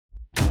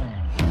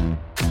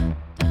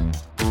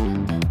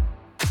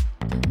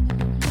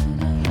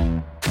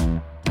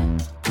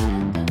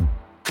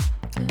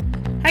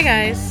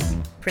Hi guys,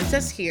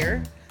 Princess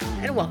here,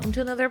 and welcome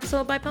to another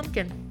episode by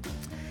Pumpkin.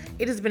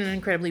 It has been an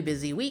incredibly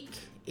busy week.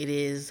 It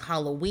is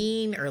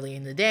Halloween early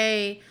in the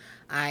day.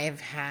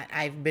 I've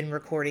been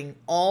recording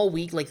all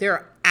week. Like, there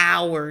are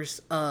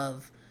hours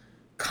of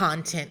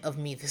content of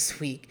me this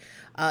week.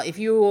 If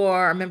you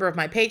are a member of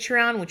my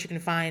Patreon, which you can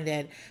find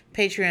at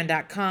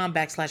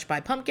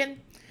patreon.com/bypumpkin,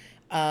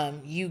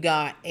 you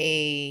got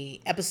a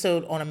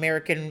episode on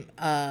American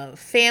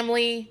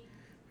Family,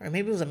 or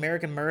maybe it was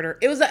American Murder.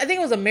 I think it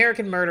was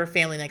American Murder,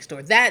 Family Next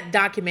Door. That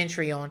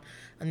documentary on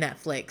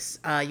Netflix.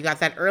 You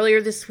got that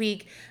earlier this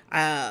week.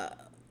 Patreon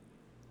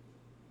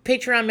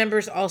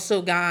members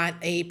also got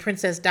a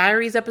Princess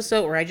Diaries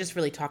episode where I just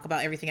really talk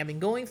about everything I've been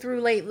going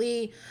through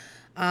lately.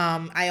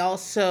 I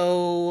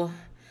also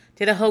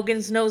did a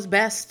Hogan's Knows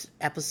Best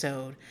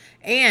episode.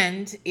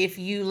 And if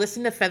you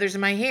listen to Feathers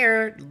in My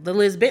Hair, the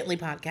Liz Bentley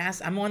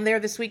podcast, I'm on there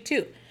this week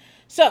too.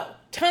 So,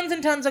 tons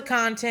and tons of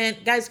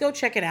content. Guys, go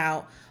check it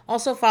out.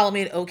 Also, follow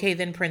me at OK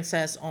Then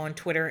Princess on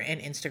Twitter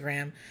and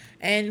Instagram.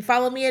 And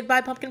follow me at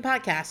By Pumpkin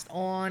Podcast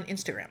on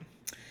Instagram.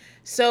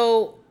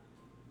 So,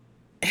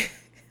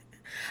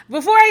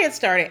 before I get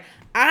started,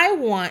 I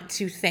want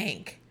to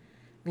thank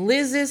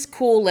Liz's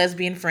cool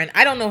lesbian friend.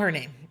 I don't know her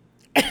name.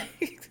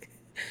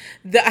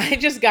 I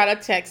just got a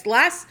text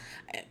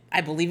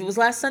I believe it was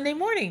last Sunday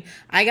morning.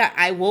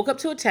 I woke up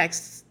to a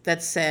text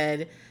that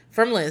said,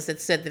 from Liz,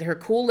 that said that her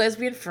cool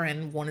lesbian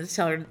friend wanted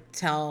her to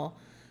tell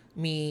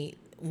me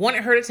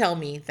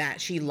that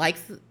she liked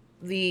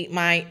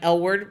my L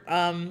Word,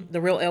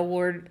 the real L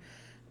Word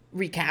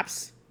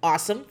recaps.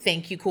 Awesome.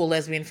 Thank you, cool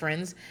lesbian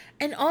friends.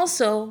 And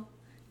also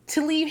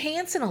to leave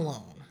Hanson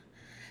alone.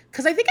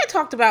 Because I think I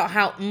talked about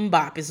how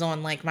MMMBop is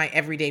on like my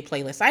everyday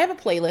playlist. I have a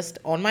playlist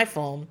on my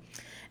phone,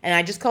 and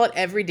I just call it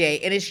Everyday.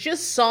 And it's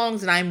just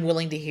songs that I'm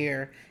willing to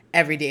hear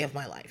every day of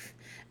my life.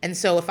 And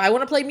so if I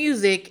want to play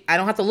music, I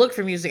don't have to look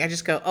for music. I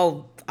just go,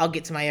 I'll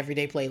get to my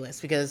everyday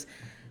playlist because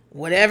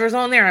whatever's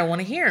on there, I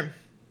want to hear.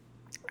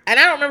 And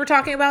I don't remember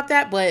talking about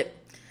that, but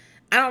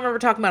I don't remember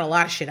talking about a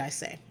lot of shit I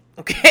say.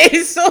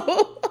 Okay,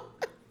 so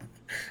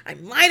I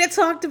might have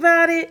talked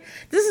about it.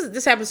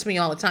 This happens to me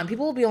all the time.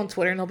 People will be on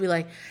Twitter and they'll be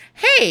like,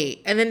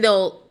 hey, and then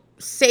they'll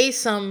say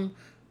some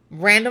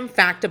random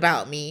fact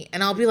about me,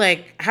 and I'll be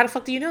like, how the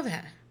fuck do you know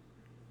that?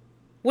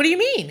 What do you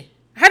mean?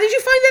 How did you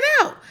find that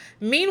out?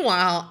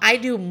 Meanwhile, I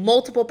do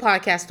multiple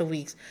podcasts a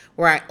week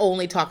where I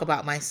only talk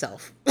about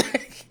myself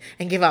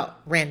and give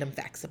out random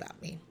facts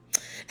about me.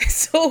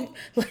 So,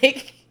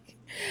 like,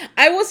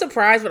 I was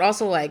surprised, but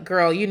also like,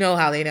 girl, you know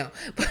how they know.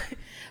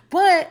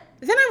 But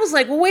then I was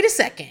like, well, wait a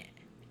second.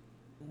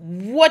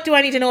 What do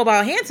I need to know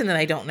about Hanson that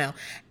I don't know?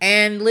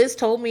 And Liz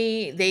told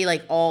me they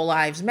like all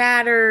lives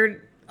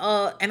mattered.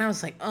 And I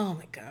was like, oh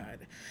my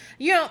God.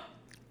 You know,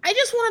 I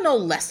just want to know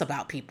less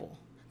about people.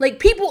 Like,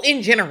 people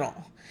in general.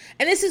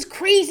 And this is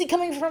crazy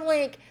coming from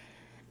like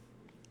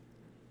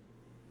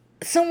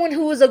someone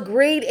who is a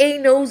grade A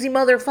nosy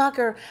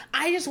motherfucker.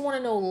 I just want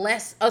to know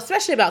less,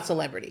 especially about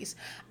celebrities.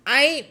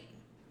 I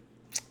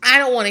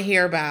don't want to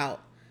hear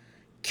about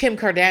Kim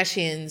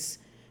Kardashian's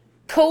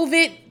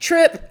COVID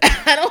trip.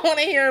 I don't want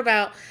to hear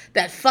about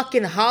that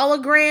fucking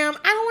hologram.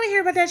 I don't want to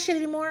hear about that shit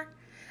anymore.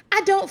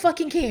 I don't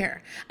fucking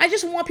care. I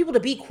just want people to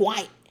be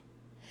quiet.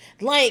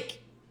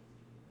 Like,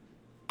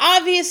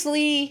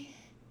 obviously,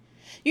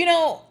 you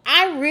know,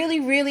 I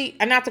really,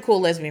 I'm not the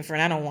cool lesbian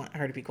friend. I don't want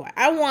her to be quiet.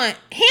 I want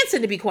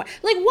Hanson to be quiet.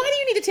 Like, why do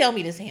you need to tell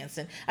me this,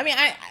 Hanson? I mean,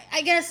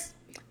 I guess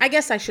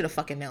I should have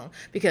fucking known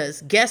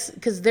because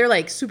they're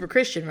like super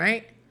Christian,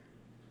 right?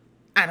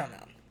 I don't know.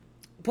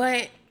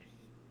 But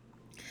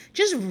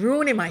just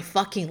ruining my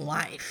fucking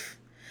life,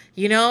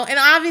 you know? And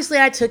obviously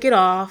I took it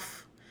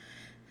off,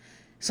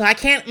 so I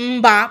can't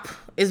MMMBop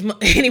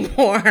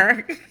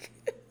anymore.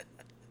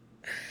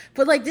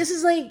 But like, this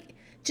is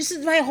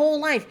my whole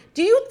life.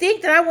 Do you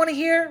think that I want to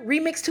hear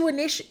Remix to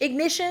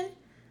Ignition?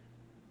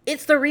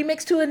 It's the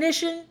remix to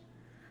Ignition.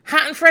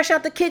 Hot and fresh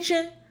out the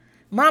kitchen.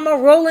 Mama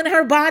rolling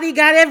her body,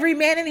 got every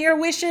man in here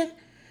wishing.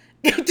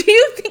 Do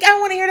you think I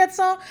want to hear that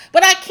song?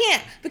 But I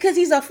can't, because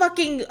he's a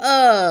fucking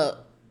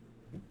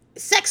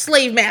sex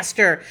slave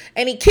master,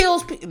 and he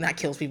not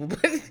kills people,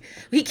 but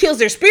he kills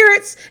their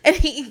spirits, and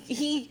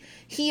he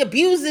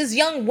abuses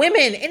young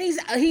women, and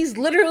he's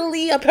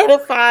literally a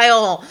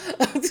pedophile.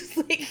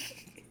 Like,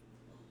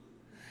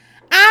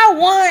 I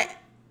want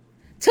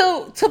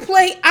to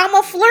play I'm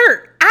a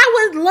Flirt.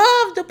 I would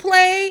love to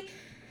play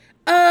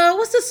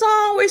what's the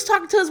song where he's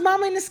talking to his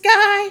mama in the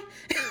sky?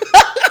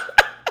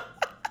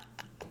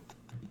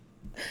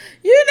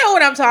 You know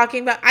what I'm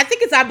talking about. I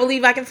think it's I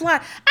Believe I Can Fly.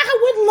 I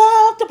would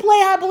love to play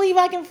I Believe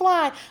I Can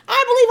Fly.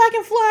 I Believe I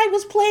Can Fly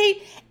was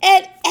played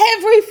at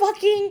every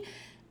fucking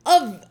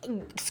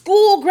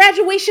school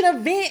graduation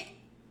event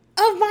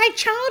of my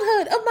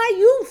childhood, of my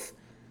youth.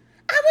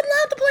 I would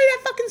love to play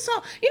that fucking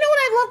song. You know what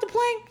I love to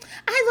play?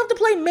 I love to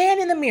play Man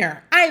in the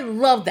Mirror. I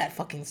love that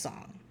fucking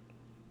song.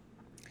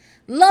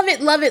 Love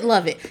it, love it,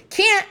 love it.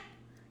 Can't,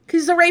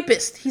 because he's a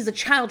rapist. He's a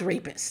child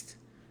rapist.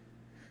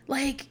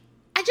 Like,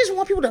 I just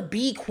want people to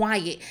be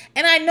quiet.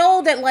 And I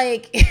know that,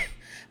 like,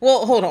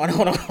 Well, hold on. I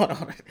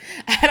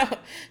don't.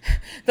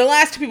 The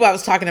last two people I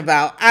was talking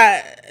about,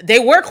 they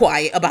were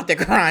quiet about their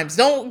crimes.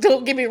 Don't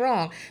get me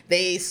wrong.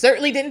 They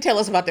certainly didn't tell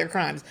us about their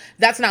crimes.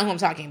 That's not who I'm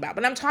talking about.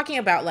 But I'm talking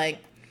about like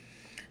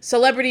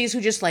celebrities who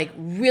just like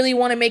really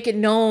want to make it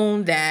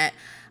known that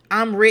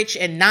I'm rich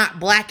and not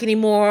black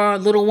anymore.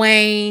 Lil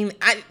Wayne.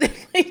 I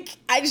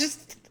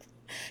just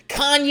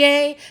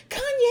Kanye's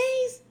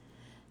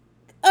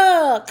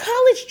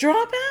college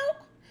dropout.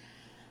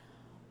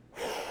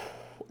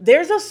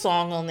 There's a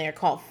song on there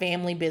called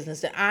Family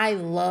Business that I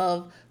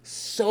love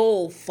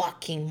so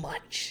fucking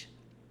much.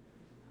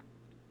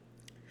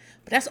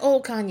 But that's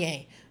old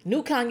Kanye.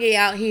 New Kanye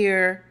out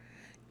here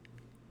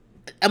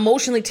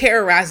emotionally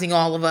terrorizing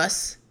all of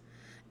us.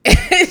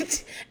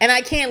 And I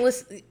can't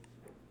listen.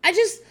 I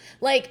just,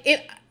 like,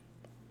 it.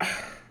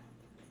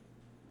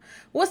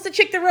 What's the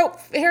chick that wrote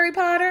Harry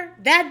Potter?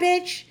 That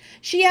bitch.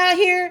 She out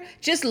here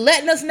just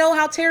letting us know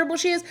how terrible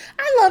she is.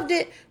 I loved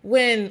it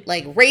when,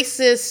 like,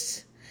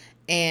 racists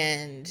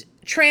and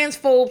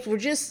transphobes were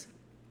just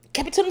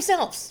kept it to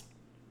themselves.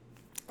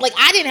 Like,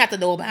 I didn't have to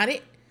know about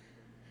it.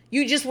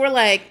 You just were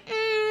like,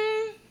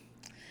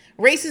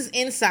 racist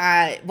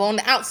inside, but on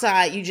the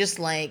outside, you just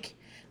like,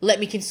 let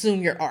me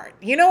consume your art.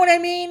 You know what I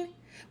mean?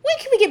 When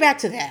can we get back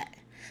to that?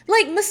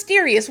 Like,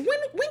 mysterious. When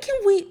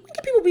can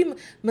people be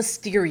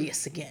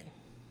mysterious again?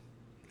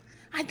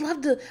 I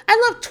love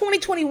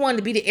 2021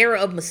 to be the era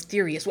of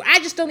mysterious, where I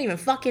just don't even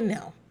fucking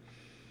know.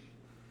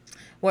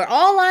 Where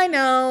all I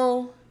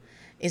know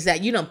is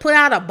that you done put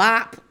out a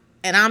bop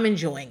and I'm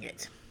enjoying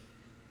it.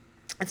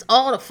 That's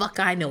all the fuck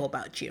I know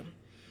about you.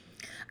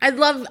 I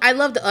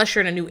love to usher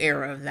in a new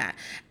era of that.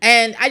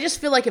 And I just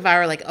feel like if I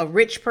were like a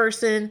rich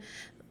person,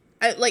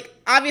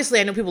 obviously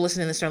I know people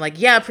listening to this are like,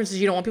 yeah, Princess,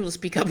 you don't want people to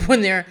speak up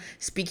when they're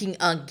speaking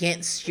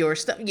against your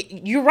stuff.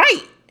 You're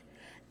right.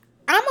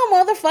 I'm a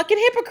motherfucking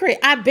hypocrite.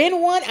 I've been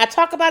one. I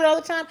talk about it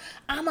all the time.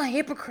 I'm a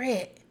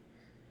hypocrite.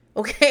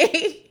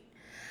 Okay?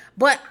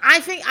 But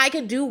I think I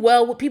could do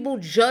well with people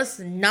just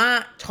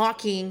not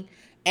talking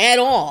at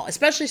all,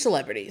 especially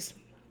celebrities.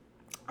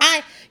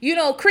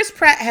 Chris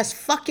Pratt has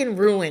fucking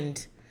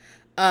ruined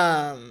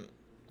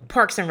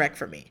Parks and Rec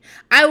for me.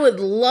 I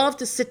would love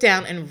to sit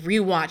down and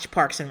rewatch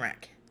Parks and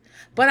Rec,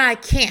 but I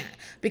can't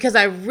because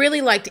I really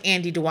liked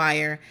Andy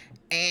Dwyer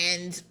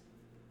and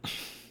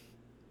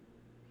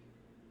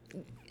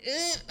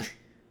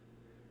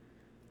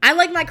I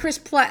like my Chris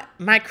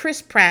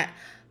Pratt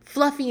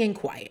fluffy and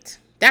quiet.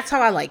 That's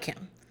how I like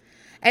him.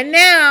 And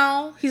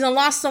now he's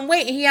lost some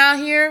weight and he out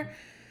here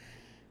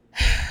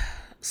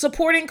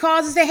supporting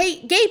causes that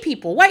hate gay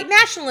people, white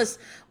nationalist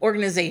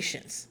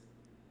organizations.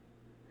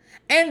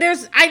 And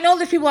I know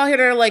there's people out here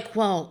that are like,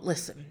 well,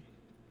 listen,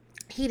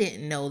 he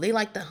didn't know. They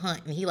like to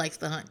hunt and he likes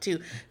to hunt too.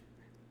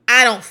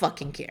 I don't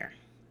fucking care.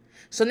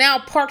 So now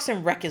Parks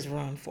and Rec is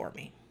ruined for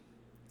me.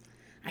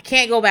 I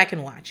can't go back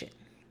and watch it.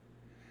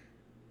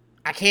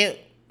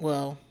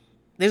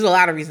 There's a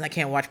lot of reasons I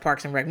can't watch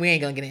Parks and Rec. We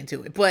ain't gonna get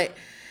into it. But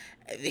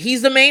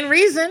he's the main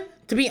reason,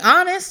 to be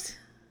honest.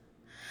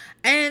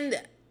 And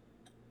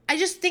I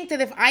just think that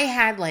if I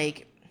had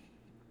like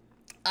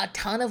a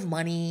ton of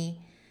money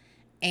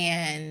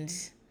and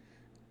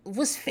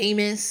was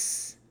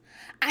famous,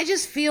 I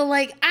just feel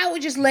like I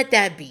would just let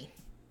that be.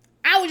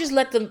 I would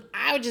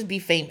just be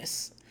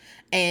famous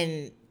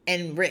and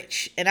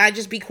rich, and I'd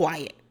just be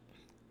quiet.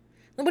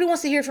 Nobody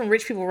wants to hear from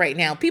rich people right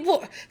now.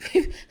 The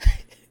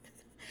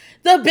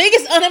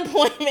biggest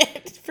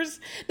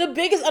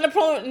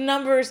unemployment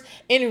numbers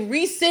in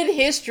recent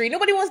history.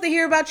 Nobody wants to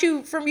hear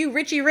from you,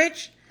 Richie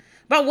Rich,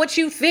 about what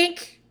you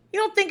think. You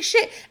don't think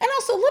shit. And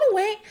also, Lil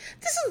Wayne.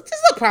 This is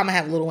the problem I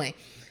have with Lil Wayne.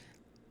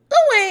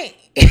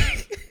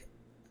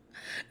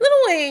 Lil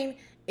Wayne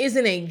is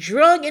in a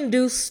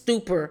drug-induced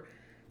stupor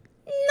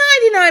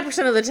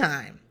 99% of the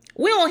time.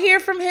 We don't hear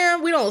from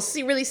him. We don't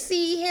really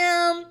see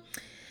him.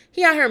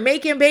 He out here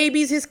making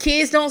babies. His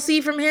kids don't see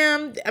from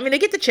him. I mean, they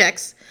get the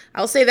checks.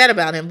 I'll say that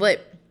about him.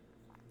 But,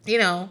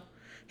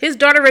 his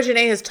daughter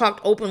Reginae has talked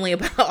openly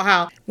about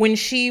how when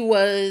she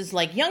was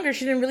like younger,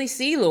 she didn't really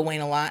see Lil Wayne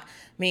a lot. I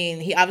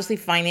mean, he obviously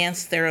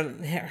financed her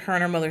and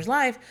her mother's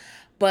life,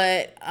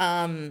 but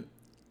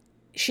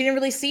she didn't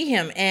really see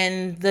him.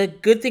 And the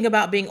good thing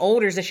about being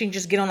older is that she can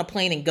just get on a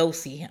plane and go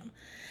see him.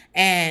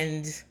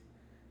 And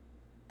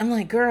I'm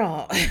like,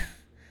 girl,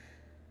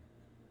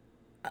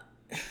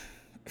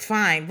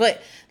 fine.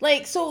 But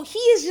so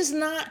he's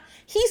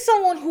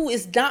someone who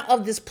is not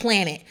of this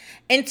planet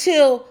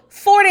until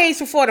 4 days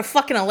before the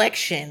fucking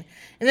election.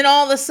 And then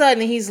all of a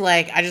sudden he's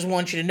like, I just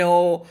want you to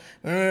know,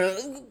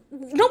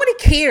 nobody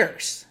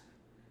cares.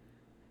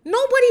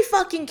 Nobody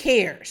fucking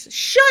cares.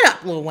 Shut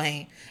up, Lil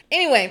Wayne.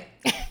 Anyway,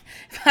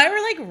 if I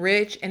were like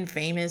rich and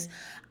famous,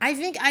 I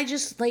think I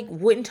just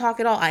wouldn't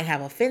talk at all. I'd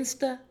have a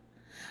Finsta.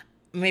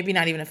 Maybe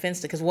not even a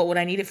Finsta, because what would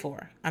I need it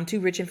for? I'm too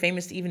rich and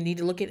famous to even need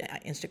to look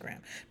at Instagram.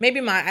 Maybe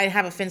I'd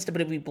have a Finsta, but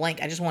it'd be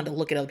blank. I just wanted to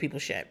look at other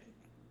people's shit.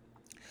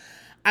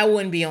 I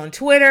wouldn't be on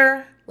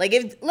Twitter.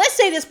 If let's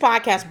say this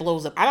podcast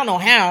blows up, I don't know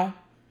how.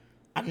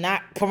 I'm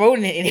not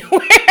promoting it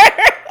anywhere.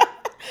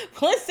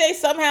 Let's say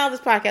somehow this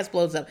podcast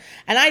blows up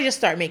and I just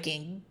start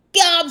making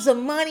gobs of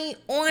money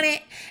on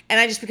it and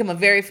I just become a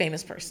very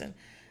famous person.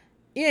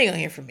 You ain't gonna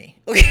hear from me,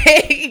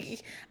 okay?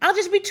 I'll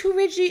just be too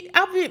rigid.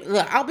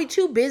 I'll be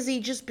too busy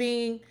just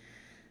being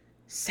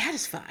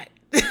satisfied.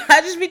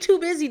 I'll just be too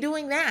busy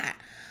doing that.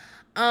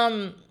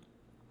 I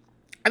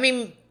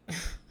mean,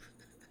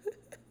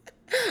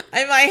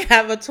 I might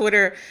have a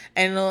Twitter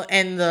and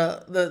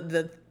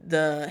the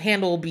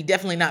handle will be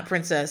definitely not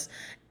princess.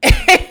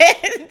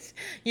 And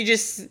you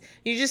just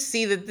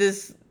see that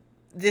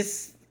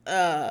this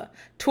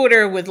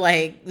Twitter with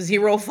like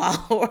 0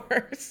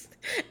 followers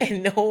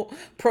and no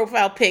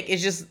profile pic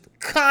is just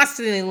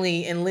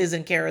constantly in Liz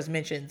and Kara's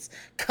mentions,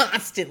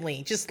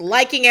 constantly just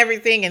liking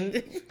everything.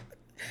 And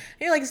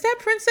you're like, is that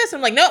princess?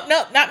 I'm like, nope,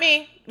 not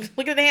me.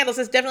 Look at the handle,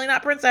 says definitely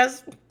not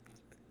princess.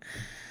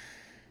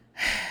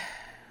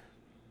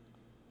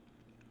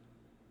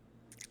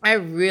 I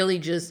really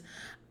just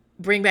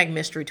bring back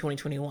Mystery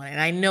 2021. And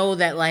I know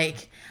that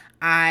like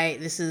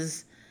this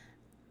is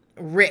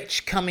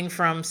rich coming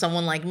from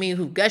someone like me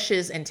who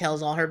gushes and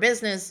tells all her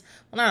business.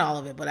 Well, not all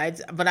of it, but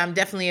I'm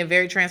definitely a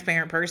very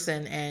transparent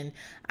person and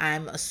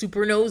I'm a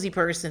super nosy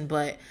person,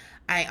 but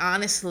I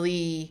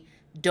honestly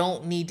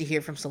don't need to hear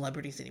from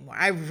celebrities anymore.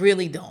 I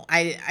really don't.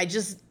 I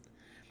just,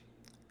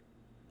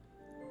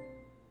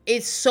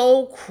 it's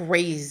so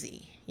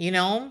crazy, you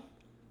know?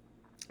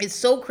 It's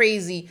so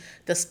crazy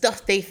the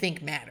stuff they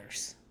think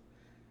matters.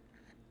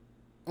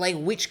 Like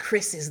which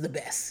Chris is the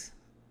best.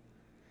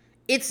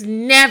 It's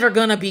never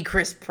gonna be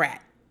Chris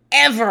Pratt.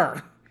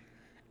 Ever.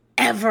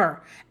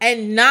 Ever.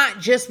 And not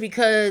just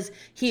because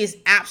he is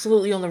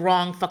absolutely on the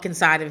wrong fucking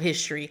side of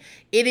history.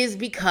 It is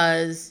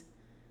because,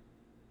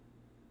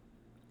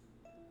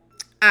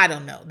 I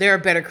don't know, there are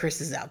better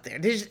Chris's out there.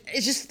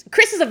 It's just,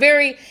 Chris is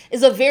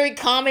a very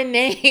common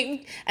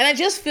name. And I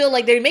just feel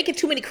like they're making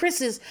too many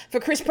Chris's for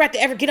Chris Pratt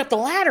to ever get up the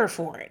ladder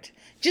for it.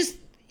 Just,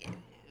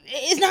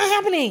 it's not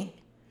happening.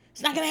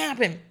 It's not gonna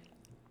happen.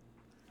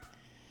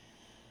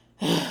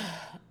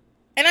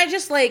 And I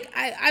just like,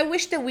 I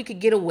wish that we could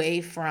get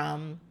away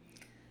from,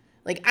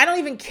 like, I don't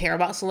even care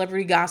about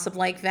celebrity gossip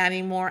like that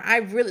anymore. I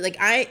really, like,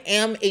 I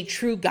am a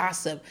true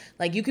gossip.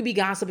 Like, you could be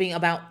gossiping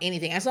about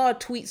anything. I saw a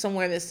tweet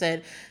somewhere that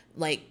said,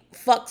 like,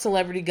 fuck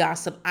celebrity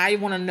gossip. I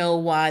want to know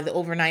why the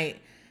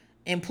overnight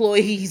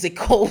employees at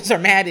Kohl's are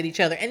mad at each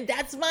other. And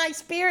that's my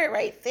spirit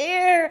right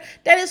there.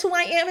 That is who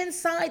I am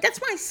inside.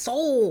 That's my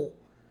soul.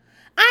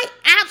 I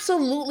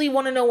absolutely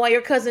want to know why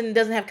your cousin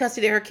doesn't have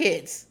custody of her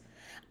kids.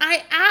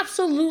 I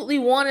absolutely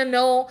want to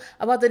know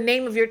about the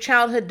name of your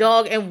childhood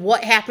dog and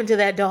what happened to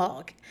that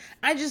dog.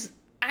 I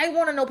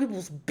want to know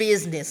people's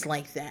business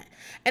like that.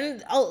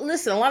 And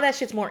listen, a lot of that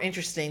shit's more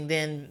interesting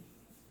than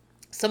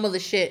some of the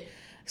shit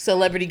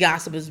celebrity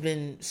gossip has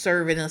been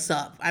serving us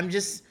up. I'm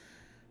just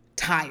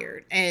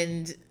tired.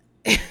 And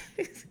and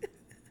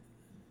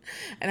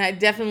I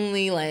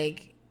definitely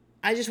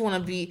I just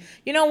want to be,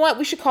 you know what?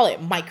 We should call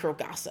it micro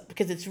gossip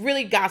because it's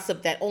really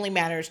gossip that only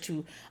matters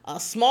to a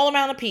small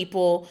amount of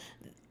people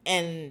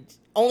and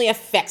only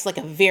affects like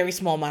a very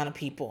small amount of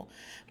people.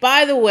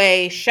 By the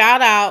way,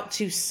 shout out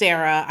to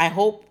Sarah. I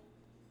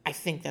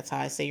think that's how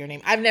I say your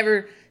name. I've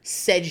never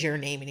said your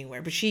name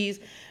anywhere, but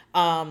she's,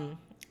 I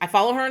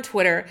follow her on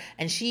Twitter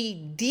and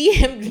she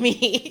DM'd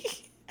me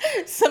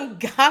some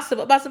gossip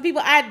about some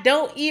people I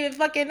don't even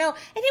fucking know. And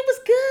it was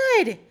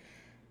good.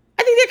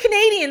 I think they're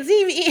Canadians.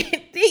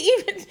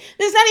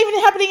 This not even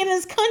happening in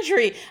this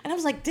country. And I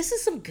was like, this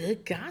is some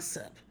good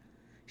gossip.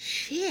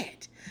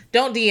 Shit.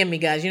 Don't DM me,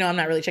 guys. You know I'm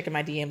not really checking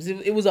my DMs.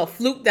 It was a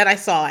fluke that I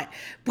saw it.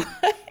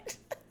 But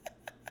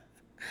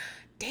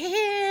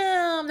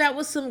damn, that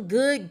was some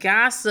good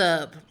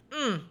gossip.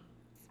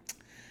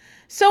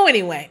 So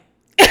anyway,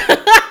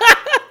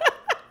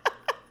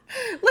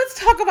 let's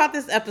talk about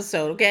this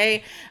episode,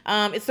 okay?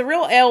 It's the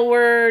real L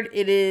word.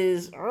 It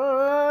is...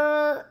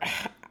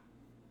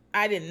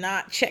 I did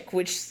not check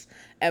which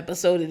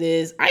episode it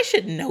is. I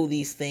should know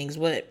these things,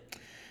 but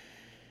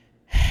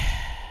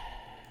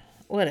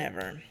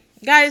whatever.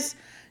 Guys,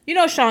 you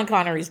know Sean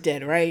Connery's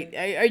dead, right?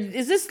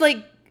 Is this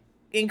like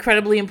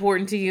incredibly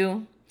important to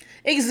you?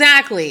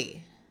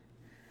 Exactly.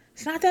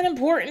 It's not that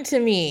important to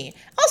me.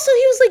 Also,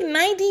 he was like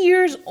 90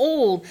 years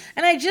old.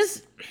 And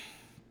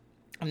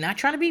I'm not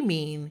trying to be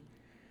mean.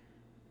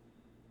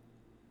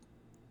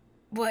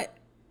 But,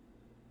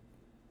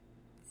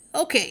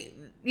 okay,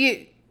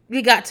 you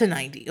got to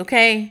 90,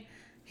 okay?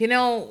 You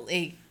know,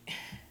 like,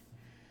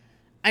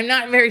 I'm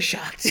not very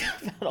shocked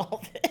about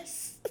all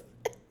this.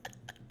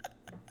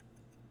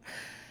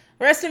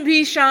 Rest in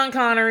peace, Sean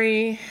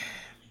Connery.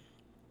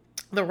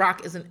 The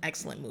Rock is an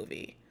excellent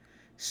movie.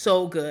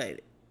 So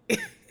good.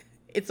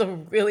 It's a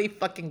really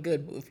fucking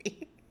good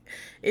movie.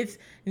 It's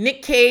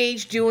Nick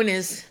Cage doing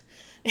his...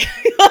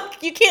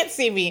 You can't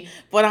see me,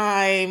 but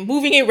I'm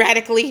moving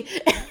erratically.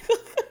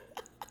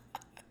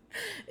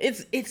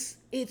 It's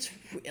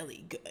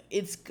really good.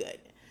 It's good.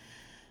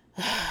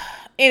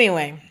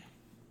 Anyway,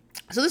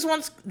 So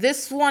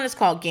this one is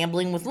called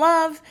Gambling with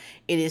Love.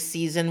 It is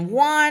season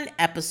 1,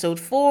 episode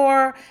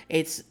 4.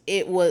 It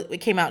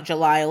came out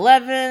July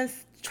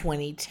 11th,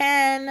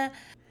 2010.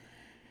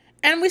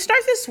 And we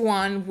start this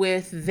one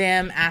with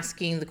them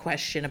asking the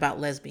question about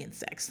lesbian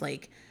sex.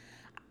 Like,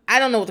 I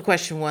don't know what the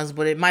question was,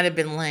 but it might have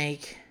been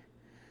like,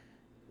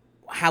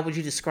 how would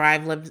you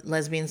describe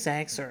lesbian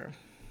sex or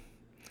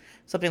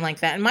something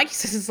like that? And Mikey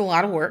says it's a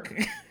lot of work.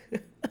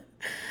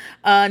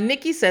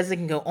 Nikki says it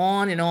can go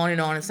on and on and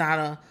on. It's not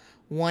a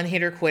one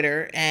hitter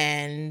quitter.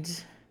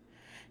 And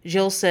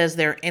Jill says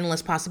there are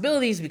endless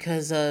possibilities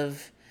because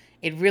of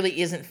it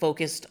really isn't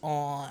focused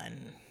on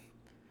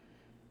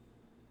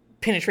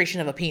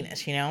penetration of a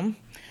penis, you know?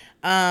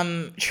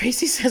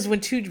 Tracy says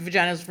when two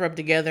vaginas rub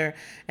together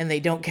and they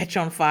don't catch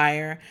on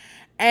fire.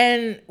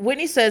 And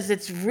Whitney says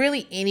it's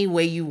really any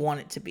way you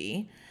want it to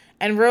be.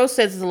 And Rose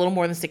says it's a little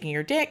more than sticking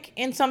your dick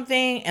in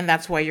something, and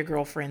that's why your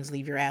girlfriends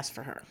leave your ass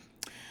for her.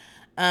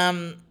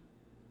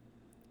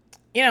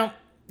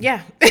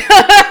 Yeah.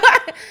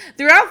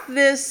 Throughout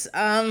this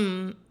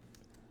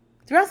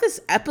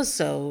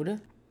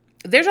episode,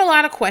 there's a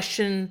lot of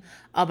question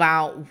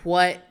about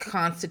what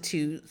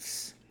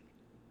constitutes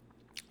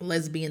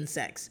lesbian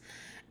sex.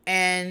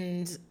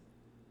 And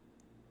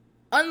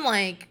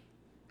unlike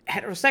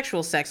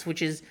heterosexual sex,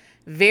 which is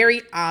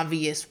very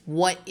obvious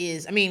what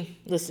is,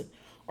 listen,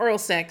 oral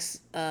sex,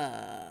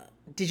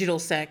 digital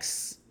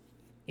sex,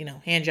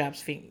 hand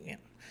jobs, feet,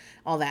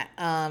 all that.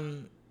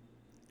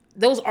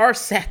 Those are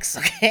sex,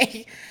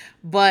 okay?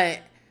 But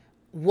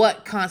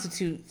what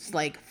constitutes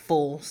like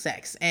full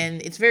sex?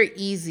 And it's very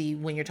easy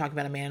when you're talking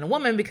about a man and a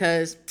woman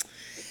because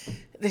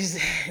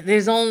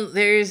there's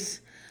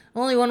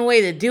only one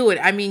way to do it.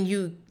 I mean,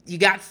 you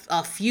got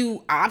a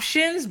few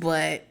options,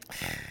 but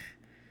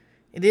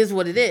it is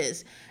what it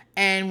is.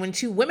 And when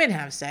two women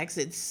have sex,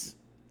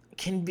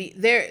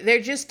 there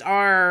just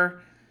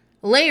are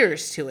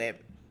layers to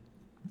it.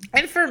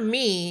 And for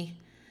me,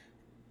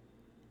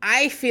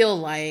 I feel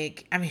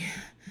like,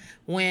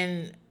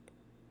 when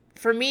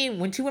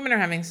two women are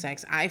having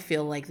sex, I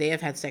feel like they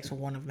have had sex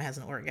when one of them has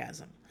an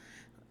orgasm.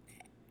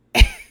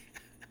 And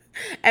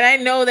I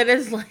know that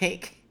it's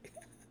like,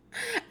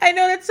 I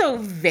know that's so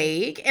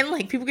vague, and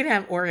like people can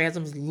have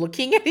orgasms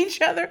looking at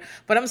each other,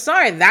 but I'm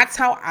sorry, that's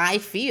how I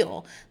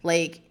feel.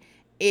 Like,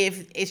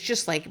 if it's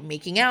just like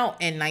making out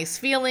and nice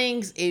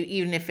feelings,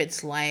 even if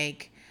it's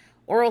like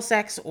oral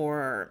sex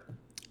or,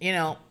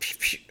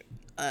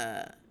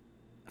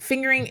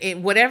 fingering it,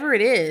 whatever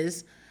it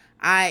is,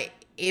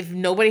 if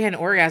nobody had an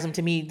orgasm,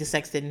 to me, the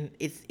sex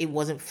it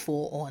wasn't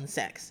full on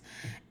sex.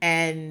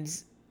 And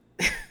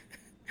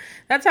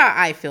that's how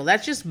I feel.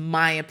 That's just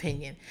my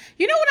opinion.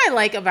 You know what I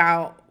like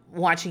about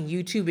watching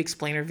YouTube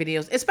explainer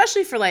videos,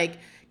 especially for like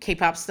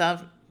K-pop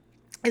stuff,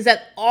 is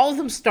that all of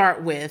them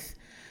start with,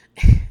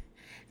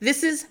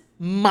 this is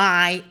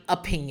my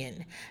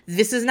opinion.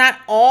 This is not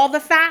all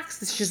the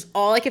facts. It's just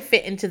all I can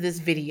fit into this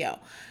video.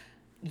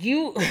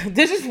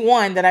 This is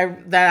one that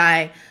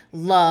I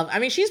love.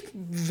 She's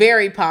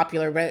very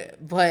popular,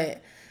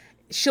 but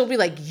she'll be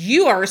like,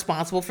 you are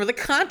responsible for the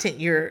content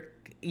you're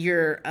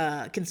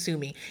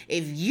consuming.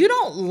 If you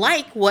don't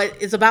like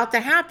what is about to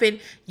happen,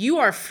 you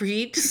are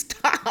free to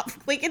stop.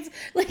 Like, it's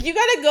like you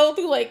gotta go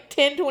through like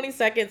 10-20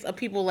 seconds of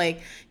people like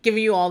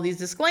giving you all these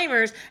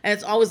disclaimers, and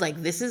it's always like,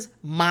 this is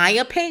my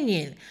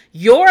opinion.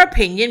 Your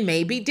opinion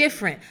may be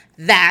different.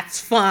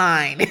 That's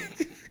fine.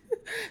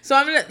 So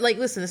I'm gonna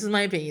listen, this is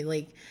my opinion.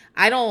 Like,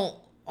 I don't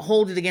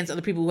hold it against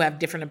other people who have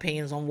different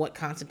opinions on what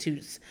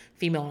constitutes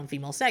female and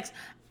female sex.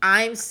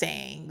 I'm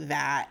saying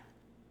that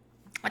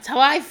that's how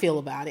I feel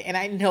about it. And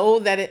I know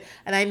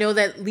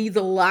that leaves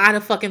a lot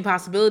of fucking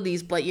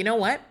possibilities, but you know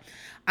what?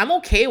 I'm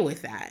okay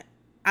with that.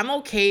 I'm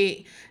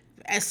okay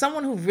as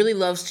someone who really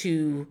loves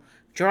to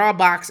draw a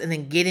box and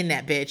then get in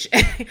that bitch.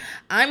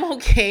 I'm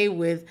okay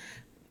with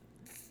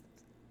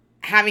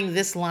having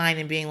this line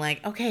and being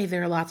like, okay,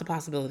 there are lots of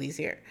possibilities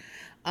here.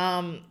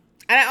 And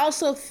I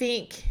also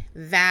think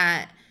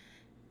that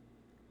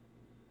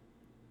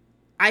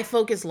I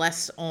focus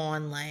less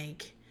on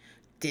like,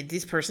 did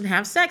this person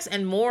have sex,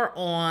 and more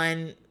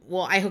on,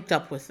 well, I hooked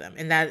up with them,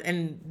 and that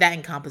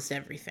encompassed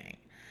everything.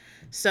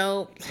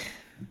 So,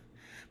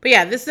 but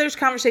yeah, there's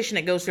conversation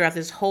that goes throughout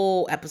this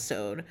whole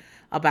episode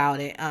about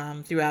it,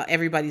 throughout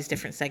everybody's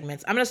different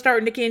segments. I'm gonna start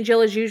with Nikki and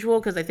Jill as usual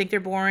because I think they're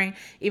boring.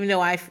 Even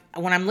though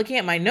when I'm looking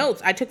at my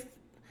notes, I took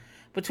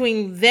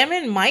between them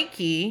and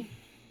Mikey,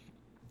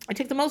 I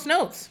took the most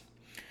notes.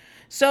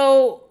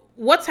 So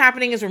what's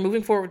happening is we're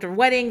moving forward with their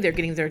wedding. They're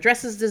getting their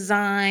dresses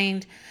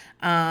designed.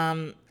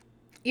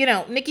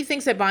 Nikki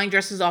thinks that buying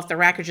dresses off the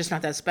rack are just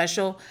not that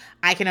special.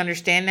 I can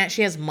understand that.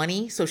 She has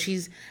money, so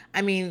the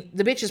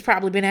bitch has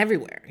probably been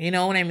everywhere. You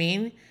know what I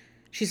mean?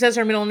 She says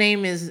her middle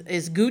name is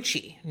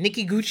Gucci,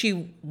 Nikki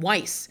Gucci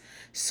Weiss.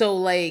 So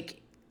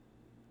like,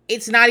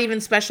 it's not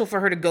even special for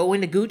her to go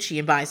into Gucci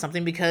and buy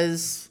something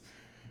because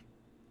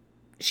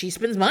she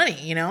spends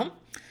money,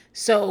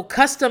 So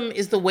custom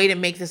is the way to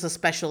make this a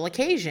special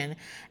occasion.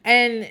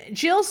 And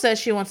Jill says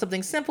she wants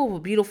something simple but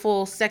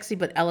beautiful, sexy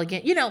but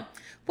elegant.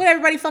 What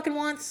everybody fucking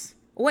wants.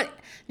 What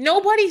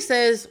nobody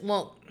says,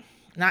 well,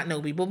 not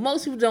nobody, but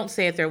most people don't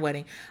say at their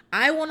wedding,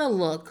 I want to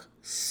look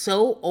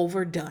so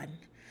overdone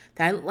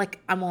that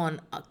I'm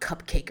on a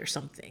cupcake or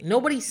something.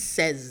 Nobody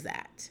says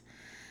that.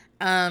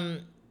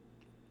 Um,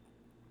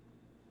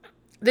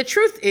 the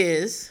truth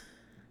is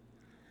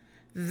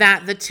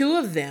that the two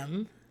of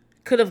them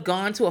could have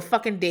gone to a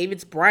fucking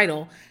David's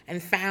Bridal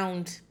and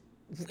found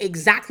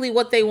exactly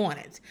what they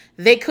wanted.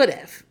 They could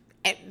have.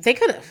 They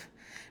could have.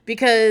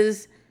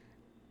 Because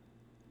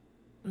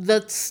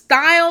the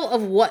style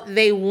of what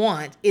they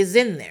want is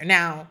in there.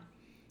 Now,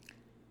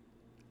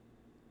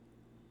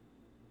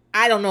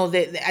 I don't know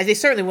that they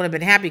certainly wouldn't have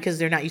been happy because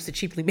they're not used to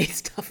cheaply made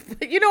stuff.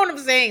 But you know what I'm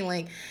saying?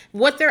 Like,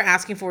 what they're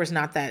asking for is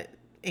not that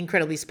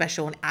incredibly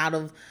special and out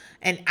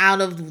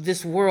of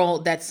this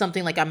world. That's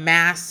something like a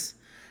mass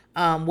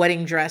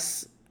wedding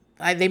dress.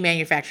 They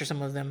manufacture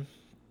some of them.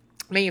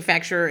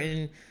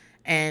 Manufacturer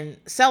and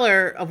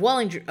seller of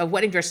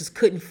wedding dresses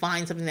couldn't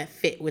find something that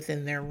fit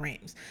within their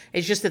range.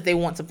 It's just that they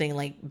want something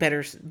like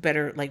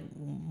better, like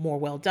more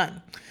well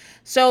done.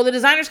 So the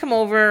designers come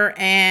over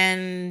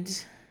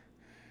and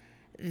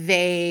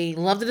they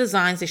love the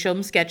designs. They show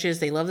them sketches.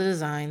 They love the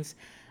designs.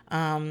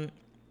 But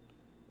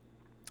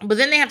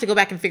then they have to go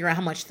back and figure out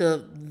how much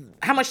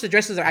the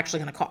dresses are actually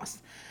going to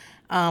cost.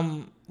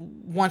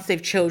 Once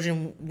they've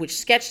chosen which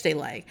sketch they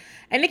like.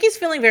 And Nikki's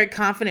feeling very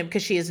confident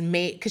because she's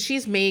made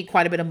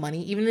quite a bit of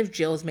money, even if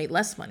Jill has made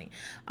less money.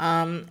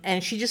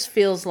 And she just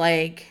feels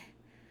like,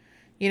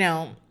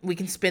 we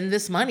can spend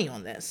this money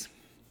on this.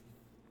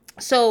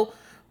 So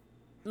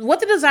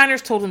what the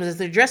designers told them is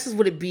their dresses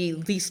would be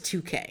at least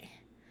 $2,000.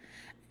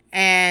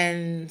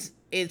 And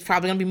it's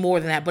probably going to be more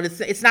than that, but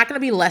it's not going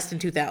to be less than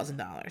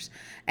 $2,000.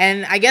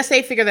 And I guess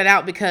they figure that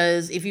out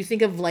because if you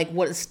think of like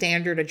what a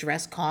standard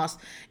dress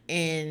costs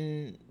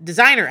in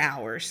designer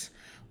hours,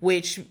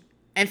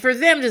 and for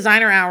them,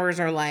 designer hours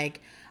are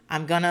like,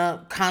 I'm going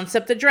to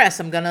concept the dress.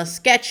 I'm going to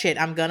sketch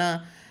it. I'm going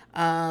to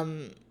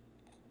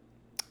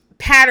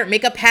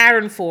make a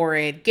pattern for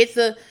it, get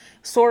the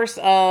source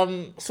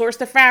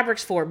the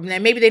fabrics for it.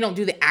 And maybe they don't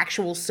do the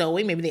actual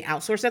sewing. Maybe they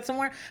outsource that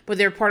somewhere, but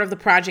they're part of the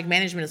project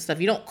management and stuff.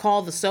 You don't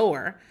call the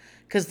sewer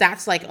because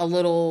that's like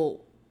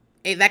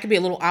that could be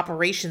a little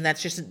operation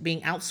that's just being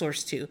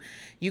outsourced to.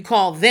 You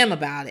call them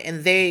about it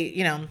and they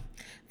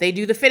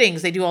do the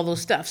fittings. They do all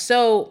those stuff.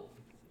 So,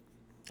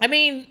 I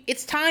mean,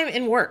 it's time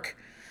and work.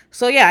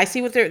 So yeah, I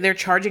see what they're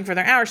charging for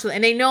their hours. So,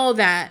 and they know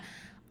that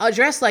a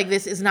dress like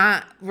this is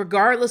not,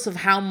 regardless of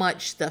how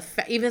much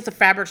even if the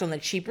fabric's on the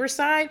cheaper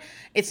side,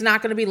 it's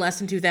not going to be less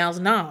than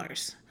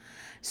 $2,000.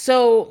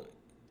 So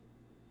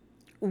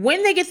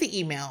when they get the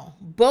email,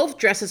 both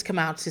dresses come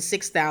out to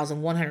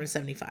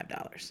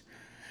 $6,175.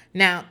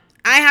 Now,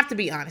 I have to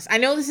be honest. I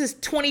know this is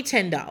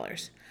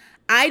 $2,010.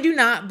 I do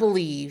not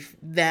believe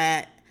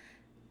that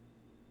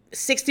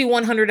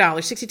 $6,100,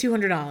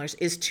 $6,200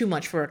 is too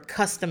much for a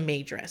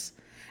custom-made dress.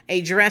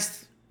 A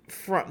dress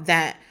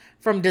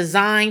from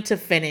design to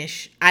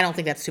finish, I don't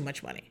think that's too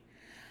much money.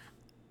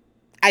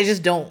 I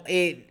just don't.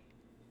 It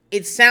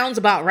sounds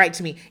about right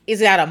to me.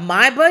 Is it out of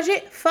my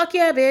budget? Fuck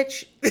yeah,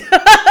 bitch.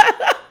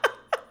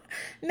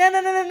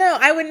 No.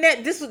 I would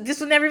this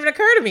would never even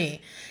occur to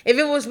me. If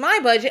it was my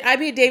budget, I'd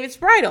be at David's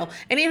Bridal.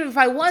 And even if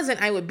I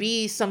wasn't, I would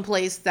be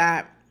someplace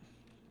at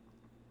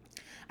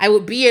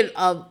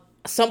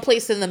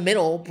someplace in the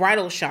middle,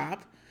 bridal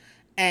shop.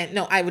 And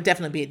no, I would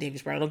definitely be at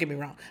David's Bridal. Don't get me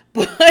wrong.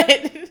 But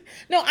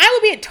no, I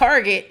would be at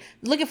Target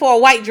looking for a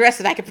white dress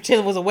that I could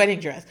pretend was a wedding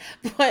dress.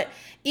 But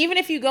even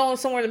if you go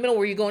somewhere in the middle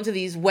where you go into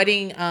these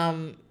wedding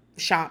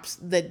shops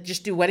that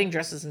just do wedding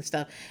dresses and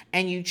stuff,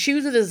 and you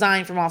choose a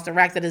design from off the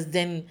rack that is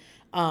then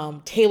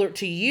tailored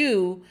to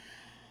you,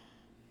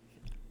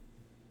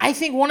 I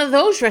think one of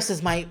those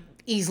dresses might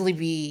easily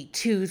be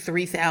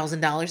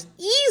 $2,000-$3,000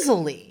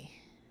 easily.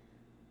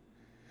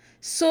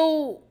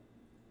 So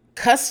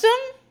custom,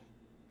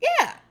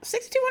 yeah, $6,200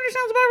 sounds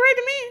about right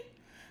to me.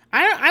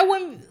 I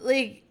wouldn't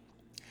like.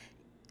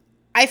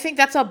 I think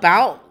that's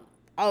about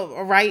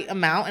a right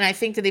amount, and I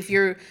think that if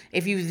you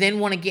then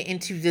want to get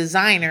into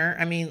designer,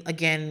 I mean,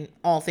 again,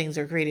 all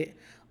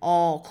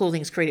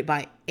clothing is created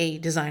by a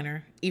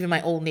designer. Even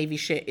my Old Navy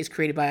shit is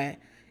created by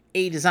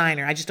a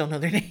designer. I just don't know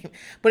their name.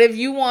 But if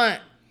you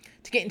want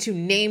to get into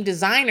name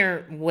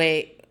designer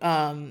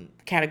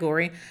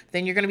category,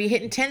 then you're going to be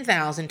hitting $10,000,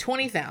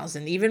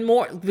 $20,000, even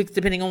more,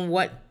 depending on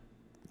what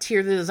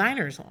tier the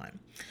designer is on.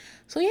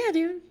 So yeah,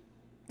 dude,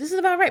 this is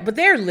about right. But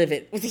they're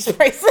livid with these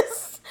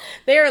prices.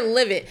 They're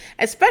livid,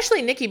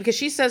 especially Nikki, because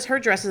she says her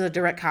dress is a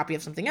direct copy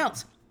of something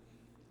else.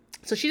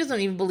 So she doesn't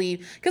even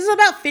believe, because it's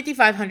about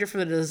 $5,500 for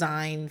the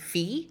design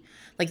fee,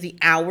 like the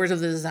hours of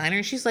the designer.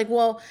 And she's like,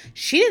 well,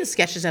 she didn't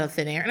sketch this out of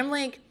thin air. And I'm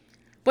like,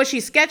 but she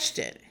sketched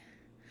it.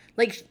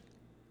 Like,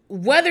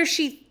 whether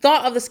she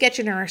thought of the sketch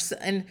in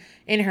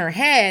her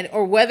head,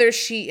 or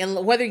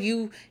whether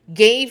you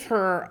gave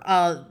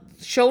her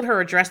showed her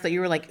a dress that you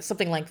were like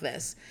something like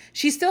this,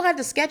 she still had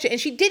to sketch it. And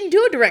she didn't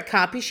do a direct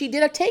copy. She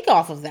did a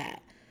takeoff of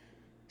that.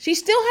 She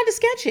still had to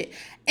sketch it.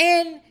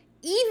 And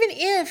even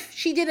if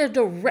she did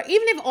even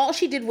if all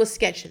she did was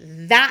sketch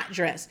that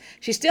dress,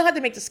 she still had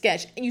to make the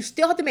sketch, and you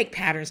still had to make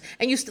patterns,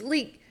 and you still,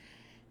 like,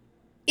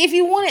 if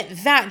you wanted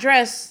that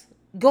dress,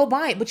 go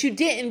buy it, but you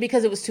didn't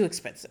because it was too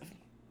expensive.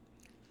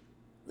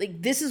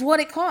 Like, this is what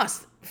it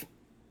costs.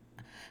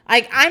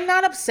 Like, I'm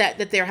not upset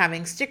that they're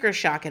having sticker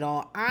shock at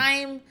all.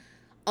 I'm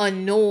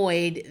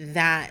annoyed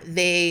that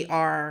they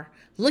are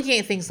looking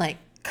at things like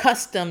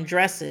custom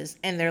dresses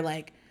and they're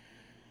like,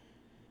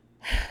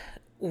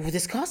 oh,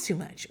 this costs too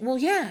much. Well,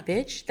 yeah,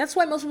 bitch. That's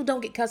why most people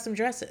don't get custom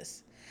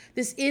dresses.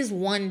 This is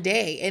one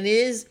day, and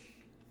it's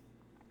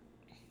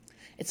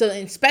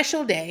a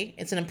special day.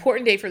 It's an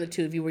important day for the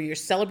two of you where you're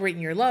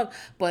celebrating your love.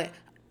 But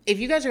if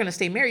you guys are going to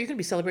stay married, you're going to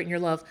be celebrating your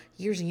love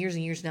years and years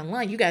and years down the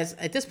line. You guys,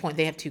 at this point,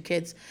 they have 2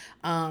 kids.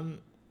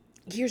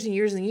 Years and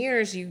years and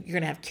years, you're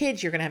going to have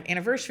kids. You're going to have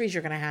anniversaries.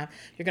 You're going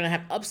to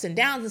have ups and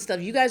downs and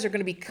stuff. You guys are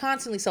going to be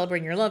constantly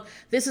celebrating your love.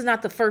 This is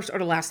not the first or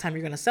the last time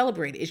you're going to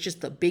celebrate. It's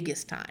just the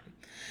biggest time.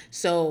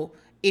 So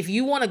if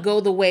you want to go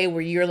the way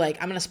where you're like,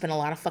 I'm going to spend a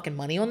lot of fucking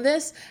money on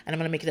this and I'm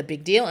going to make it a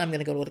big deal and I'm going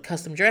to go to a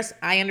custom dress,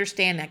 I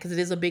understand that because it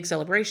is a big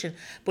celebration.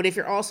 But if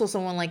you're also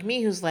someone like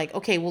me who's like,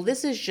 okay, well,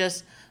 this is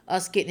just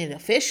us getting it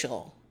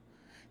official.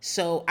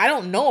 So I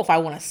don't know if I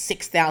want a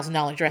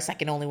 $6,000 dress I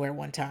can only wear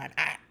one time.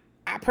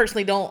 I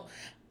personally don't.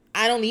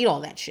 I don't need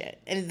all that shit.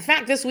 And in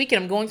fact, this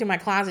weekend I'm going through my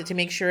closet to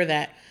make sure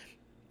that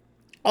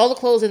all the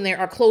clothes in there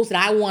are clothes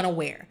that I want to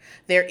wear.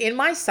 They're in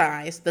my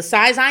size, the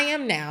size I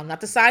am now,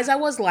 not the size I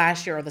was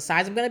last year or the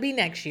size I'm going to be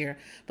next year,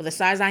 but the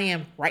size I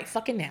am right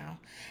fucking now.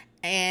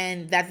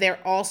 And that they're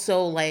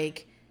also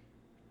like,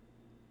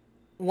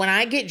 when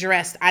I get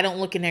dressed, I don't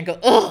look in there and go,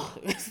 ugh.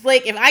 It's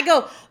like, if I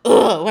go,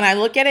 ugh, when I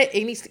look at it,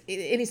 it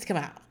needs to come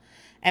out.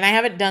 And I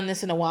haven't done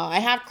this in a while. I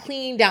have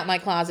cleaned out my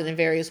closet in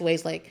various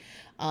ways. Like,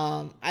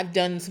 I've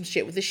done some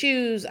shit with the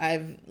shoes.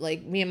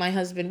 Me and my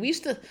husband,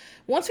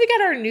 once we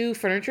got our new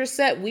furniture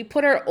set, we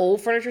put our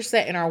old furniture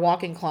set in our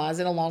walk-in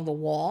closet along the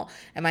wall.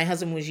 And my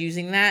husband was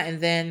using that.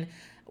 And then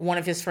one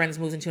of his friends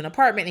moved into an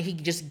apartment and he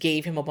just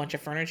gave him a bunch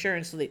of furniture.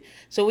 And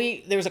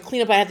there was a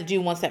cleanup I had to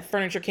do once that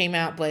furniture came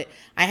out, but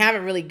I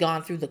haven't really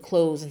gone through the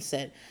clothes and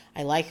said,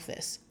 I like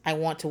this. I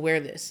want to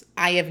wear this.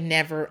 I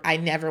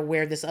never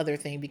wear this other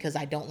thing because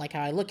I don't like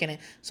how I look in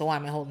it. So why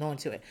am I holding on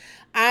to it?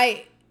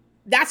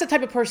 That's the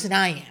type of person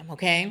I am.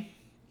 Okay.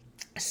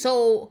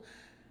 So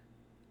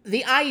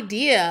the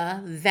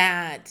idea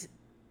that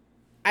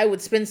I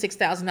would spend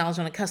 $6,000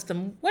 on a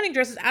custom wedding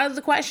dress is out of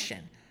the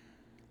question.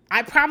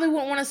 I probably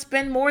wouldn't want to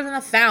spend more than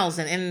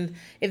 $1,000. And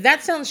if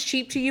that sounds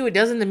cheap to you, it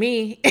doesn't to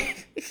me.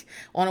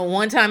 On a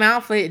one-time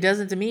outfit, it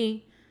doesn't to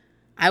me.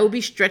 I would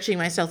be stretching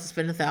myself to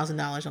spend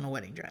 $1,000 on a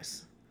wedding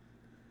dress.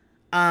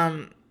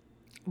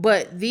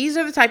 But these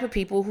are the type of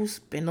people who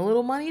spend a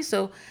little money.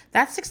 So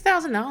that's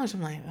 $6,000.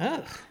 I'm like,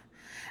 ugh.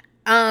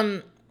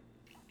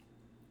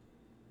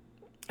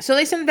 So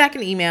they send back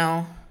an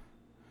email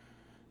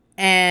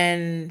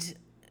and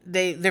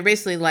they're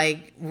basically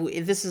like,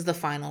 this is the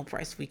final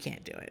price. We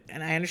can't do it.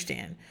 And I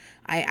understand.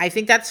 I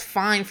think that's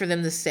fine for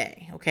them to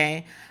say.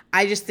 Okay.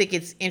 I just think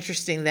it's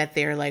interesting that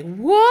they're like,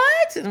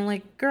 what? And I'm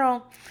like,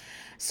 girl.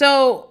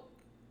 So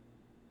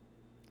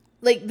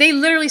like they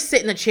literally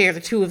sit in a chair, the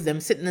two of them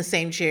sit in the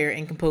same chair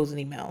and compose an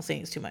email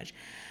saying it's too much.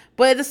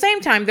 But at the same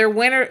time, their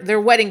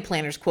wedding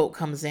planner's quote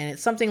comes in.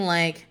 It's something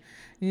like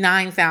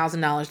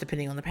 $9,000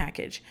 depending on the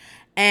package.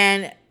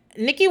 And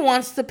Nikki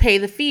wants to pay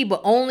the fee,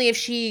 but only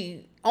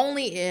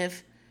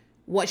if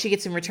what she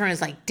gets in return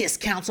is like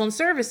discounts on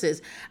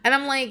services. And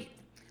I'm like,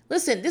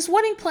 listen, this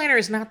wedding planner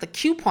is not the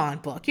coupon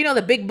book. You know,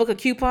 the big book of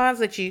coupons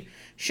that you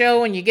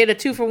show and you get a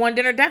 2-for-1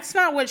 dinner. That's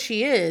not what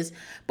she is.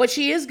 But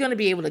she is going to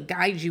be able to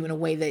guide you in a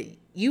way that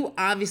you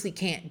obviously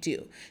can't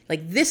do.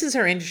 Like, this is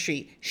her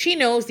industry. She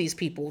knows these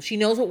people. She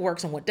knows what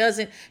works and what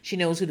doesn't. She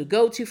knows who to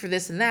go to for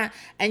this and that.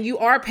 And you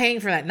are paying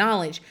for that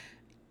knowledge.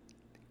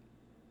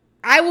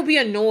 I will be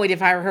annoyed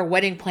if I were her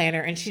wedding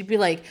planner and she'd be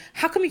like,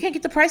 how come you can't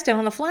get the price down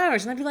on the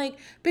flowers? And I'd be like,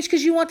 bitch,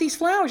 because you want these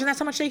flowers and that's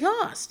how much they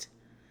cost.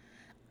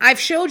 I've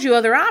showed you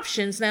other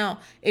options. Now,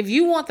 if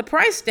you want the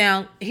price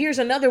down, here's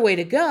another way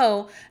to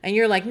go. And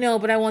you're like, no,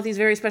 but I want these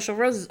very special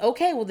roses.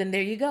 Okay, well then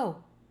there you go.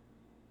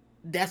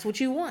 That's what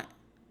you want.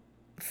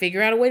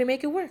 Figure out a way to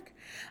make it work.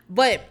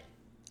 But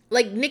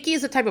like Nikki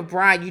is the type of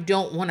bride you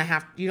don't want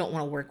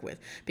to work with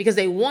because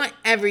they want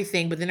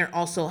everything, but then they're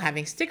also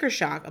having sticker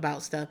shock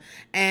about stuff.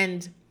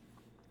 And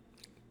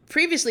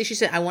previously she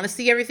said, I want to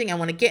see everything. I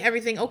want to get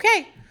everything.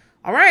 Okay.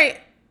 All right.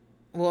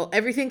 Well,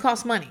 everything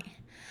costs money.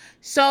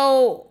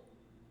 So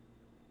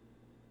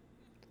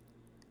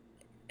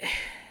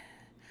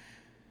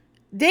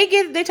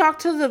they talk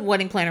to the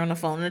wedding planner on the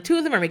phone and the two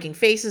of them are making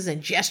faces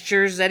and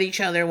gestures at each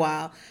other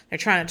while they're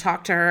trying to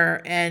talk to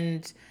her.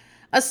 And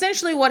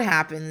essentially what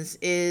happens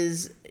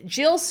is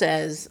Jill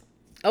says,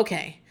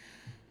 okay,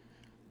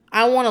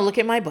 I want to look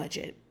at my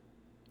budget.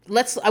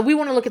 We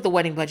want to look at the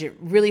wedding budget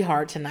really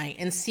hard tonight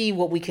and see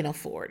what we can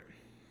afford.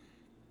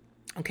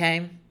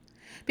 Okay?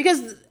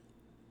 Because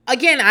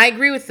again, I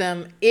agree with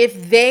them.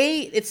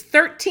 It's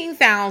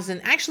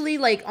 13,000, actually,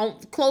 like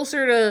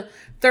closer to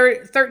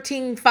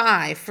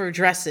 13,500 for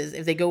dresses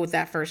if they go with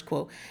that first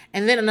quote,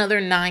 and then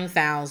another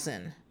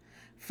 9,000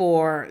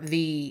 for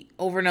the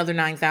over another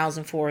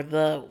 9,000 for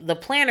the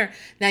planner.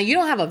 Now you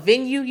don't have a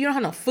venue, you don't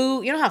have no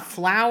food, you don't have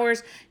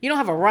flowers, you don't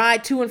have a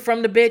ride to and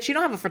from the bitch, you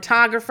don't have a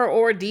photographer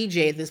or a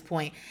DJ at this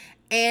point,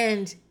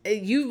 and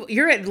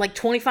you're at like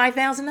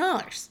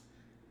 $25,000.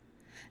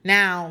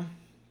 Now,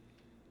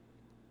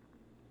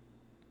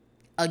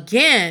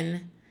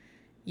 again,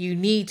 you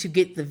need to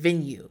get the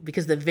venue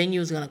because the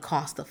venue is going to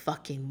cost the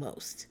fucking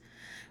most.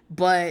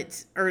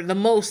 Or the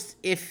most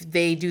if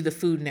they do the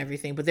food and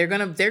everything, but they're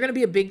going to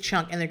be a big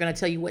chunk, and they're going to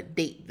tell you what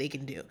date they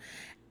can do.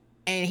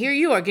 And here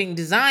you are getting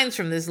designs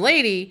from this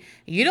lady.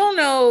 You don't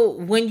know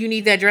when you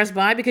need that dress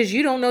by because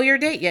you don't know your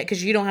date yet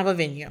because you don't have a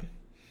venue.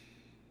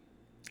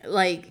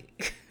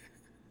 Like,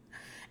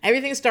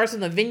 everything starts from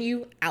the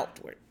venue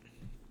outward.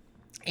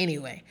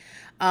 Anyway,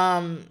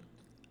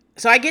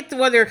 so I get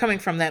where they're coming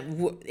from, that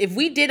if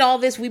we did all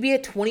this, we'd be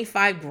at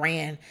 25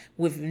 grand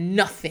with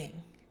nothing.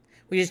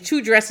 We just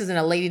 2 dresses and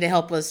a lady to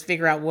help us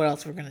figure out what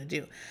else we're going to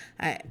do.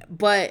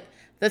 But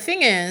the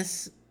thing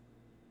is,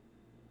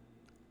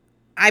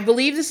 I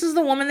believe this is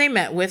the woman they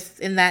met with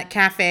in that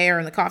cafe or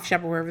in the coffee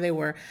shop or wherever they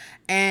were.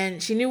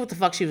 And she knew what the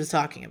fuck she was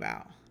talking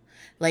about.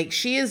 Like,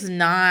 she is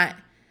not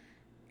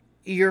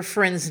your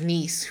friend's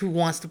niece who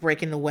wants to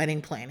break into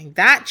wedding planning.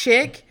 That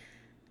chick,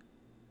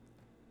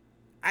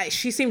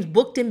 she seems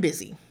booked and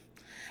busy.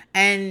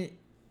 And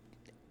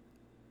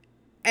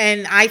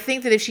I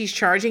think that if she's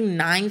charging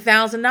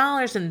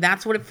 $9,000, then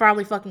that's what it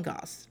probably fucking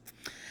costs.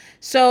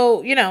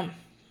 So,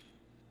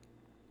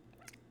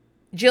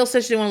 Jill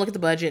says she didn't want to look at the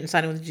budget and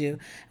decide what to do.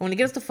 And when he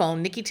gets the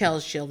phone, Nikki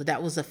tells Jill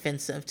that was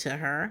offensive to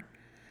her.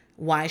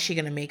 Why is she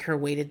going to make her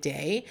wait a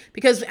day?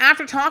 Because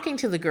after talking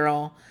to the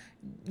girl,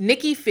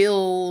 Nikki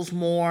feels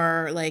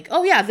more like,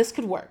 oh yeah, this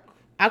could work.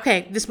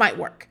 Okay, this might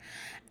work.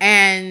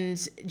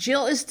 And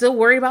Jill is still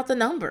worried about the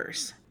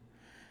numbers.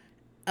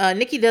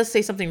 Nikki does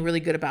say something really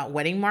good about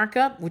wedding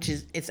markup, which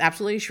it's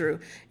absolutely true,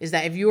 is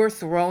that if you're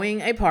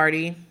throwing a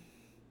party,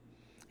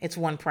 it's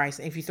one price.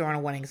 If you throw on a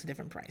wedding, it's a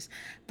different price.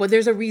 But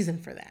there's a reason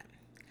for that.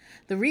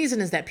 The reason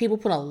is that people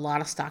put a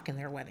lot of stock in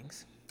their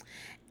weddings.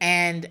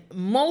 And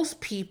most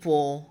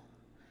people,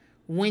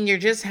 when you're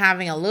just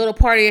having a little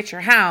party at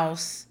your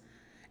house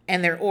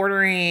and they're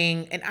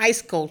ordering an ice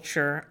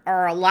sculpture,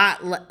 are a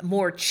lot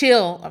more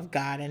chill, I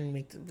didn't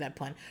make that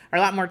pun, are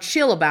a lot more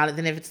chill about it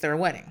than if it's their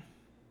wedding.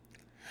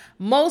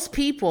 Most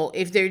people,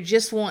 if they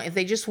just want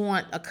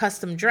a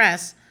custom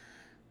dress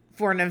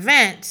for an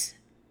event,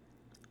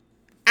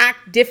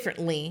 act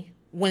differently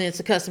when it's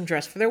a custom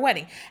dress for their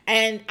wedding.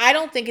 And I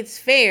don't think it's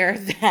fair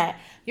that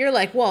you're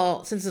like,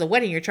 well, since it's a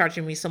wedding, you're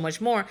charging me so much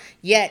more.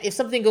 Yet, if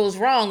something goes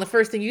wrong, the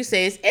first thing you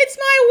say is, it's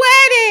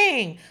my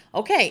wedding.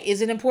 Okay,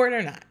 is it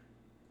important or not?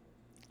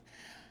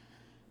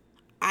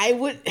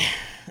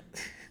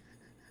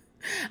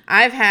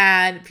 I've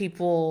had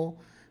people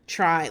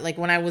try, like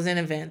when I was in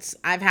events,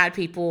 I've had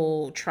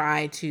people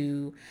try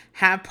to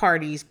have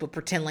parties but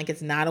pretend like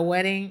it's not a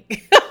wedding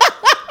because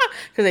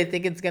they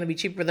think it's going to be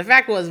cheaper. The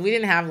fact was, we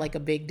didn't have like a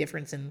big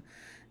difference in,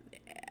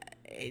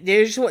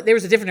 there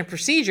was a different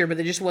procedure, but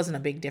there just wasn't a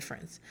big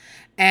difference.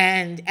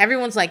 And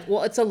everyone's like,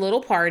 well, it's a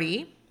little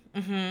party.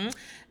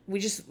 We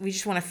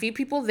just want a few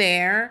people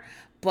there,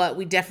 but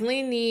we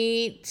definitely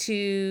need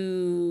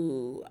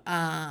to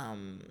have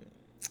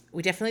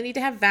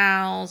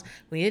vows.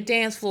 We need a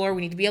dance floor.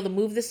 We need to be able to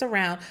move this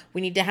around.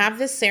 We need to have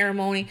this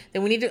ceremony.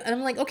 Then we need to, and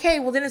I'm like, okay,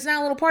 well then it's not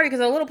a little party,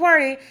 because a little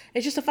party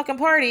is just a fucking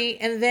party.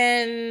 And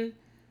then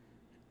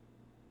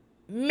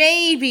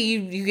maybe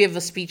you give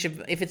a speech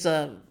if it's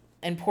a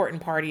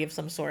important party of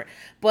some sort.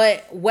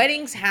 But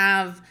weddings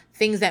have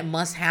things that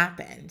must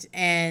happen.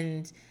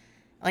 And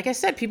like I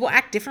said, people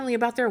act differently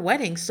about their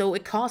weddings, so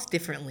it costs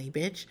differently,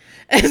 bitch.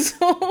 And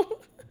so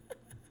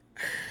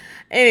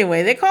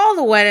anyway, they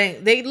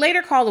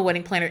later call the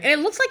wedding planner, and it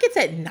looks like it's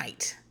at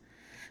night.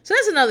 So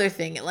that's another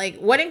thing. Like,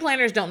 wedding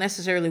planners don't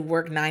necessarily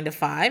work 9 to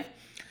 5,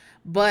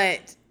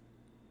 but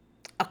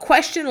a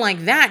question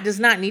like that does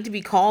not need to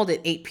be called at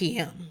 8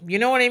 p.m. You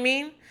know what I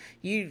mean?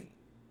 You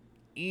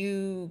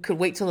could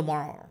wait till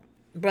tomorrow.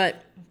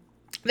 But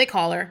they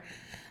call her.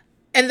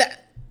 And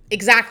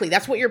exactly,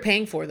 that's what you're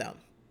paying for, though.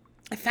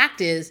 The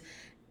fact is,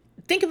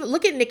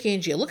 look at Nikki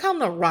and Jill. Look how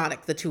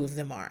neurotic the two of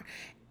them are.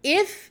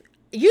 If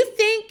you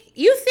think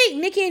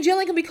Nikki and Jill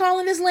ain't gonna be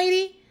calling this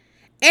lady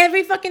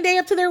every fucking day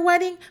up to their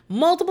wedding,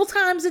 multiple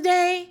times a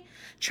day,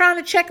 trying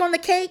to check on the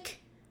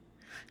cake,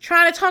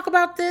 trying to talk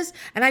about this,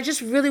 and I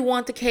just really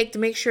want the cake to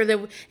make sure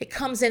that it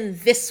comes in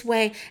this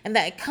way and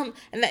that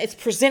it's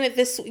presented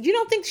this way. You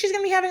don't think she's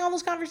gonna be having all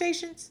those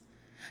conversations?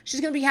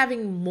 She's gonna be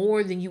having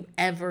more than you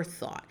ever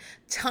thought.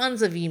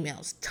 Tons of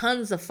emails,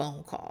 tons of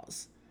phone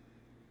calls.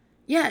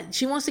 Yeah,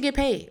 she wants to get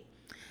paid.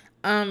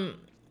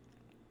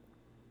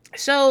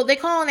 So they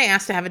call and they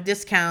ask to have a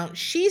discount.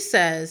 She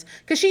says,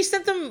 because she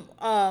sent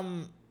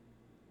them,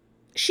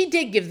 she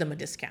did give them a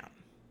discount.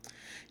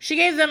 She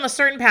gave them a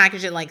certain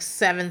package at like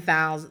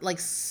 7,000,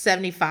 like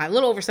 75, a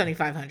little over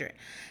 7,500.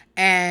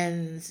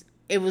 And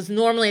it was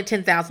normally a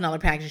 $10,000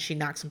 package. And she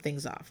knocked some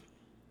things off.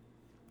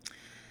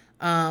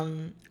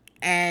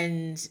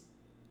 And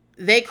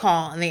they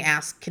call and they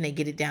ask, can they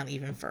get it down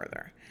even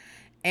further?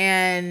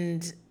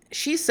 And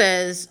she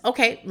says,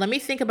 okay, let me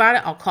think about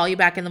it. I'll call you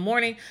back in the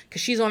morning,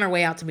 because she's on her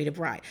way out to meet a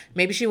bride.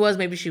 Maybe she was,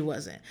 maybe she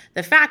wasn't.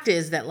 The fact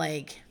is that,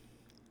 like,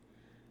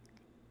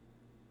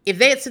 if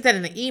they had sent that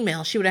in the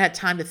email, she would have had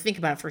time to think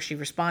about it before she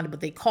responded, but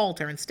they called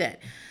her instead.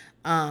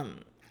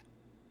 And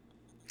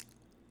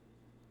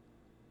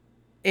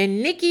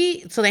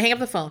Nikki, so they hang up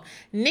the phone.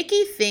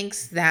 Nikki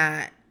thinks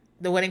that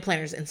the wedding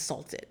planner is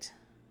insulted.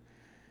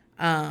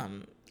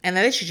 And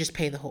that they should just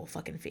pay the whole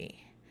fucking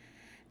fee.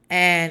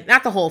 And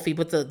not the whole fee,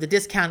 but the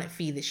discounted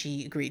fee that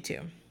she agreed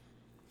to.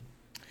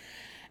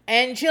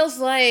 And Jill's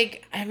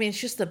like, I mean,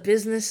 it's just a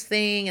business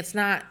thing. It's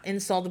not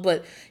insulted,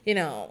 but, you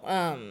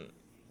know,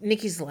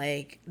 Nikki's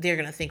like, they're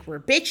going to think we're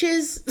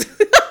bitches.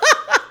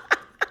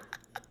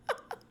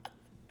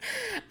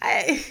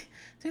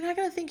 They're not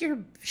going to think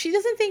she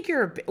doesn't think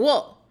you're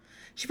well,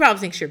 she probably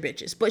thinks you're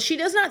bitches, but she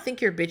does not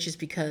think you're bitches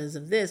because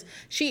of this.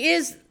 She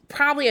is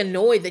probably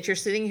annoyed that you're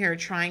sitting here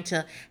trying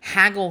to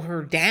haggle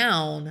her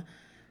down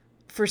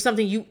for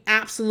something you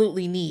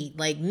absolutely need.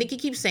 Like, Nikki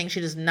keeps saying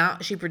she's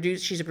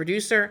a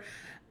producer.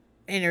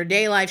 In her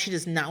day life, she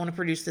does not want to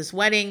produce this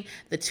wedding.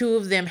 The two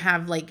of them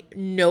have like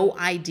no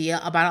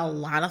idea about a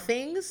lot of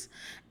things.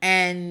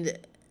 And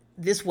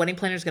this wedding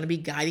planner is going to be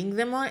guiding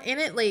them in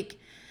it. Like,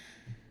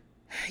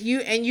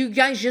 you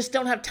guys just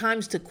don't have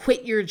times to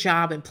quit your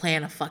job and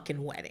plan a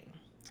fucking wedding.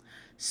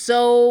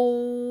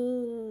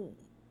 So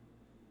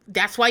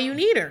that's why you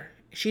need her.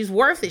 She's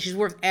worth it. She's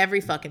worth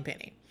every fucking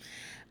penny.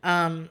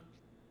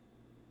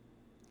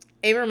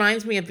 It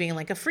reminds me of being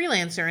like a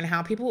freelancer and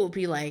how people will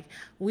be like,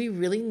 we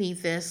really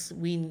need this.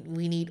 We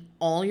need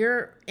all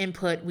your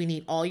input. We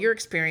need all your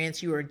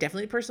experience. You are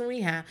definitely the person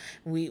we have.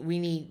 We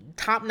need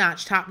top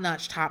notch.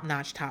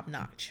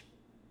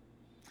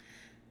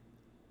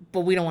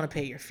 But we don't want to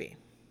pay your fee.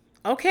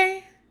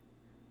 Okay.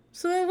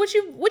 So then what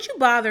you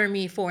bothering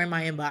me for in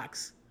my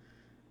inbox?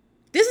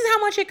 This is how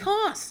much it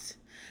costs.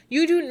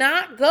 You do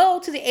not go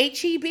to the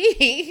HEB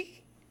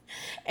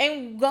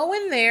and go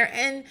in there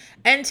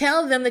and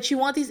tell them that you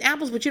want these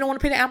apples, but you don't want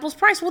to pay the apples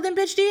price. Well, then,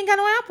 bitch, you ain't got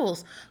no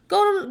apples.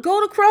 Go to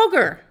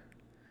Kroger.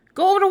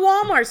 Go over to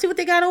Walmart. See what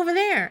they got over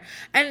there.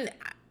 And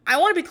I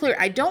want to be clear.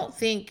 I don't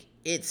think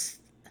it's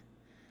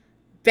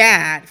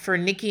bad for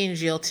Nikki and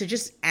Jill to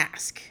just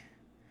ask,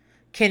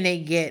 can they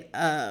get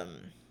a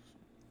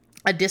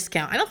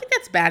discount? I don't think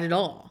that's bad at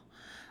all.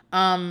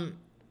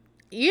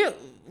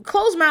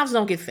 Closed mouths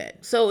don't get fed.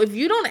 So if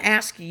you don't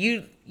ask,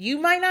 you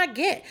might not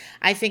get.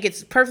 I think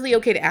it's perfectly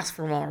okay to ask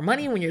for more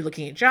money when you're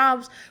looking at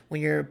jobs, when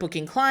you're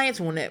booking clients,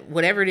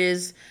 whatever it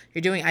is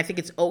you're doing. I think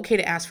it's okay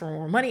to ask for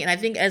more money. And I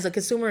think as a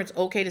consumer, it's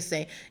okay to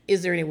say,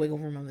 is there any wiggle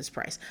room on this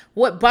price?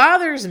 What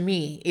bothers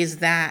me is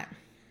that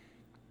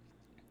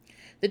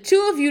the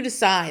two of you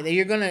decide that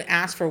you're going to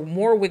ask for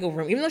more wiggle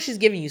room, even though she's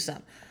giving you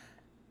some,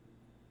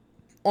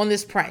 on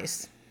this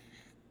price.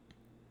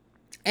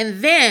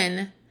 And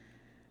then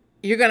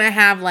you're going to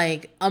have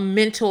like a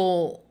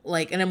mental,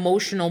 like an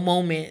emotional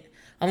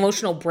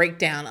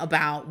breakdown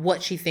about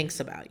what she thinks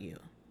about you.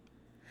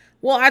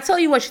 Well, I tell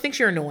you what, she thinks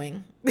you're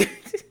annoying.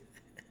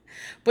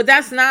 But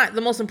that's not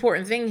the most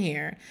important thing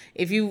here.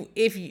 If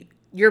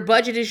your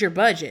budget is your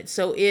budget.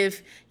 So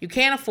if you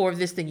can't afford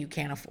this, then you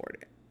can't afford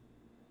it.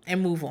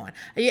 And move on.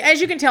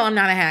 As you can tell, I'm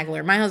not a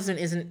haggler. My husband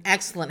is an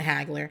excellent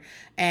haggler.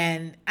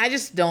 And I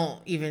just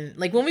don't even,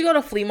 like, when we go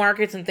to flea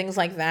markets and things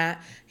like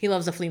that, he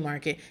loves a flea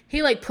market.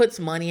 He, like, puts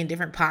money in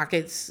different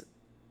pockets.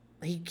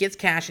 He gets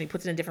cash and he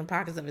puts it in different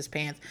pockets of his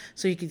pants.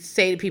 So he could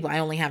say to people, I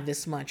only have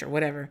this much or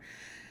whatever.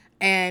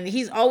 And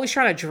he's always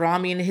trying to draw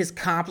me into his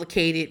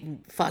complicated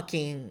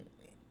fucking,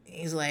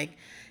 he's like,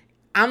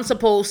 I'm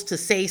supposed to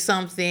say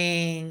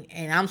something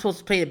and I'm supposed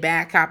to play the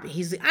bad cop.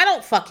 He's like, I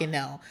don't fucking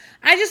know.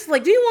 I just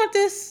like, do you want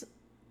this?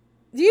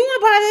 Do you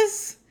want to buy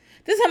this?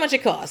 This is how much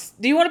it costs.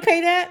 Do you want to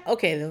pay that?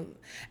 Okay. Then.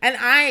 And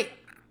I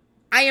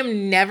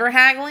am never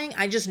haggling.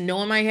 I just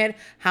know in my head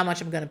how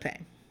much I'm going to pay.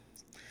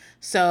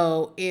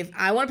 So if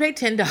I want to pay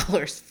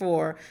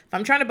 $10 if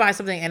I'm trying to buy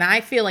something and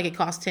I feel like it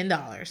costs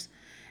 $10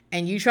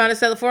 and you trying to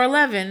sell it for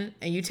 $11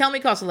 and you tell me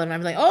it costs $11,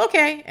 I'm like, oh,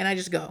 okay. And I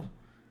just go.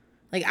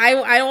 Like,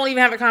 I don't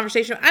even have a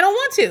conversation. I don't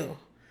want to.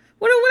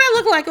 What do I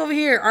look like over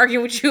here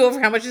arguing with you over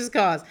how much this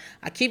costs?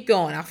 I keep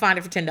going. I'll find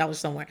it for $10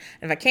 somewhere.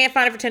 And if I can't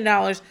find it for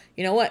 $10,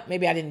 you know what?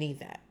 Maybe I didn't need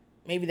that.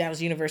 Maybe that was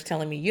the universe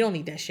telling me, you don't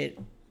need that shit.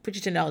 Put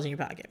your $10 in your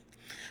pocket.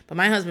 But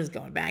my husband's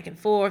going back and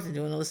forth and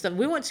doing all this stuff.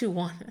 We went to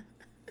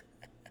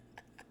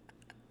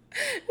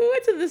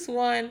this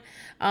one.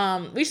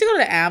 We used to go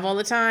to the Ave all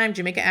the time,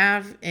 Jamaica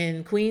Ave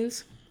in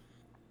Queens.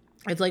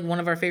 It's like one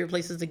of our favorite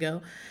places to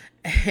go.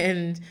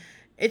 And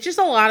it's just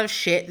a lot of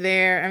shit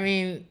there. I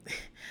mean,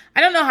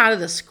 I don't know how to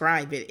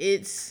describe it.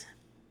 It's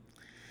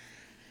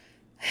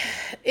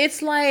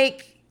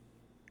like,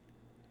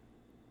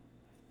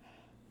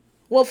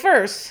 well,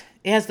 first,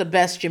 It has the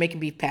best Jamaican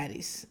beef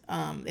patties.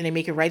 And they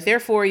make it right there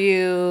for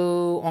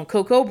you on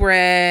cocoa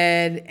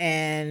bread.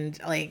 And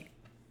like,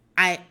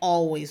 I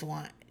always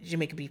want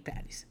Jamaican beef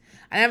patties.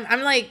 And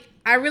I'm like,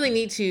 I really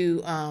need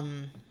to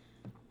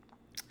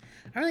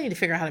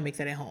figure out how to make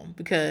that at home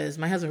because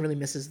my husband really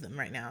misses them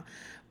right now.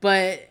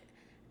 But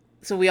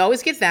so we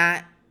always get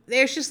that.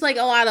 There's just like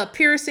a lot of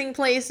piercing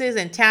places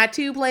and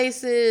tattoo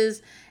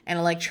places and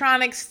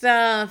electronic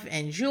stuff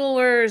and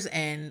jewelers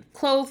and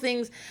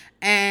clothing.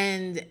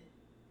 And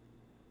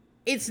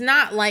it's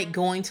not like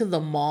going to the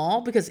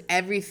mall because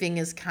everything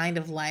is kind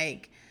of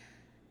like,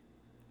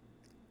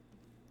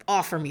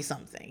 offer me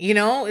something,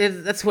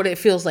 that's what it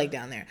feels like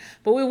down there.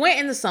 But we went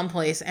into some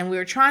place and we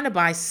were trying to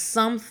buy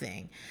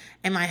something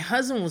and my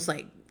husband was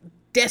like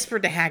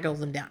desperate to haggle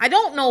them down. I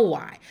don't know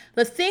why.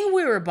 The thing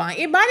we were buying,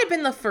 it might have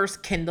been the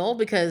first Kindle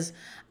because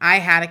I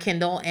had a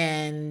Kindle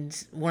and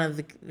one of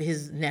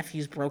his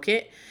nephews broke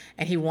it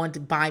and he wanted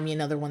to buy me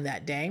another one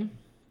that day.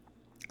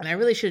 And I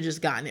really should have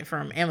just gotten it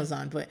from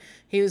Amazon, but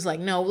he was like,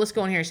 no, let's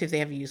go in here and see if they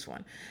have a used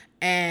one.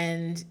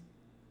 And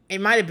it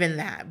might have been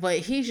that, but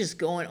he's just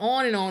going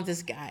on and on with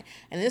this guy.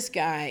 And this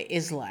guy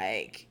is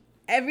like,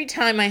 every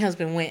time my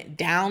husband went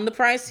down the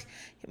price,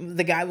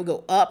 the guy would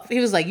go up.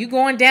 He was like, you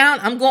going down?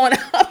 I'm going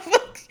up.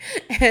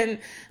 And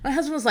my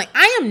husband was like,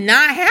 I am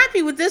not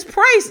happy with this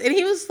price. And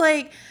he was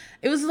like,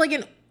 it was like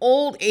an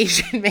old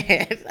Asian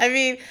man. I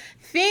mean,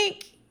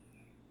 think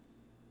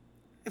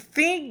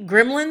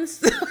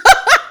Gremlins.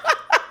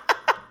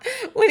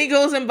 when he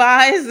goes and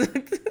buys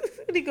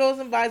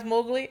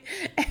Mowgli.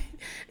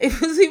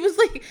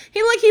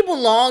 He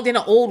belonged in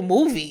an old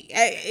movie.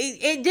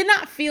 It did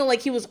not feel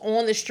like he was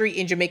on the street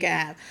in Jamaica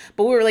Ave,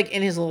 but we were like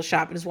in his little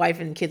shop and his wife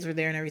and kids were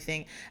there and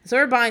everything. So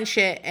we're buying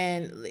shit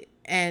and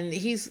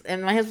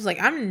my husband was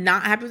like, I'm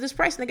not happy with this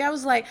price. And the guy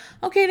was like,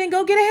 okay, then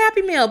go get a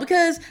Happy Meal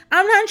because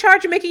I'm not in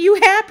charge of making you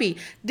happy.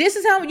 This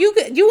is how you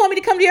want me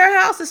to come to your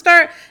house and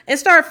start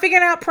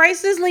figuring out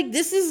prices. Like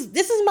this is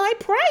my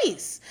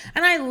price.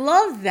 And I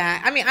love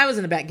that. I mean, I was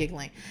in the back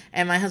giggling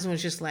and my husband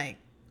was just like,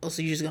 oh,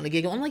 so you're just going to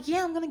giggle? I'm like,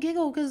 yeah, I'm going to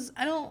giggle because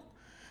I don't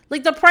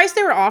like the price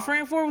they were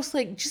offering for was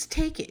like, just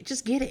take it,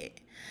 just get it.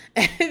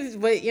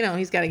 But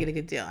he's got to get a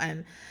good deal.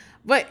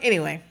 But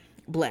anyway,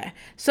 blah.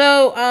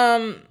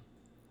 So,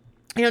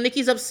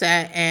 Nikki's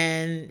upset,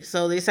 and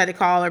so they decided to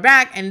call her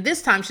back, and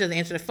this time she doesn't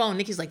answer the phone.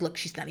 Nikki's like, look,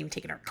 she's not even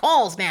taking her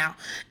calls now.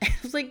 And I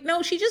was like,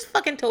 no, she just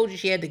fucking told you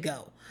she had to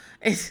go.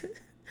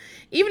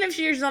 Even if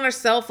she's on her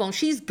cell phone,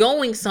 she's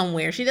going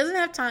somewhere. She doesn't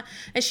have time,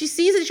 and she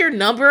sees it's your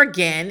number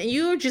again, and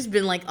you've just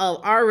been like, oh,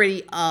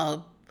 already,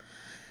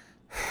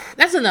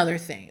 that's another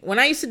thing. When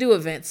I used to do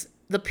events,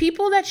 the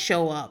people that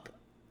show up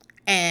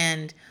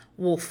and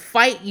will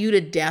fight you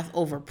to death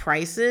over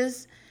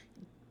prices,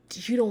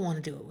 you don't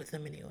want to do it with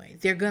them anyway.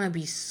 They're going to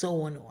be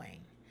so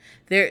annoying.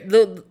 There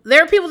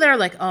are people that are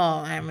like, oh,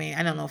 I mean,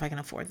 I don't know if I can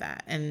afford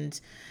that.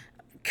 And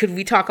could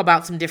we talk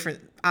about some different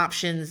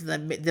options?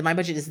 That my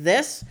budget is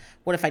this.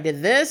 What if I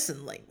did this?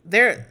 And like,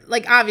 they're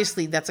like,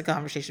 obviously that's a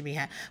conversation we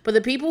had. But the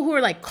people who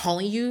are like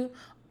calling you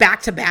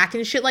back to back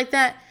and shit like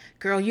that,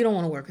 girl, you don't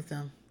want to work with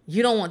them.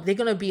 They're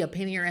going to be a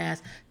pain in your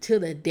ass till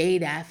the day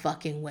that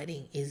fucking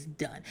wedding is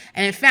done.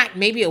 And in fact,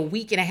 maybe a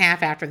week and a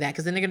half after that,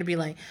 because then they're going to be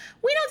like,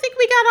 we don't think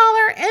we got all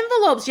our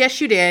envelopes.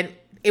 Yes, you did.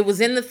 It was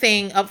in the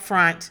thing up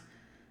front.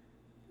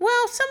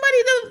 Well, somebody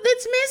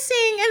that's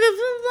missing. And blah,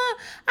 blah, blah.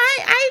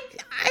 I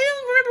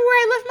don't remember where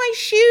I left my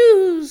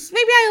shoes.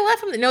 Maybe I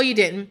left them. No, you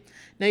didn't.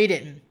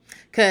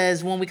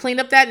 Because when we cleaned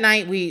up that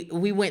night,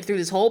 we went through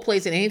this whole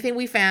place and anything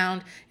we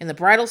found in the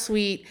bridal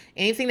suite,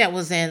 anything that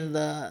was in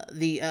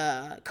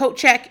the coat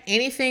check,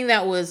 anything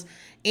that was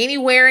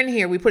anywhere in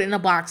here, we put it in a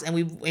box and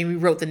we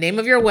wrote the name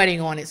of your wedding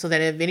on it so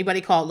that if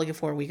anybody called looking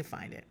for it, we could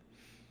find it.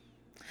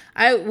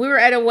 We were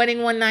at a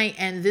wedding one night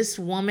and this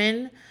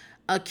woman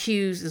this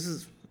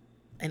is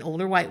an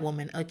older white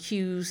woman,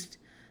 accused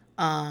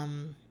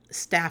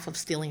staff of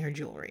stealing her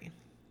jewelry.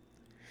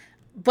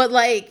 But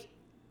like,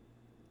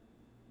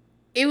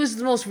 it was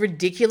the most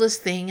ridiculous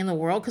thing in the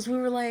world because we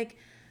were like,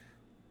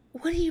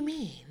 what do you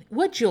mean?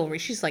 What jewelry?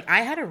 She's like,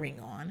 I had a ring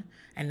on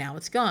and now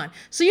it's gone.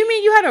 So you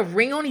mean you had a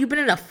ring on? You've been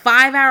in a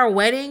 5-hour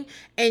wedding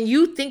and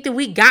you think that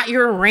we got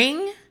your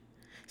ring?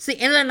 It's the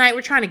end of the night.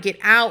 We're trying to get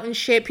out and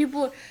shit.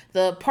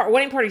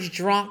 Wedding party's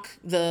drunk.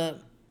 The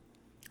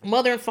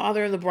mother and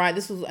father of the bride.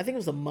 I think it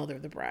was the mother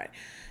of the bride.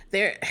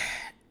 They're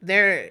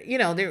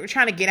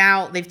trying to get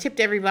out. They've tipped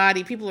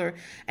everybody.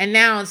 And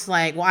now it's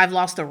like, well, I've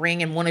lost a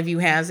ring and one of you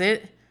has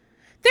it.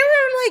 There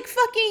were like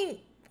fucking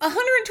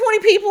 120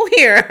 people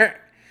here.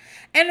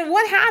 And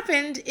what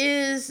happened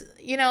is,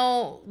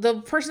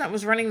 the person that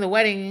was running the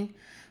wedding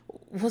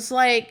was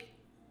like,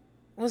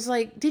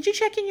 did you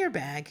check in your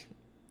bag?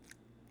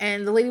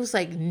 And the lady was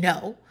like,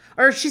 no.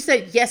 Or she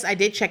said, yes, I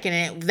did check in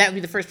it. That would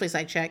be the first place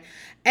I checked.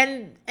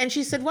 And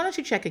she said, why don't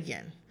you check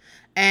again?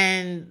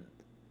 And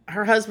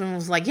her husband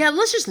was like, yeah,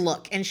 let's just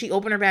look. And she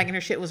opened her bag and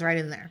her shit was right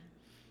in there.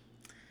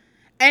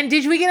 And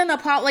did we get an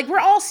apology? Like, we're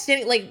all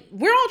sitting, like,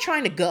 we're all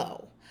trying to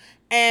go.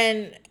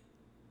 And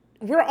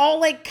we're all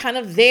like kind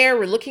of there.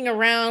 We're looking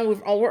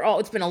around.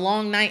 It's been a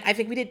long night. I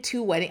think we did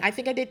two weddings. I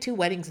think I did two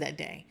weddings that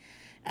day.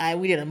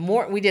 We did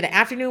an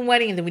afternoon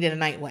wedding and then we did a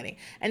night wedding.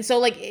 And so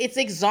like it's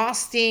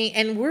exhausting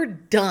and we're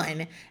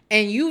done.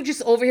 And you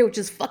just over here with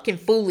just fucking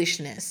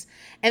foolishness.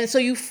 And so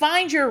you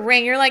find your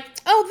ring. You're like,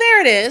 oh,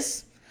 there it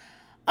is.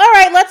 All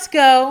right, let's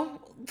go.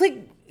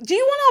 Like, do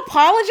you want to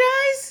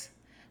apologize?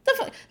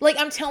 Like,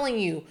 I'm telling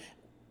you,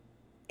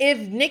 if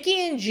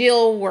Nikki and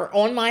Jill were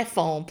on my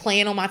phone,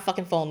 playing on my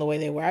fucking phone the way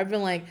they were, I'd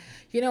been like,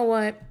 you know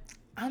what?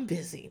 I'm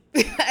busy.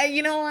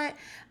 You know what?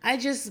 I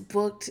just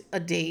booked a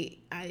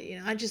date.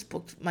 I just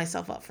booked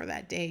myself up for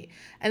that date.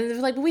 And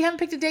they're like, but we haven't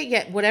picked a date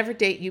yet. Whatever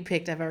date you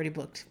picked, I've already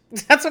booked.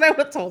 That's what I would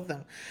have told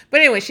them. But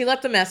anyway, she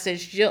left a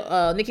message.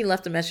 Nikki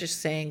left a message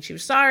saying she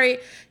was sorry.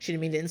 She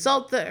didn't mean to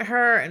insult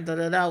her and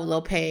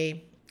they'll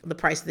pay the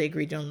price that they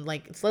agreed on.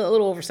 Like, it's a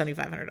little over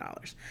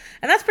 $7,500.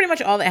 And that's pretty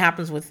much all that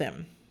happens with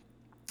them.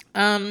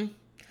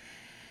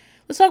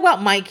 Let's talk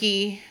about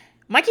Mikey.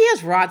 Mikey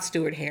has Rod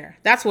Stewart hair.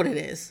 That's what it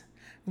is.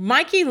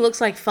 Mikey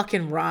looks like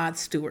fucking Rod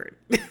Stewart.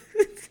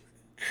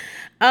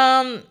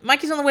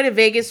 Mikey's on the way to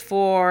Vegas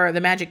for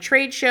the Magic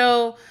Trade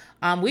Show.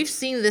 We've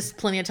seen this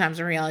plenty of times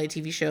in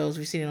reality TV shows.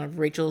 We've seen it on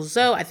Rachel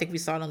Zoe. I think we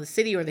saw it on The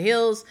City or The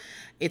Hills.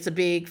 It's a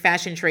big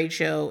fashion trade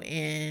show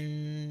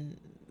in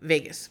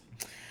Vegas.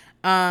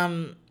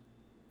 And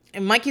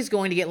Mikey's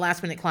going to get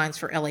last minute clients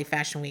for LA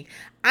Fashion Week.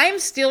 I'm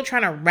still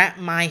trying to wrap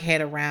my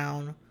head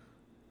around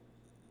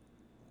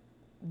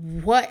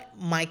what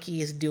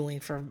Mikey is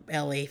doing for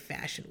LA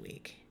Fashion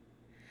Week.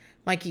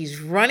 Mikey's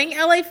running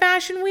LA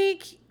Fashion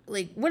Week?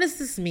 Like, what does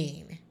this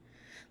mean?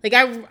 Like,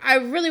 I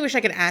really wish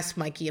I could ask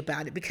Mikey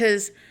about it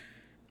because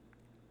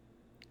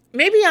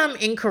maybe I'm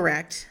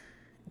incorrect.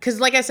 Because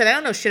like I said, I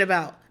don't know shit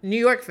about New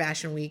York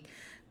Fashion Week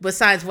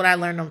besides what I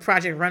learned on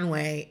Project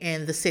Runway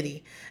and The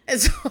City. And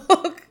so,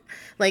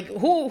 like,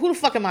 who the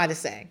fuck am I to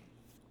say?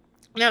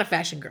 I'm not a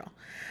fashion girl.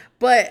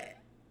 But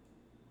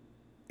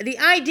the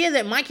idea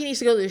that Mikey needs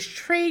to go to this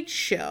trade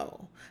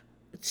show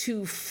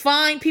to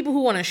find people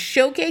who want to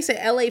showcase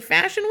at LA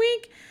Fashion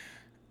Week,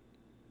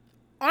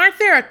 aren't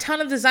there a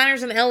ton of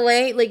designers in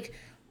LA? Like,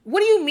 what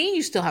do you mean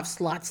you still have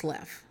slots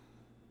left?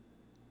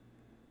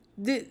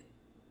 What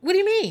do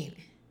you mean?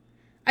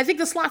 I think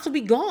the slots will be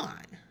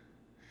gone.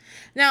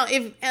 Now,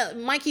 if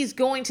Mikey's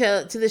going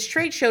to this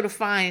trade show to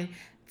find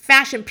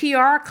fashion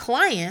PR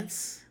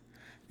clients,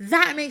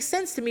 that makes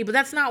sense to me, but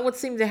that's not what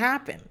seemed to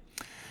happen.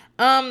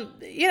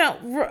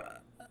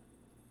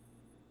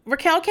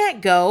 Raquel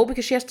can't go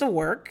because she has to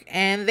work,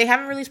 and they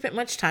haven't really spent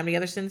much time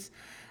together since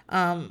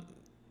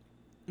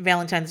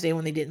Valentine's Day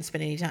when they didn't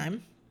spend any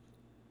time.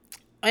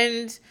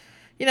 And,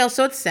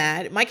 so it's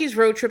sad. Mikey's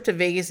road trip to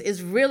Vegas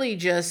is really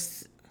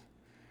just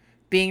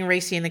being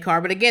racy in the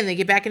car. But again, they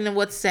get back into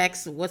what's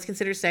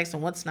considered sex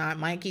and what's not.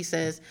 Mikey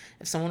says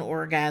if someone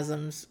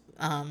orgasms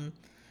on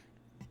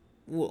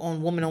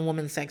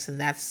woman sex, and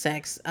that's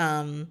sex.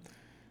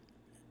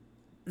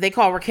 They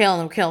call Raquel,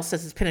 and Raquel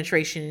says it's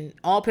penetration.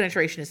 All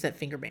penetration is that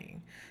finger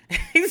banging.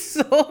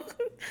 So,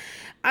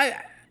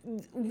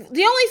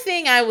 the only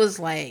thing I was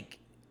like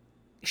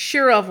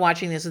sure of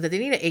watching this is that they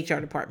need an HR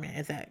department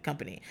at that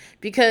company.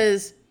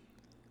 Because,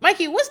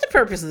 Mikey, what's the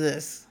purpose of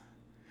this?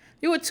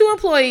 You with two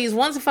employees,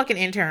 one's a fucking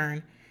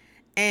intern,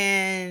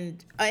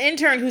 and an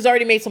intern who's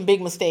already made some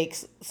big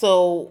mistakes.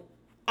 So,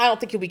 I don't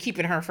think you'll be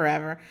keeping her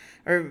forever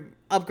or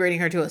upgrading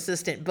her to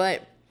assistant.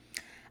 But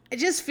I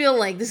just feel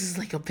like this is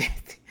like a bad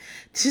thing.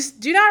 Just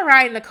do not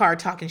ride in the car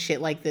talking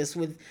shit like this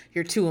with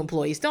your two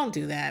employees. Don't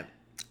do that.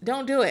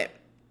 Don't do it.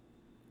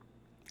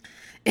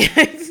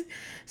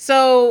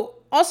 So,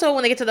 also,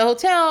 when they get to the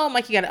hotel,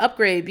 Mikey got an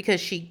upgrade because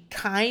she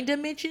kind of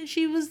mentioned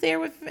she was there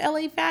with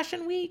LA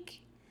Fashion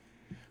Week.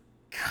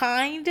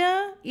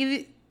 Kinda.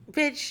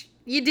 Bitch,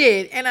 you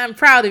did. And I'm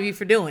proud of you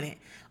for doing it.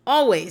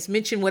 Always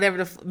mention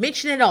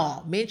mention it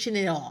all. Mention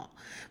it all.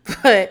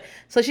 But,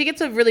 so she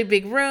gets a really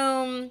big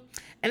room.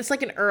 And it's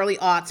like an early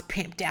aughts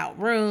pimped out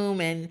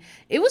room. And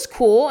it was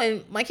cool.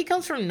 And Mikey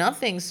comes from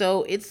nothing.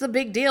 So it's a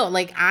big deal.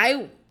 Like,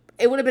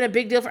 it would have been a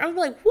big deal for, I was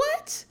like,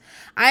 what?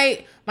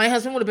 My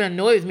husband would have been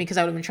annoyed with me because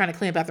I would have been trying to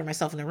clean up after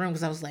myself in the room.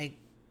 Because I was like,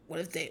 what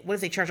if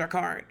they charge our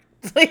card?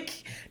 Like,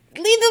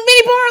 leave the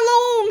mini bar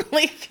alone.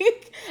 Like,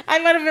 I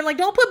might have been like,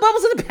 don't put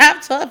bubbles in the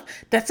bathtub.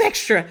 That's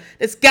extra.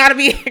 It's got to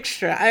be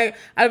extra. I'd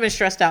have been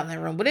stressed out in that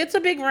room. But it's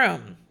a big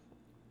room.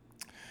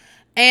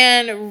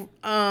 And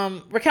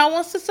Raquel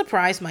wants to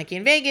surprise Mikey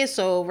in Vegas.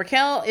 So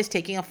Raquel is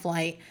taking a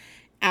flight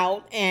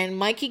out. And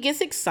Mikey gets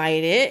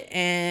excited.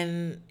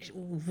 And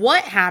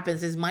what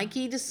happens is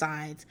Mikey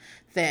decides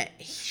that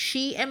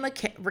she and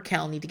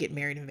Raquel need to get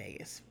married in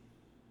Vegas.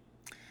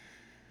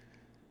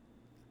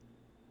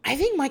 I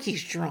think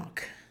Mikey's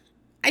drunk.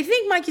 I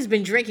think Mikey's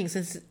been drinking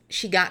since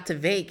she got to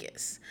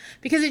Vegas.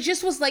 Because it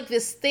just was like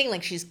this thing.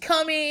 Like, she's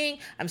coming.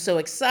 I'm so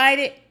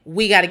excited.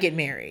 We got to get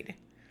married.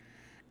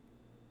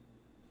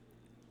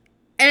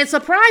 And it's a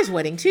surprise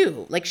wedding,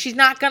 too. Like, she's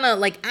not going to,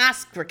 like,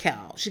 ask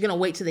Raquel. She's going to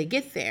wait till they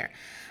get there.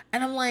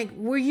 And I'm like,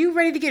 were you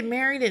ready to get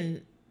married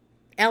in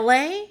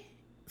L.A.?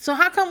 So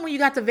how come when you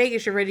got to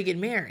Vegas, you're ready to get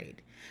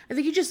married? I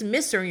think you just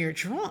miss her and you're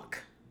drunk.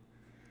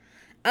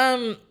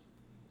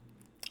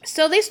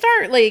 So they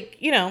start, like,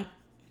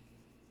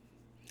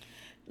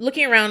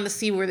 looking around to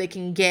see where they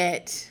can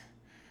get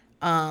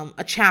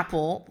a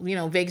chapel.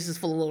 Vegas is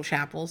full of little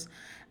chapels,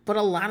 but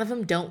a lot of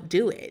them don't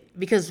do it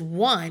because,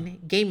 one,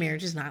 gay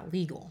marriage is not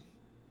legal,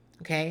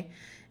 okay,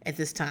 at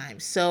this time.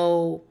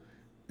 So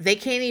they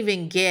can't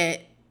even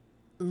get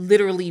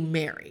literally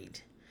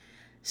married.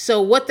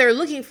 So what they're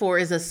looking for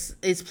is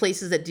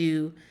places that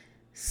do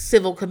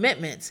civil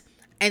commitments.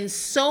 And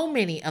so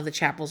many of the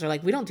chapels are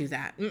like, we don't do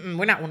that.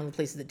 We're not one of the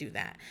places that do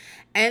that.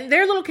 And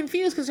they're a little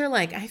confused because they're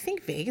like, I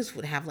think Vegas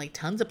would have like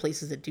tons of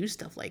places that do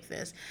stuff like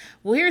this.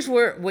 Well, here's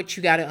what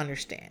you got to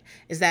understand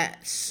is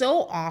that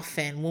so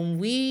often when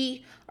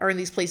we are in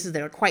these places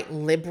that are quite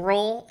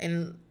liberal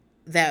and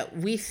that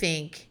we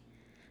think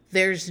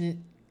that's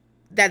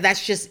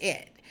just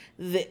it,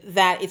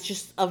 that it's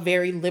just a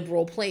very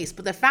liberal place.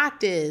 But the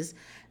fact is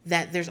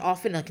that there's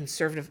often a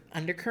conservative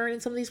undercurrent in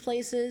some of these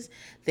places.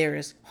 There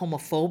is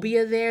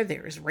homophobia there.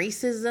 There is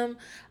racism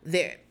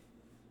there.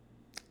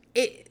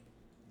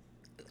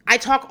 I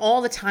talk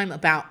all the time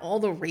about all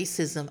the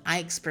racism I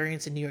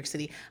experience in New York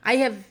City. I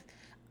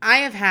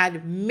have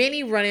had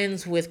many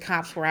run-ins with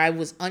cops where I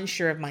was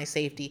unsure of my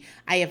safety.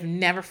 I have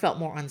never felt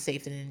more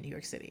unsafe than in New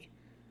York City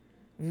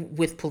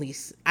with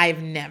police.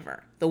 I've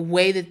never. The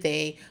way that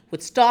they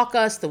would stalk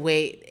us,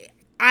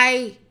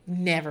 I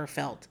never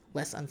felt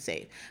less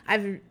unsafe.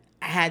 I've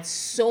had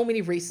so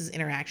many racist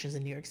interactions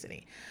in New York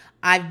City.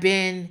 I've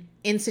been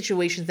in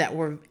situations that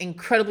were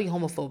incredibly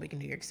homophobic in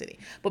New York City.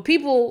 But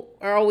people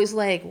are always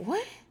like,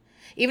 what?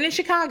 Even in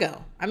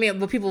Chicago.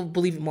 But people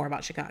believe it more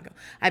about Chicago.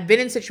 I've been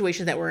in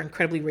situations that were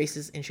incredibly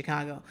racist in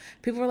Chicago.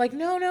 People were like,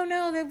 no,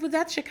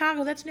 that's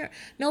Chicago. That's New York.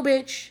 No,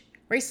 bitch.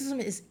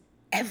 Racism is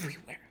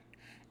everywhere.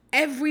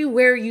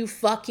 Everywhere you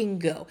fucking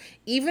go.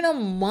 Even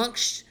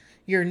amongst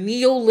your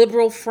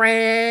neoliberal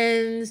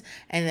friends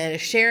and that are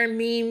sharing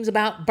memes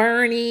about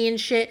Bernie and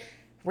shit.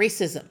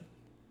 Racism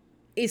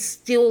is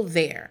still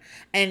there.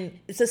 And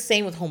it's the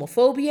same with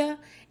homophobia.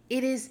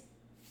 It is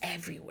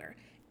everywhere.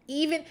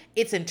 Even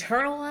it's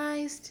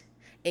internalized,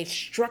 it's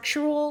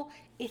structural,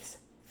 it's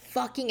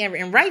fucking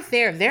everywhere. And right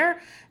there,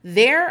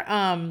 they're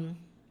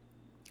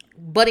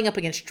butting up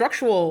against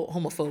structural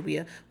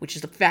homophobia, which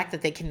is the fact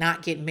that they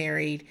cannot get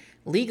married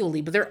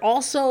legally, but they're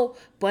also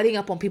butting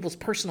up on people's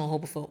personal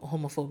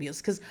homophobias.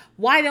 Because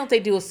why don't they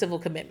do a civil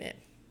commitment?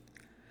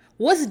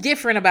 What's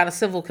different about a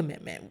civil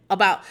commitment?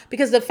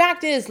 Because the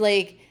fact is,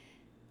 like,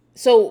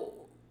 so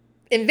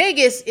in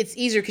Vegas, it's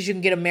easier because you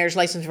can get a marriage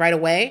license right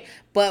away.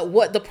 But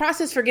what the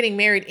process for getting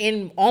married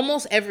in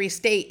almost every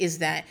state is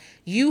that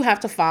you have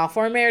to file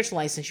for a marriage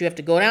license. You have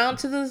to go down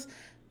to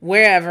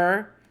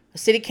wherever, a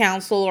city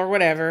council or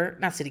whatever,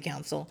 not city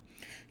council,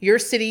 your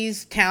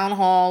city's town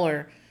hall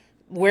or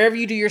wherever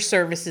you do your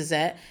services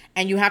at,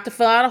 and you have to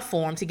fill out a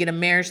form to get a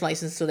marriage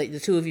license so that the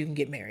two of you can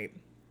get married.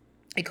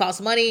 It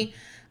costs money.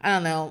 I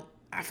don't know.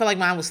 I feel like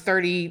mine was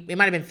 $30. It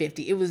might have been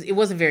 $50. It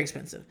wasn't very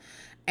expensive.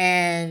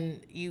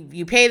 And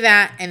you pay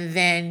that, and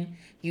then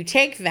you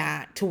take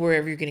that to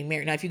wherever you're getting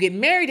married. Now, if you get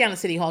married down at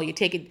City Hall, you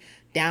take it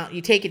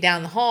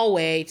down the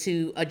hallway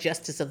to a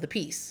justice of the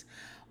peace.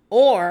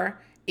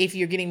 Or if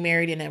you're getting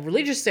married in a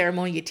religious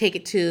ceremony, you take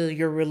it to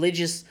your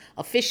religious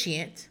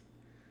officiant.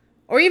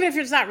 Or even if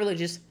it's not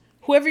religious,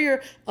 whoever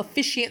your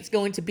officiant's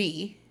going to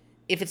be,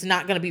 if it's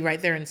not going to be right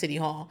there in City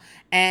Hall.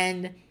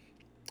 And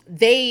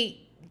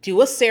they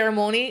do a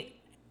ceremony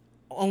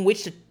on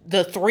which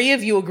the three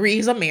of you agree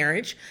is a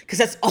marriage, because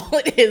that's all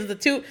it is. The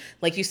two,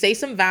 like, you say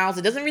some vows.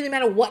 It doesn't really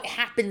matter what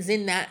happens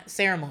in that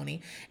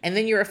ceremony. And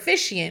then your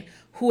officiant,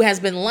 who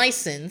has been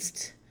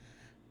licensed,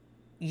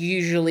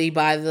 usually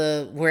by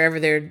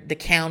the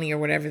county or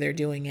whatever they're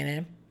doing it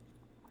in,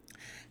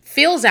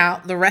 fills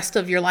out the rest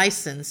of your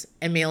license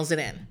and mails it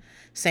in,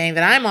 saying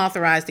that I'm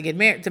authorized to get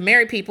married, to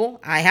marry people.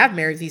 I have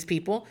married these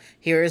people.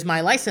 Here is my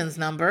license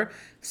number,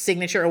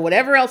 signature, or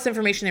whatever else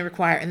information they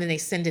require, and then they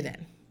send it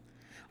in.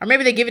 Or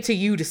maybe they give it to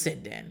you to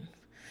send in.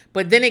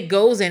 But then it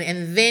goes in,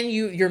 and then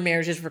your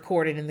marriage is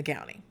recorded in the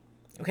county.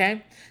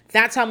 Okay?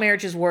 That's how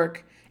marriages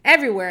work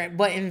everywhere.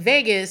 But in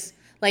Vegas,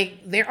 like,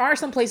 there are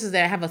some places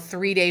that have a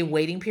 3-day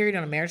waiting period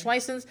on a marriage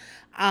license.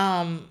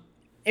 In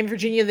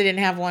Virginia, they didn't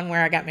have one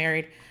where I got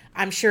married.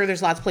 I'm sure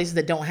there's lots of places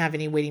that don't have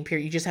any waiting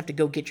period. You just have to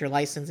go get your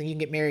license and you can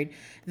get married.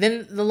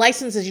 Then the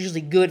license is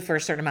usually good for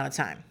a certain amount of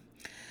time.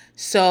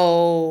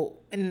 So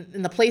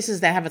in the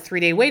places that have a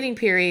 3-day waiting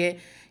period,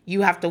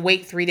 you have to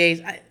wait 3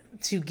 days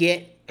to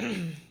get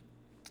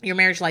your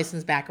marriage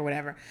license back or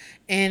whatever.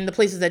 And the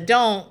places that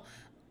don't,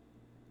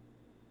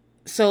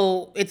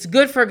 so it's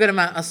good for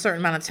a certain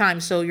amount of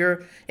time. So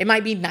it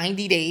might be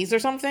 90 days or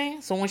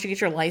something. So once you get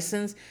your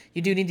license,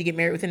 you do need to get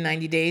married within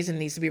 90 days and it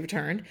needs to be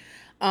returned.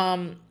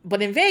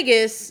 But in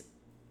Vegas,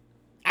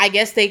 I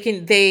guess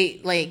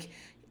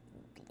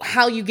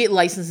how you get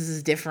licenses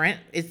is different.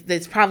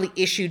 It's probably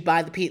issued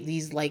by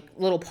these like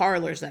little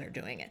parlors that are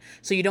doing it.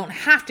 So you don't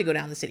have to go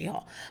down to City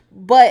Hall.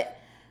 But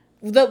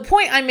the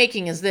point I'm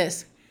making is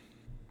this.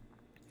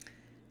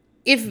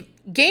 If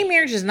gay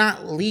marriage is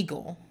not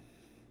legal,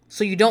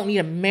 So you don't need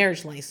a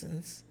marriage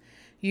license.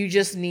 You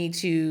just need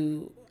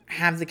to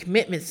have the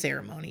commitment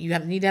ceremony.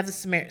 Need to have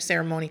the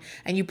ceremony,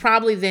 and you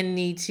probably then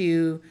need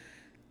to.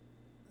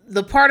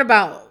 The part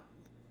about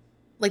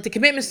like the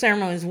commitment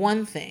ceremony is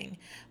one thing,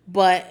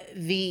 but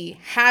the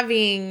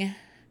having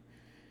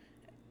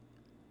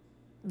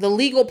the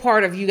legal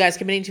part of you guys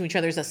committing to each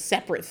other is a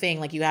separate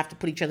thing. Like you have to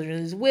put each other in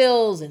his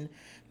wills and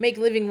make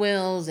living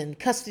wills and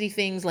custody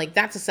things. Like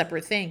that's a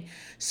separate thing.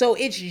 So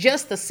it's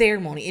just the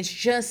ceremony. It's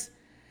just,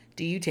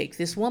 do you take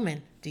this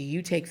woman? Do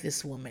you take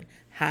this woman?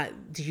 How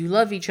do you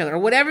love each other? Or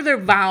whatever their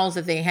vows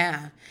that they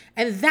have.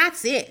 And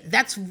that's it.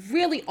 That's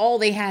really all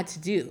they had to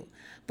do.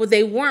 But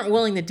they weren't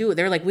willing to do it.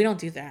 They're like, we don't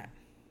do that.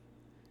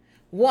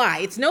 Why?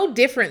 It's no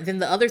different than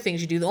the other things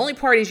you do. The only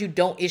part is you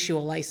don't issue a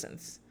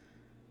license.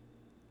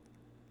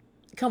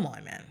 Come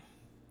on, man.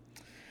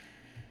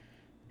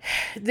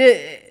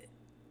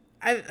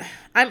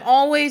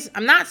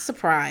 I'm not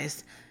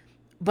surprised,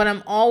 but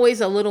I'm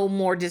always a little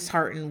more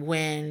disheartened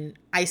when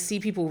I see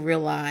people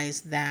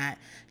realize that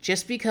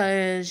just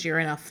because you're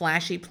in a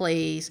flashy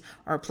place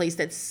or a place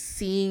that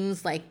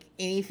seems like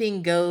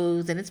anything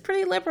goes and it's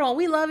pretty liberal,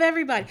 we love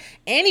everybody,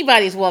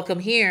 anybody's welcome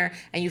here,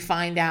 and you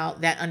find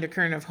out that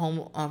undercurrent of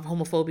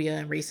homophobia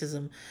and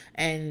racism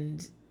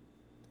and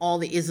all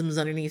the isms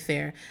underneath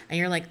there, and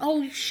you're like,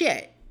 oh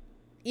shit,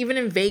 even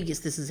in Vegas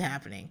this is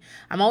happening.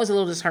 I'm always a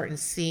little disheartened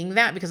seeing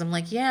that, because I'm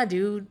like, yeah,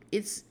 dude,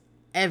 it's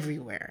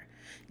everywhere.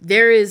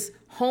 There is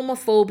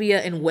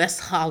homophobia in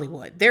West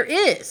Hollywood. There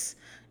is.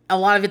 A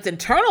lot of it's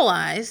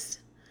internalized,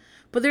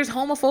 but there's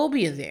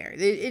homophobia there.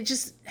 It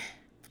just...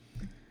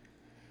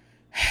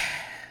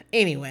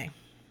 Anyway.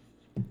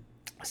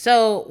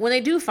 So when they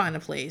do find a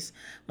place,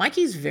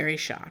 Mikey's very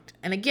shocked.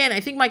 And again,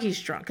 I think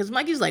Mikey's drunk, because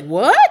Mikey's like,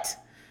 what?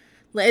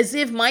 As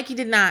if Mikey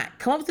did not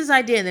come up with this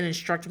idea and then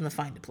instruct him to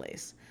find a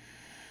place.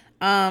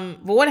 But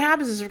what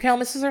happens is Raquel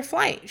misses her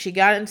flight. She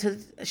had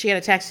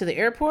a taxi to the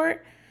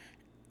airport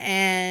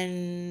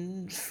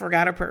and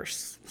forgot her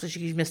purse. So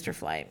she missed her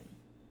flight.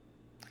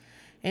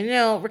 And,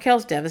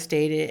 Raquel's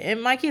devastated,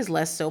 and Mikey is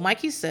less so.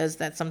 Mikey says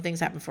that some things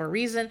happen for a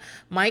reason.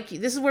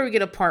 This is where we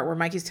get a part where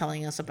Mikey's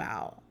telling us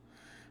about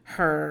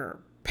her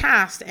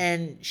past,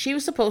 and she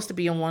was supposed to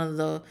be on one of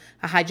the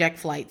hijacked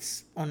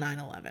flights on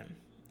 9/11.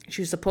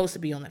 She was supposed to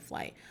be on that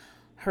flight.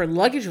 Her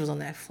luggage was on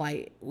that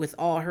flight with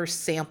all her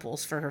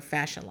samples for her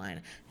fashion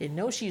line. Didn't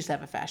know she used to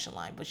have a fashion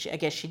line, but I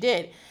guess she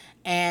did.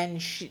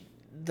 And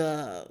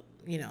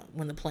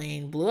when the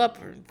plane blew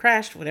up or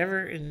crashed, whatever,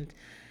 and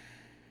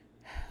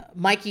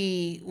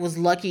Mikey was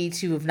lucky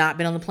to have not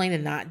been on the plane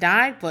and not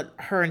died, but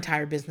her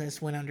entire business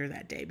went under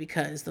that day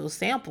because those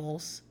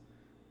samples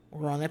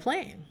were on that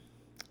plane.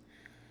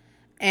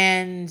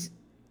 And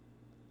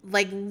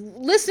like,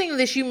 listening to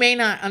this, you may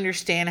not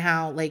understand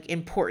how like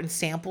important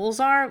samples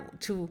are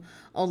to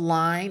a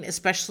line,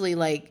 especially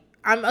like,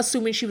 I'm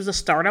assuming she was a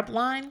startup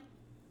line.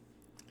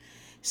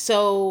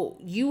 So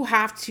you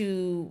have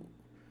to,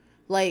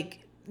 like,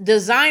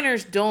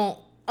 designers don't,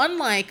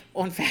 unlike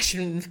on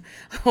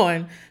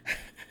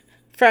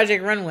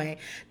Project Runway,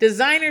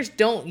 designers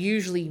don't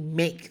usually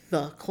make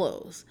the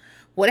clothes.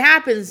 What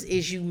happens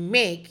is you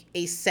make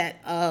a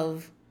set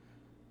of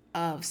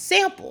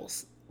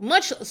samples.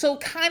 So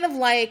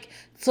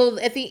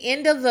at the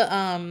end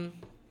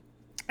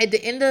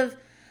of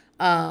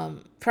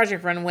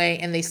Project Runway,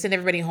 and they send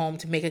everybody home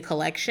to make a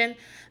collection,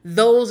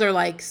 those are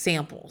like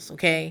samples,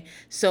 okay?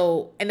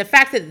 So, and the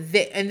fact that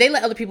they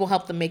let other people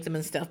help them make them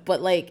and stuff,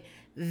 but like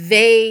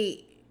them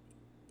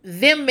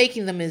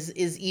making them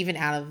is even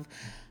out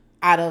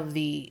of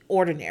the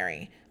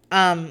ordinary.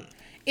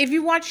 If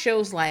you watch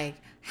shows like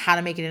How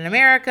to Make It in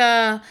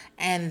America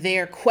and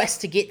their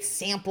quest to get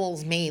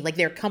samples made, like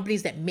there are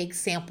companies that make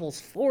samples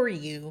for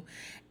you,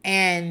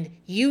 and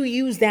you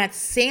use that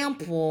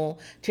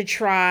sample to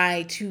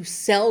try to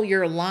sell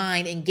your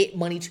line and get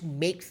money to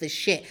make the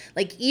shit.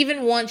 Like,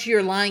 even once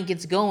your line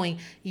gets going,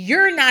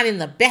 you're not in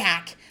the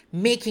back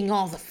making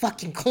all the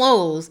fucking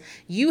clothes.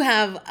 You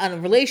have a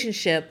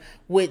relationship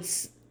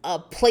with a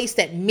place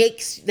that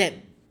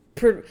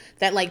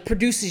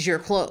produces your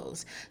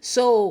clothes.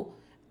 So,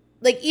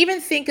 like,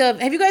 even think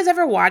of, have you guys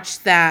ever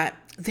watched that?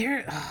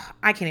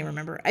 I can't even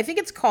remember. I think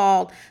it's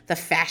called the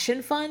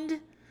Fashion Fund.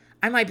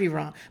 I might be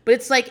wrong, but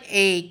it's like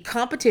a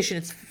competition.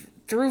 It's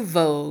through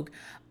Vogue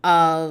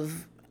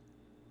of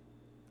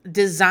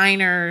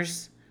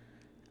designers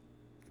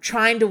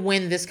trying to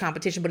win this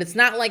competition, but it's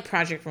not like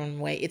Project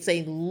Runway. It's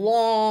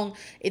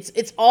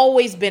it's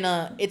always been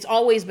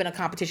a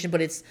competition,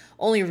 but it's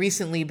only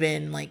recently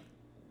been like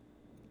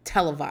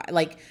televised,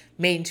 like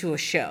made into a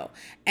show.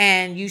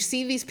 And you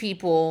see these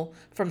people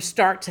from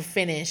start to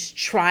finish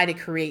try to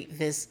create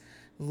this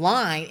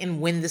line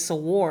and win this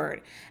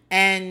award.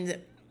 And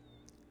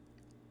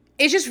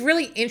it's just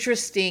really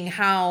interesting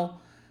how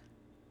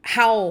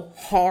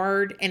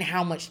hard and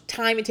how much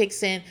time it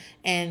takes in,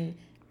 and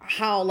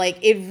how like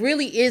it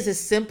really is as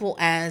simple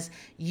as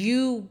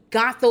you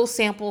got those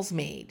samples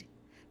made,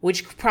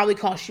 which probably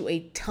cost you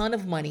a ton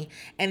of money,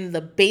 and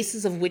the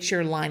basis of which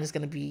your line is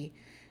going to be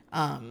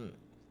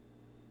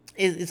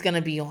is going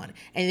to be on.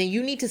 And then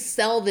you need to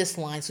sell this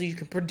line so you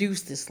can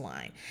produce this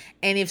line.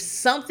 And if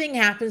something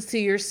happens to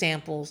your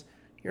samples,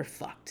 you're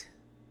fucked.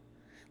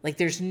 Like,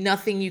 there's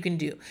nothing you can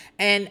do.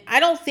 And I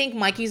don't think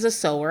Mikey's a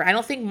sewer. I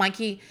don't think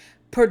Mikey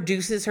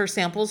produces her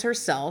samples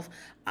herself.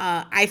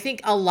 I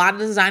think a lot of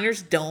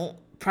designers don't.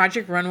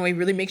 Project Runway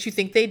really makes you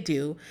think they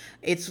do.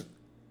 It's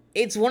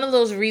one of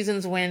those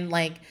reasons when,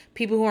 like,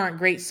 people who aren't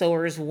great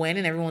sewers win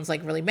and everyone's,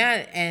 like, really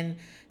mad. And,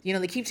 you know,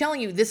 they keep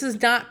telling you, this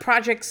is not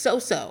Project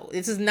So-So.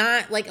 This is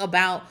not, like,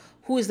 about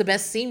who is the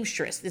best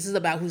seamstress. This is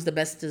about who's the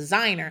best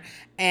designer.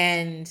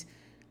 And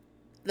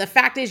the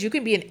fact is, you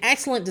can be an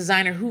excellent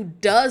designer who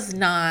does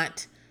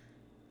not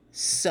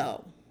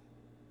sew.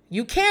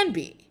 You can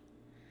be.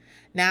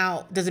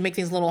 Now, does it make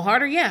things a little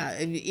harder? Yeah.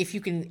 If you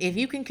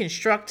can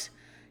construct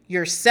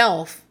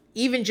yourself,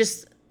 even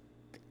just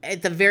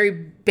at the very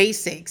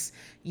basics,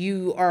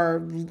 you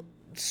are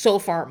so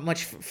far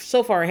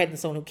ahead than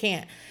someone who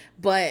can't.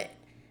 But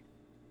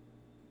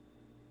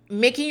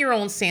making your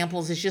own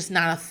samples is just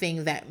not a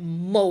thing that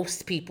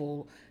most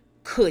people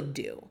could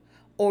do,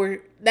 or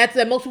that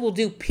most people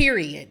do,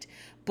 period.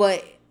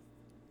 But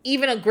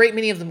even a great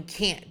many of them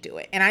can't do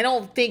it. And I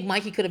don't think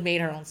Mikey could have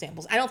made her own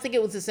samples. I don't think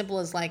it was as simple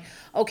as like,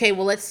 okay,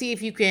 well, let's see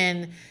if you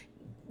can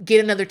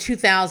get another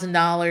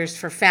 $2,000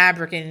 for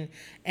fabric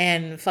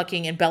and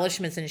fucking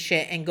embellishments and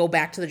shit and go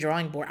back to the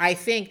drawing board. I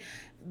think,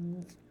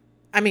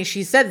 I mean,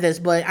 she said this,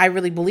 but I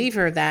really believe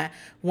her that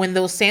when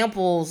those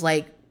samples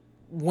like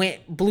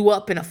blew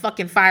up in a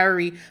fucking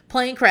fiery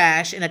plane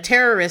crash in a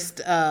terrorist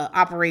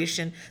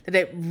operation, that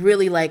it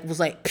really like was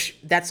like, psh,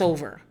 that's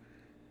over,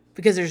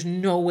 because there's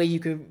no way you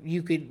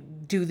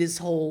could do this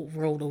whole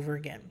world over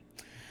again.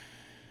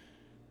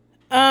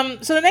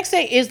 So the next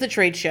day is the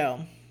trade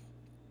show.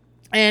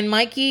 And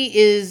Mikey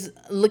is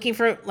looking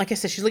for, like I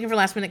said, she's looking for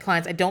last minute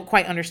clients. I don't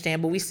quite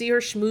understand, but we see her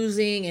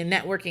schmoozing and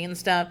networking and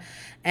stuff.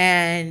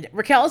 And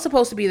Raquel is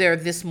supposed to be there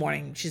this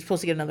morning. She's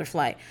supposed to get another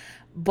flight.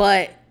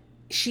 But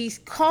she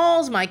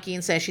calls Mikey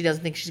and says she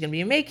doesn't think she's going to be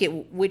able to make it,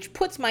 which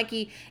puts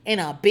Mikey in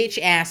a bitch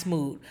ass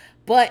mood.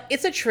 But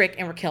it's a trick,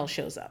 and Raquel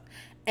shows up.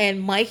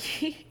 And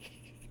Mikey,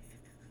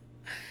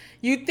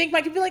 you'd think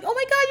Mikey would be like, oh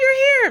my God,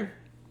 you're here.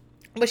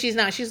 But she's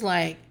not. She's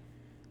like,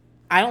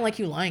 I don't like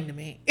you lying to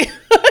me.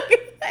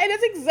 And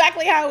that's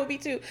exactly how it would be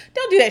too.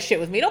 Don't do that shit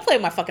with me. Don't play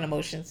with my fucking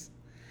emotions.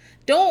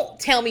 Don't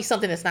tell me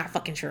something that's not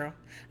fucking true.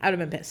 I would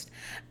have been pissed.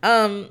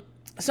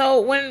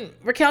 So when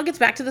Raquel gets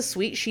back to the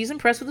suite, she's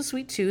impressed with the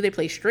suite too. They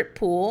play strip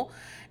pool.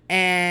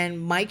 And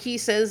Mikey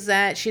says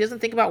that she doesn't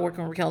think about working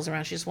when Raquel's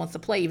around. She just wants to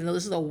play, even though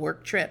this is a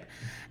work trip.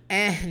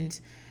 And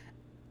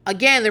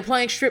again, they're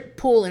playing strip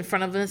pool in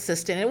front of an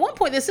assistant. And at one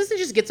point, the assistant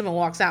just gets up and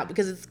walks out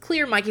because it's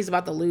clear Mikey's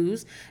about to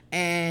lose.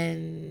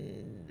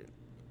 And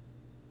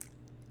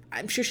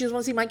I'm sure she doesn't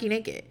want to see Mikey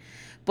naked.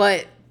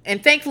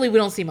 And thankfully we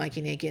don't see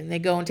Mikey naked. And they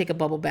go and take a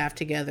bubble bath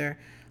together.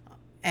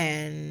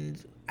 And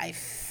I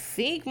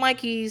think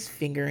Mikey's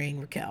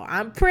fingering Raquel.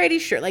 I'm pretty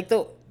sure. I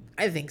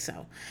think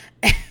so.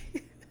 And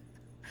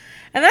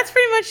that's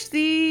pretty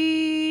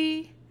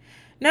much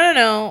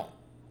No.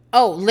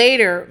 Oh,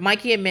 later,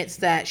 Mikey admits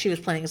that she was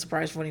planning a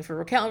surprise wedding for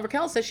Raquel. And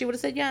Raquel says she would have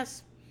said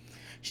yes.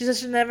 She says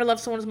she never loved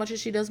someone as much as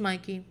she does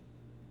Mikey.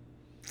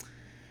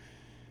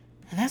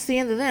 And that's the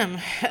end of them.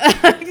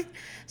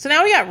 So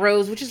now we got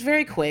Rose, which is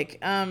very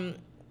quick.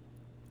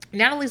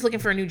 Natalie's looking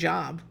for a new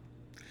job.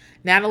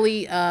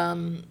 Natalie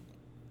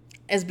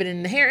has been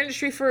in the hair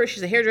industry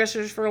she's a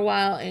hairdresser for a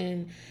while,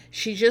 and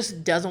she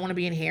just doesn't want to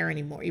be in hair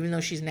anymore, even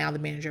though she's now the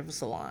manager of a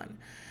salon.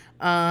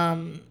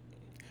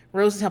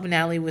 Rose is helping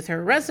Natalie with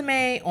her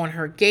resume on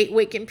her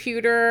Gateway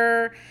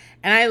computer.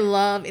 And I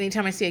love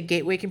anytime I see a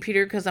Gateway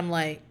computer, because I'm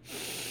like,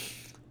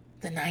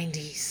 the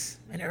 90s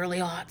and early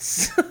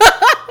aughts.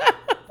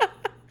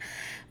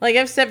 Like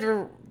I've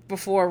said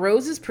before,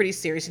 Rose is pretty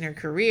serious in her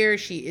career.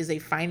 She is a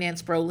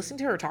finance bro. Listen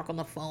to her talk on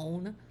the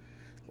phone,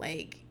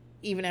 like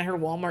even at her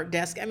Walmart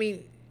desk. I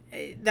mean,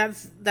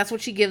 that's what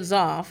she gives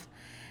off.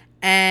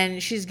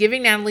 And she's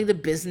giving Natalie the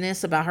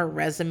business about her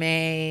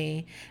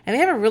resume. And they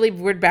have a really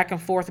weird back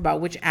and forth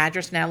about which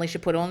address Natalie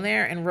should put on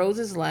there. And Rose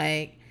is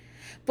like,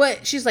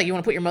 but she's like, you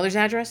want to put your mother's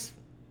address?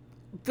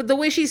 But the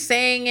way she's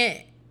saying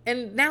it,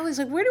 and Natalie's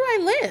like, where do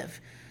I live?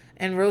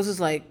 And Rose is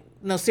like,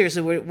 no,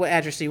 seriously, what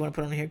address do you want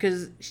to put on here?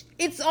 Because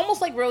it's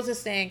almost like Rose is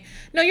saying,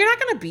 no, you're not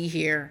going to be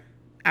here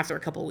after a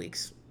couple of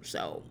weeks.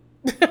 So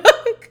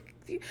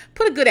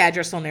put a good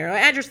address on there, an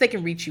address they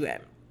can reach you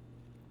at.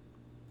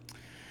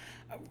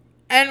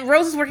 And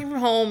Rose is working from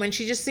home, and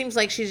she just seems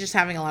like she's just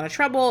having a lot of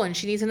trouble, and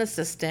she needs an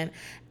assistant.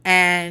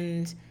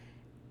 And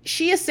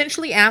she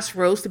essentially asked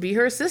Rose to be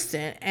her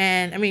assistant,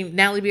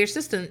 Natalie be her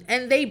assistant,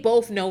 and they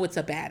both know it's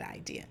a bad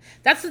idea.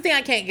 That's the thing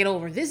I can't get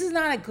over. This is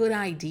not a good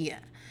idea.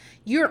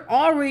 You're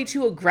already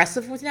too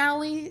aggressive with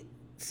Natalie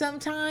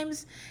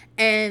sometimes,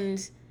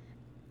 and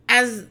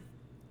as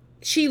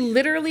she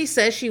literally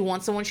says she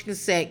wants someone she can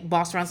say,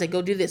 boss around, say,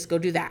 go do this, go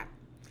do that.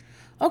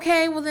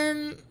 Okay, well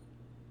then,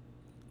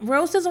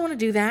 Rose doesn't want to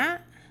do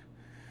that.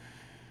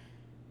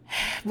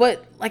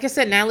 But like I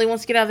said, Natalie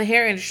wants to get out of the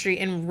hair industry,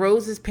 and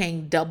Rose is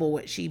paying double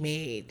what she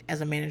made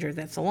as a manager at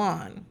that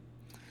salon.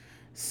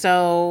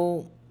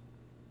 So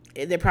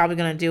they're probably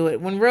going to do it.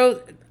 When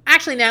Rose,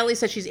 actually, Natalie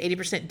said she's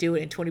 80% do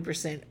it and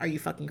 20% are you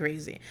fucking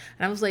crazy?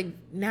 And I was like,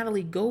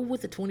 Natalie, go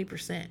with the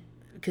 20%.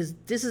 Because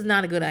this is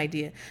not a good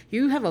idea.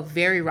 You have a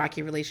very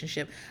rocky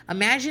relationship.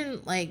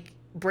 Imagine like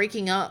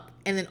breaking up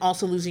and then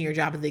also losing your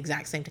job at the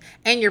exact same time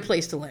and your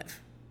place to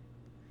live.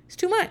 It's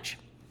too much.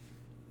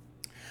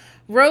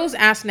 Rose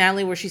asks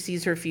Natalie where she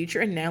sees her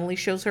future, and Natalie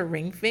shows her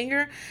ring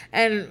finger,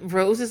 and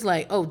Rose is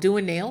like, oh,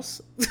 doing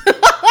nails?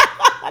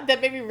 That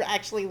made me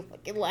actually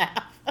fucking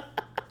laugh.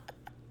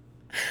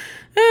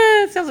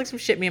 It sounds like some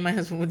shit me and my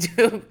husband would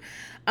do.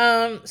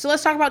 So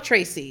let's talk about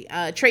Tracy.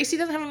 Tracy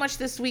doesn't have much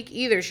this week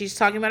either. She's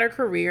talking about her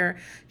career.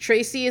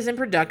 Tracy is in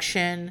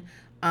production.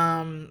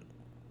 And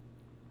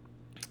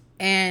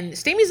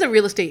Stamey's a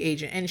real estate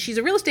agent. And she's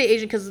a real estate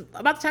agent because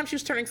about the time she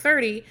was turning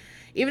 30,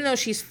 even though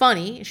she's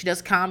funny and she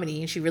does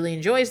comedy and she really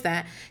enjoys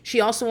that, she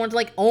also wanted to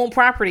like own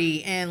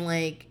property and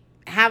like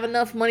have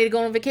enough money to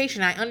go on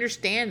vacation. I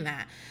understand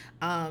that.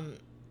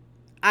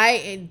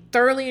 I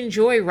thoroughly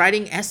enjoy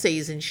writing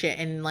essays and shit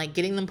and like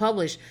getting them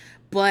published,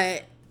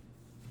 but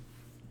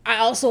I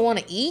also want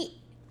to eat.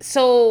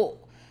 So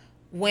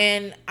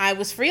when I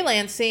was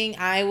freelancing,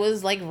 I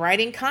was like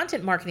writing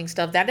content marketing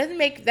stuff. That didn't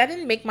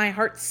make my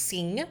heart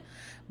sing,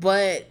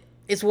 but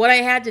it's what I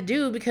had to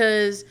do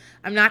because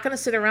I'm not going to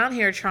sit around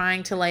here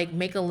trying to like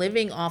make a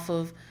living off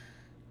of.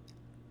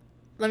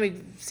 Let me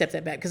step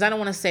that back because I don't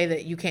want to say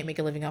that you can't make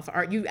a living off of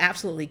art. You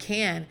absolutely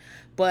can,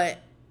 but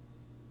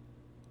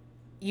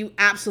you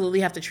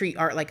absolutely have to treat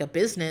art like a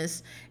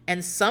business.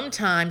 And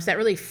sometimes that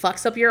really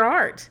fucks up your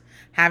art,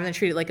 having to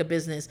treat it like a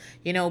business.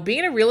 You know,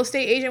 being a real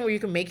estate agent where you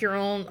can make your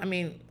own, I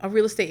mean, a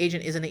real estate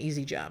agent isn't an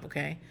easy job,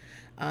 okay?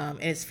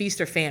 And it's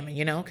feast or famine,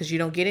 you know, because you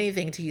don't get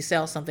anything until you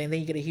sell something, then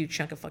you get a huge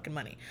chunk of fucking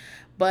money.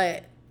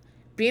 But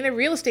being a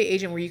real estate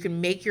agent where you can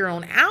make your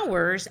own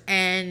hours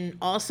and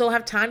also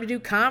have time to do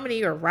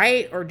comedy or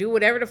write or do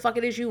whatever the fuck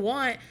it is you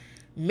want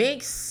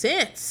makes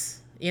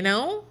sense, you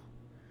know?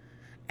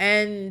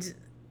 And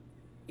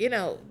you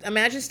know,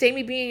 imagine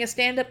Stamey being a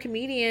stand-up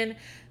comedian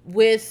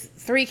with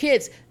 3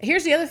 kids.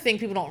 Here's the other thing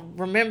people don't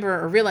remember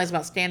or realize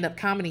about stand-up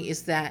comedy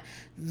is that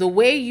the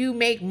way you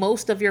make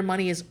most of your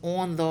money is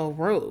on the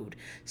road.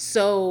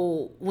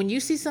 So when you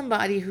see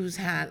somebody who's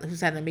had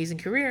an amazing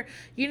career,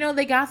 you know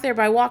they got there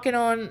by walking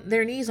on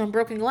their knees on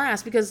broken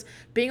glass because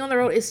being on the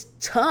road is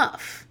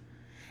tough.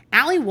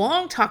 Ali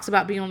Wong talks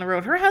about being on the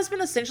road. Her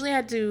husband essentially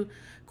had to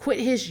quit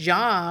his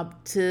job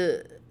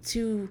to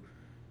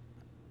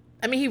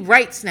I mean, he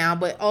writes now,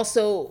 but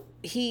also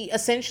he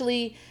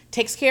essentially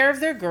takes care of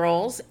their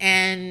girls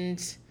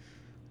and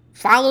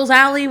follows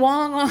Ali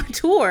Wong on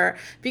tour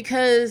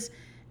because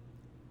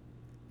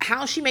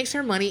how she makes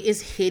her money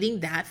is hitting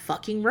that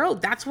fucking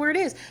road. That's where it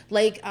is.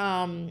 Like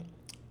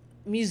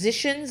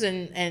musicians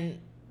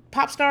and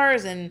pop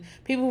stars and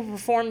people who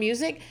perform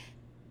music.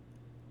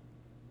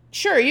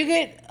 Sure, you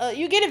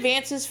get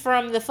advances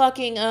from the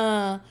fucking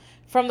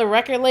from the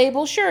record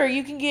label. Sure,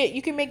 you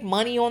can make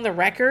money on the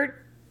record.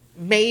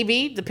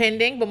 Maybe,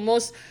 depending, but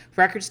most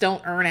records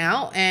don't earn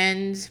out,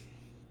 and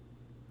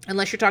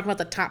unless you're talking about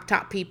the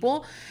top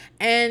people.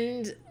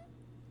 And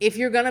if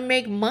you're gonna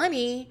make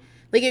money,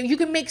 like you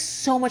can make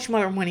so much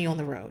more money on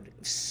the road,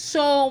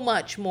 so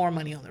much more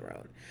money on the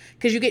road,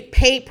 because you get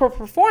paid per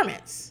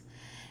performance.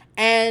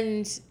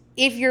 And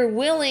if you're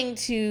willing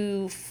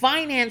to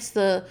finance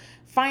the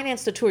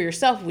tour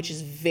yourself, which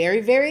is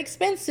very, very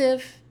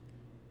expensive.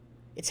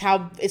 It's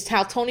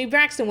how Toni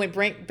Braxton went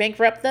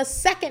bankrupt the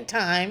second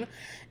time.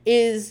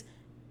 Is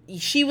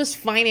she was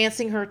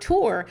financing her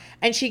tour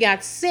and she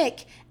got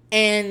sick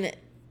and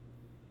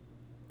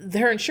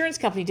her insurance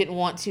company didn't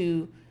want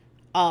to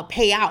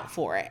pay out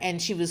for it, and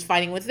she was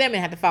fighting with them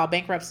and had to file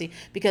bankruptcy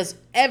because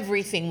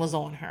everything was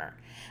on her.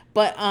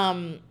 But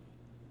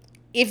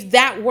if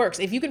that works,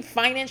 if you can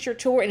finance your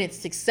tour and it's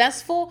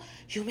successful,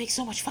 you'll make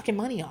so much fucking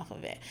money off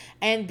of it.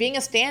 And being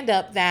a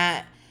stand-up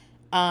that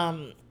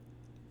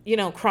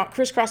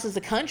crisscrosses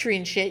the country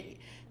and shit,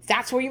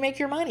 that's where you make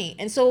your money.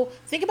 And so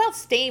think about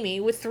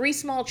Stamey with 3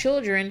 small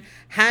children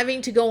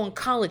having to go on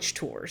college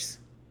tours.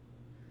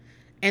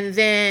 And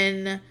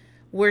then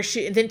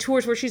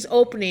tours where she's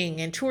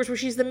opening and tours where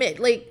she's the mid.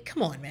 Like,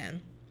 come on,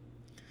 man.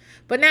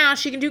 But now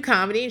she can do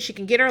comedy and she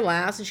can get her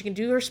laughs and she can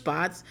do her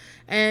spots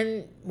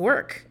and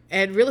work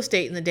at real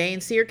estate in the day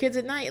and see her kids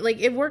at night. Like,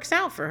 it works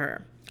out for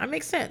her. That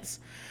makes sense.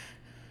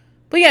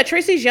 But yeah,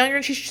 Tracy's younger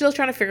and she's still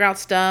trying to figure out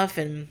stuff,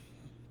 and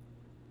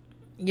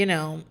you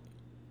know,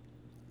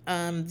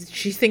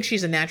 she thinks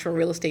she's a natural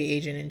real estate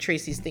agent, and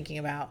Tracy's thinking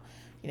about,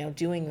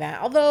 doing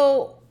that.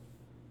 Although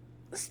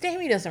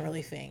Stamey doesn't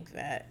really think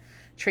that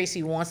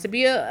Tracy wants to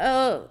be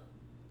a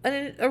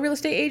real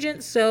estate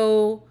agent.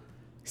 So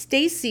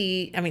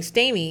Stamey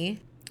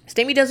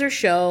does her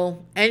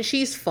show, and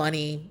she's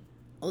funny.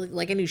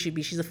 Like I knew she'd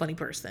be. She's a funny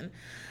person.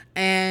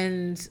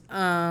 And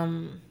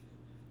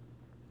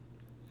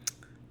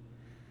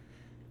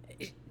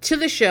to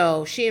the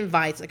show, she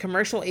invites a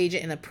commercial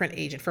agent and a print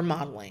agent for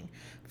modeling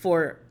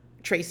for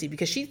Tracy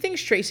because she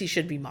thinks Tracy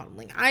should be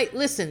modeling.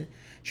 Listen,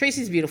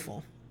 Tracy's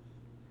beautiful.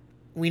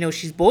 We know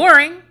she's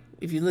boring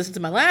if you listen to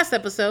my last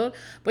episode,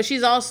 but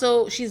she's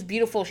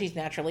beautiful. She's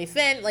naturally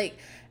thin. Like,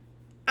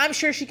 I'm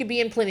sure she could be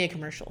in plenty of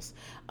commercials.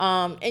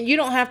 And you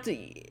don't have to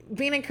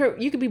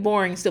you could be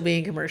boring still being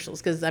in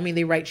commercials because, I mean,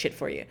 they write shit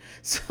for you.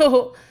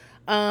 So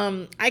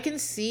I can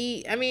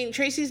see, I mean,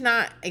 Tracy's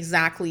not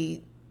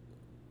exactly,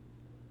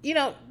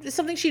 it's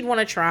something she'd want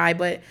to try,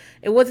 but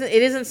it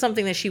isn't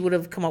something that she would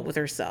have come up with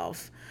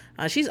herself.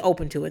 She's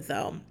open to it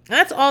though. And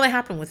that's all that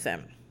happened with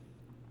them.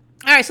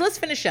 All right, so let's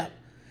finish up.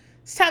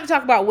 It's time to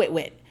talk about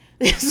Whit.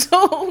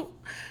 So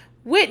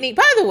Whitney,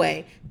 by the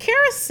way,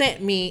 Kara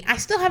sent me, I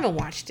still haven't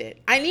watched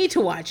it. I need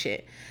to watch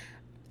it.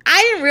 I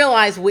didn't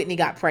realize Whitney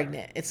got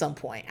pregnant at some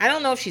point. I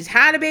don't know if she's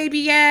had a baby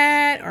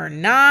yet or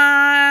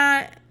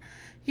not.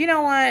 You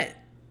know what?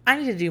 I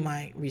need to do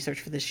my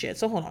research for this shit.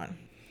 So hold on.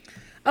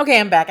 Okay,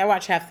 I'm back. I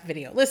watched half the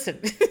video. Listen.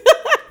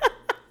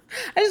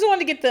 I just wanted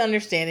to get the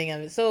understanding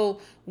of it. So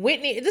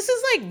Whitney, this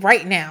is like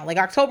right now, like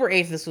October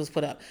 8th, this was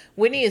put up.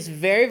 Whitney is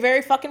very,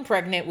 very fucking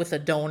pregnant with a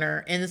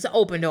donor, and it's an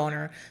open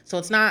donor. So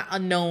it's not a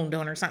known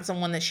donor. It's not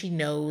someone that she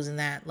knows and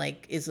that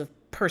like is a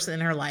person in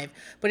her life,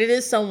 but it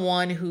is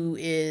someone who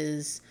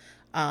is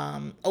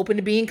open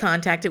to being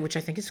contacted, which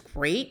I think is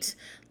great.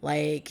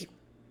 Like,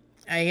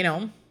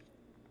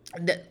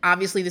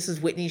 obviously this is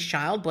Whitney's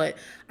child, but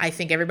I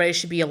think everybody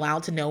should be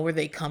allowed to know where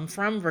they come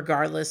from,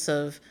 regardless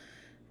of,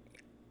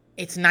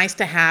 it's nice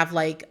to have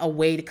like a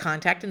way to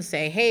contact and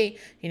say, hey,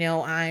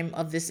 I'm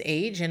of this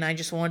age and I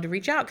just wanted to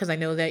reach out because I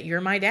know that you're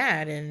my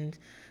dad and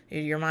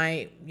you're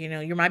my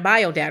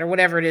bio dad, or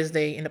whatever it is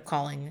they end up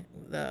calling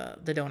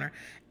the donor,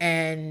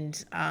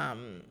 and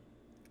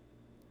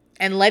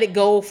let it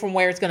go from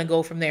where it's going to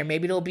go from there.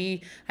 Maybe it'll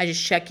be, I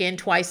just check in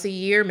twice a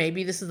year.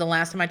 Maybe this is the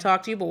last time I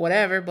talk to you, but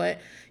whatever. But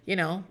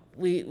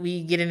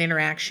we get an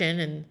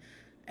interaction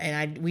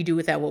and we do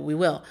with that what we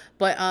will.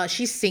 But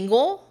she's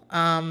single.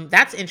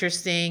 That's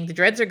interesting. The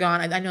dreads are gone.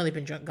 I know they've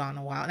been gone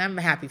a while, and I'm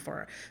happy for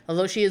her.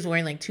 Although she is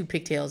wearing like 2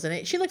 pigtails in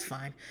it, she looks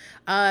fine.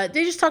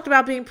 They just talked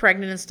about being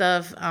pregnant and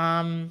stuff.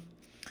 I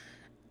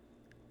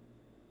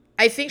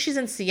think she's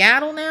in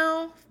Seattle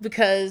now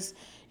because,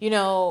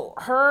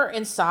 her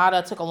and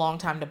Sada took a long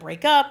time to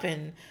break up,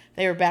 and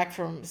they were back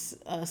from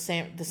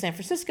San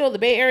Francisco, the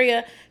Bay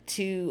Area,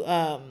 to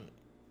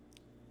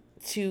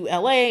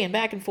LA and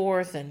back and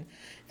forth. And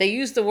they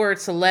used the word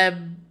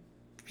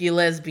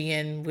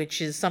lesbian,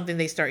 which is something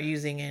they start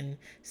using in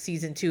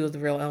season 2 of The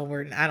Real L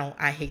Word. And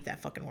I hate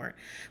that fucking word.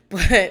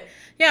 But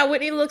yeah,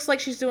 Whitney looks like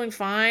she's doing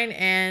fine.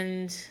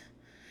 And,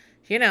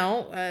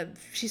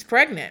 she's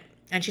pregnant.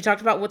 And she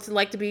talked about what's it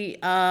like to be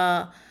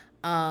a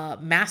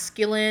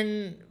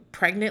masculine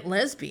pregnant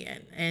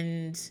lesbian.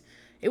 And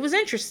it was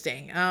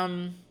interesting.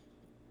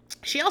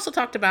 She also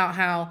talked about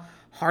how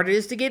hard it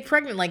is to get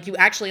pregnant. Like, you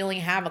actually only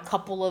have a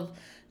couple of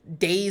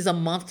days a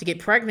month to get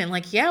pregnant.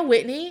 Like, yeah,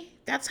 Whitney,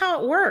 that's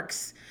how it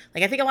works.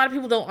 Like, I think a lot of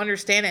people don't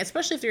understand it,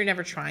 especially if you're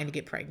never trying to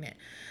get pregnant.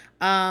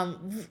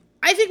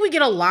 I think we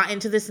get a lot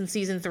into this in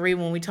season 3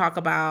 when we talk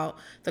about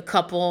the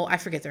couple, I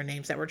forget their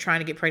names, that were trying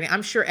to get pregnant.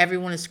 I'm sure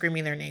everyone is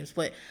screaming their names,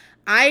 but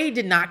I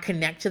did not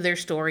connect to their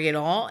story at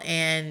all.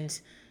 And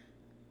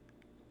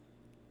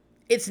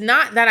it's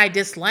not that I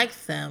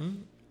disliked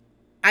them.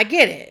 I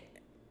get it.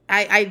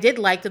 I did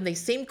like them. They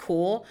seemed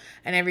cool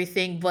and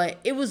everything, but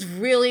it was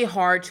really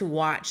hard to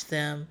watch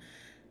them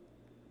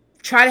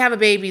try to have a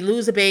baby,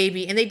 lose a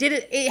baby, and they did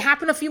it. It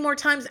happened a few more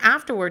times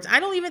afterwards. I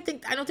don't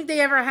think they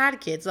ever had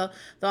kids. So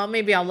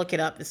maybe I'll look it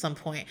up at some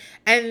point.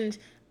 And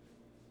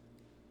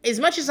as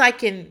much as I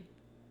can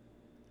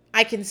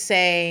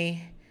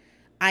say,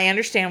 I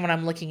understand what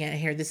I'm looking at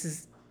here. This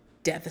is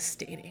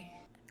devastating,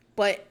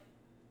 but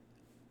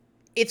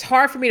it's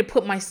hard for me to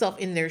put myself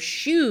in their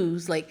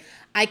shoes. Like,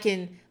 I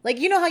can, like,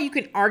 how you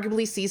can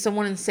arguably see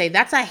someone and say,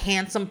 that's a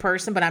handsome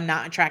person, but I'm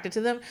not attracted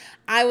to them.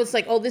 I was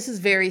like, oh, this is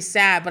very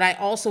sad. But it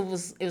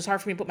was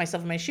hard for me to put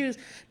myself in my shoes,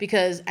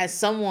 because as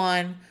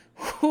someone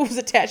whose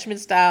attachment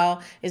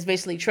style is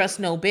basically trust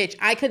no bitch,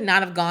 I could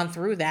not have gone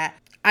through that.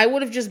 I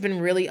would have just been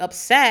really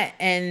upset.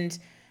 And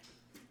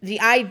the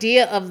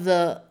idea of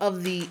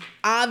the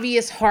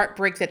obvious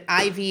heartbreak that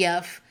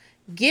IVF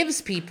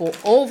gives people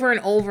over and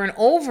over and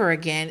over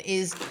again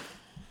is,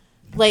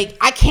 like,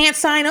 I can't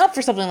sign up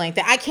for something like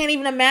that. I can't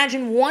even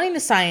imagine wanting to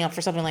sign up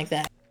for something like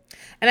that.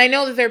 And I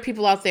know that there are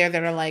people out there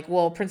that are like,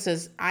 well,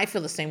 Princess, I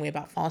feel the same way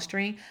about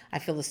fostering. I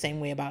feel the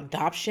same way about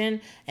adoption.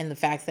 And the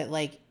fact that,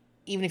 like,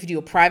 even if you do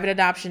a private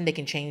adoption,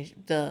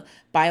 the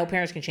bio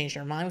parents can change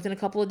their mind within a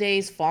couple of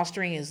days.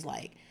 Fostering is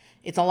like,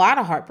 it's a lot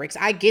of heartbreaks.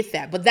 I get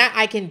that. But that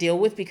I can deal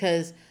with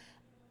because,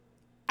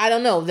 I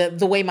don't know,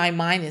 the way my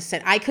mind is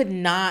set. I could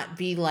not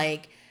be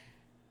like,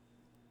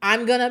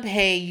 I'm going to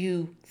pay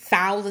you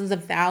thousands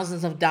and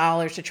thousands of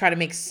dollars to try to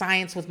make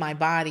science with my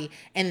body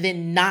and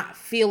then not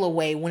feel a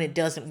way when it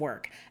doesn't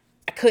work.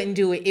 I couldn't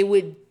do it. It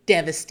would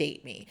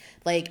devastate me.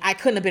 Like, I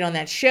couldn't have been on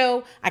that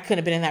show. I couldn't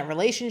have been in that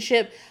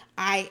relationship.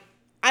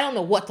 I don't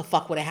know what the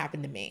fuck would have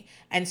happened to me.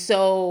 And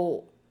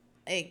so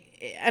I,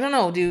 I don't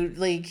know, dude,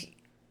 like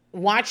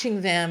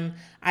watching them,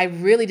 I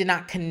really did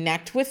not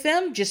connect with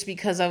them just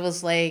because I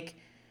was like,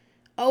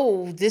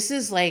 oh, this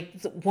is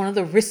like one of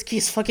the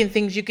riskiest fucking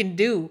things you can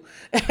do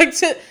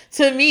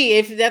to me,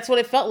 if that's what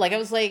it felt like. I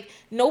was like,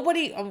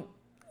 nobody,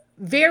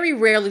 very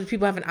rarely do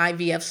people have an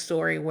IVF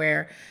story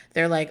where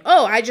they're like,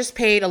 oh, I just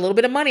paid a little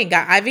bit of money and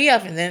got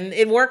IVF and then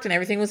it worked and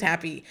everything was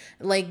happy.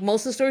 Like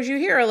most of the stories you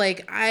hear are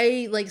like,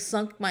 I like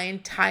sunk my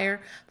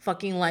entire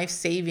fucking life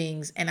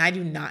savings and I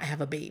do not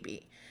have a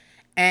baby.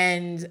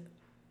 And,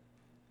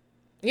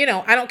 you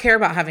know, I don't care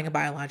about having a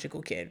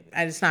biological kid.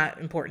 It's not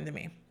important to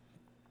me.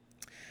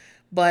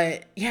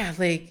 But yeah,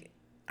 like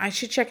I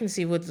should check and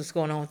see what's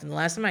going on with them. The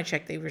last time I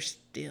checked, they were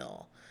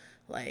still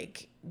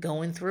like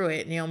going through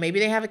it. You know, maybe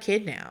they have a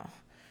kid now.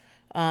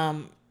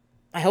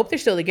 I hope they're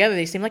still together.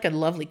 They seem like a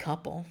lovely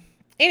couple.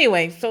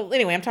 Anyway,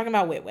 I'm talking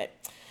about Wit Wit.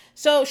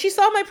 So she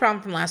solved my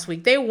problem from last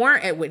week. They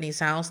weren't at Whitney's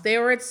house. They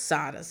were at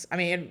Sada's. I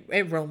mean,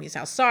 at Romy's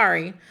house.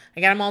 Sorry. I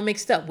got them all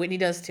mixed up. Whitney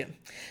does too.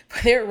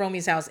 But they're at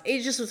Romy's house.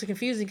 It just was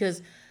confusing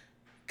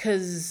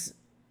because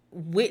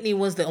Whitney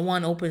was the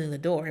one opening the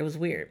door. It was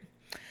weird.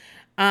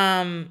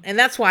 And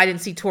that's why I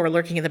didn't see Tor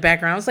lurking in the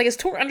background. I was like, is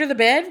Tor under the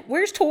bed?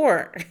 Where's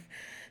Tor?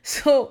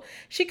 So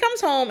she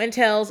comes home and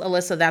tells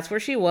Alyssa that's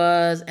where she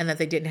was and that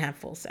they didn't have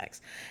full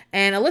sex.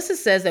 And Alyssa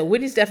says that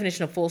Whitney's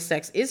definition of full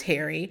sex is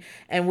hairy,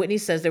 and Whitney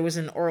says there was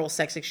an oral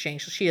sex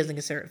exchange, so she doesn't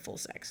consider it full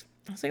sex.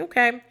 I was like,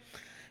 okay,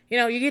 you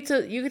know, you get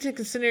to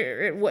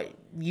consider it what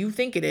you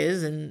think it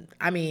is, and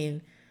I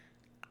mean,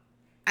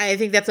 I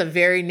think that's a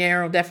very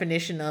narrow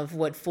definition of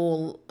what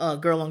full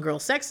girl on girl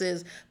sex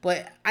is,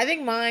 but I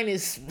think mine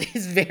is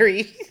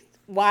very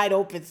wide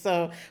open.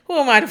 So who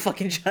am I to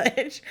fucking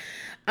judge?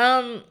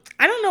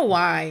 I don't know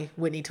why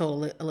Whitney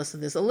told Alyssa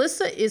this.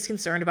 Alyssa is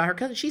concerned about her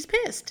cousin. She's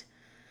pissed.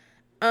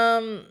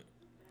 And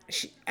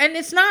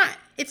it's not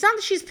that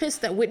she's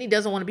pissed that Whitney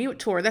doesn't want to be with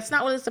Tor. That's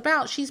not what it's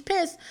about. She's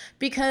pissed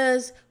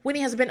because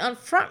Whitney has been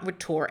upfront with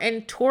Tor,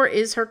 and Tor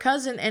is her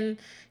cousin, and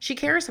she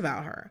cares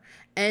about her.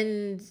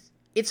 And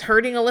it's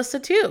hurting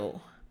Alyssa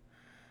too.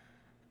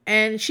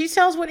 And she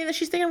tells Whitney that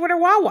she's thinking with her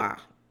Wawa.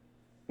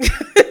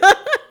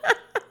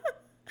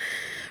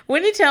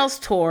 Whitney tells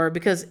Tor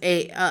because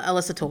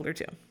Alyssa told her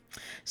to.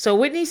 So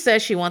Whitney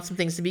says she wants some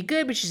things to be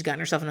good, but she's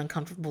gotten herself in an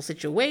uncomfortable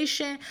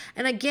situation.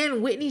 And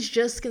again, Whitney's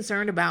just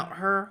concerned about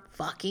her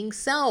fucking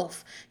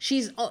self.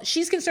 She's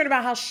concerned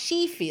about how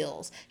she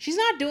feels. She's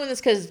not doing this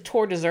because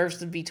Tor deserves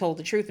to be told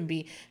the truth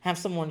and have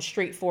someone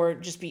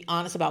straightforward, just be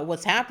honest about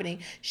what's happening.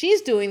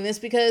 She's doing this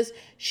because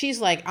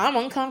she's like, I'm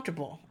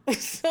uncomfortable.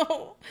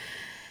 So,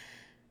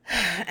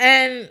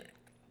 and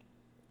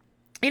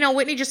you know,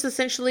 Whitney just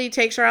essentially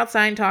takes her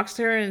outside and talks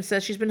to her and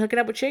says she's been hooking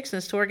up with chicks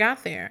since Tor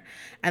got there.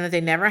 And that they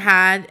never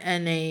had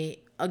an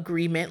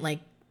agreement,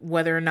 like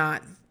whether or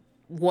not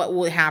what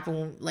would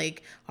happen.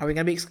 Like, are we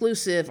going to be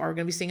exclusive? Are we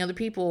going to be seeing other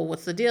people?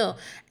 What's the deal?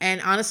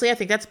 And honestly, I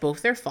think that's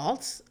both their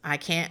faults. I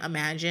can't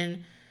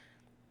imagine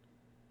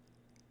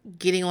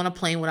getting on a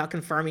plane without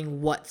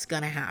confirming what's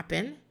going to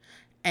happen.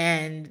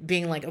 And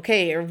being like,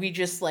 okay, are you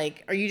just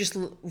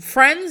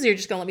friends? You're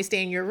just going to let me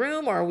stay in your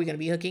room? Or are we going to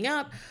be hooking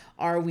up?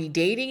 Are we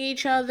dating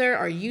each other?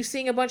 Are you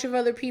seeing a bunch of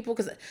other people?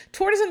 Because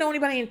Tor doesn't know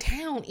anybody in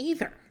town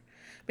either.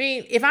 I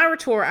mean, if I were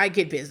Tor, I'd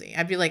get busy.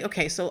 I'd be like,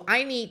 okay, so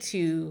I need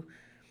to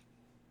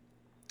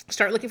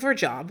start looking for a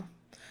job.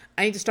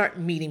 I need to start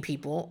meeting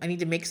people. I need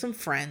to make some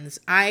friends.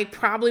 I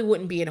probably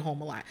wouldn't be at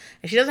home a lot.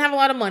 And she doesn't have a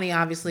lot of money,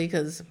 obviously,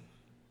 because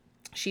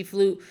she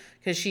flew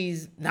because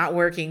she's not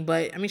working.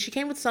 But, I mean, she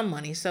came with some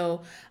money.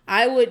 So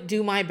I would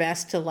do my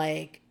best to,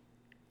 like,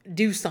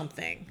 do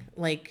something,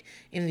 like,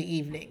 in the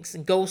evenings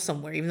and go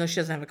somewhere, even though she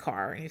doesn't have a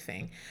car or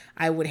anything.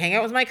 I would hang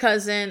out with my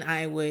cousin.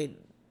 I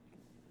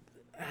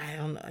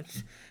don't know.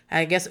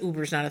 I guess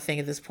Uber's not a thing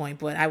at this point,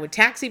 but I would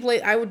taxi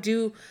play. I would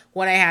do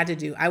what I had to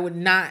do. I would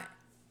not,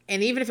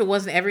 and even if it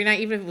wasn't every night,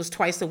 even if it was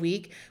twice a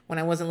week when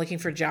I wasn't looking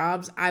for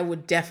jobs, I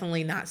would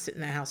definitely not sit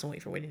in that house and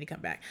wait for Whitney to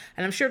come back.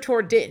 And I'm sure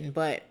Tor didn't,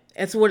 but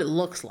it's what it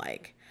looks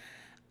like.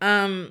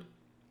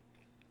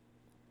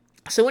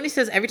 So when he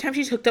says every time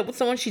she's hooked up with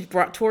someone, she's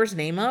brought Tor's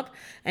name up,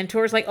 and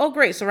Tor's like, oh,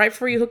 great. So right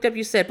before you hooked up,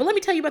 you said, but let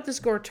me tell you about this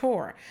girl,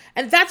 Tor.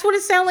 And that's what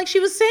it sounded like she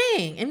was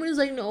saying. And he was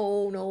like,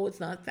 no, it's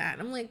not that.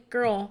 And I'm like,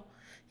 girl,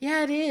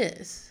 yeah, it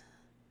is.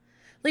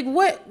 Like,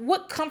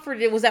 what comfort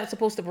was that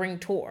supposed to bring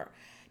Tor?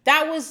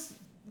 That was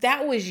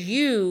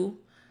you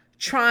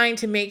trying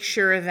to make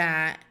sure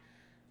that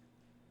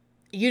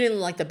you didn't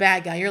look like the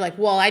bad guy. You're like,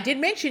 well, I did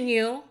mention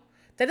you.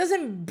 That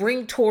doesn't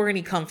bring Tor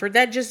any comfort.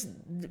 That just,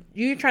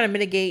 you're trying to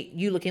mitigate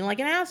you looking like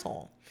an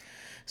asshole.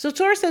 So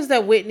Tor says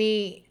that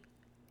Whitney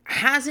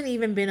hasn't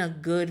even been a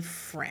good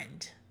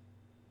friend.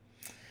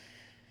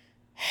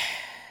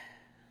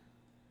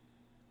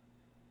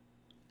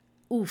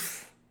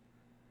 Oof.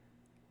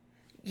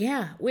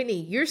 Yeah,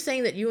 Whitney, you're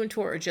saying that you and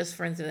Tor are just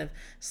friends that have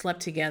slept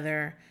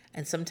together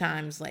and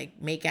sometimes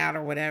like make out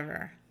or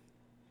whatever.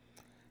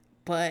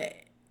 But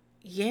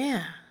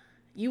yeah.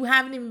 You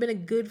haven't even been a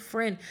good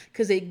friend,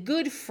 because a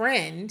good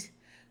friend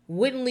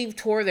wouldn't leave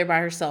Tor there by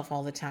herself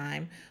all the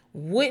time,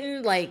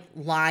 wouldn't like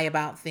lie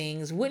about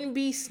things, wouldn't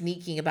be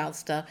sneaking about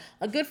stuff.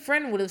 A good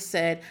friend would have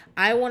said,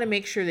 I want to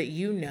make sure that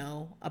you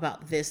know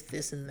about this,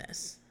 this, and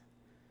this.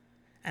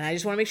 And I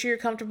just want to make sure you're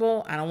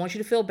comfortable. I don't want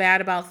you to feel bad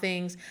about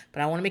things,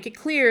 but I want to make it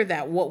clear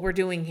that what we're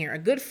doing here, a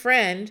good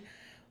friend,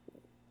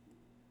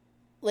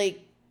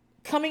 like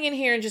coming in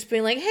here and just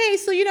being like, hey,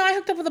 so, I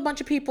hooked up with a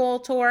bunch of people,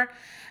 Tor.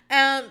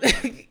 That's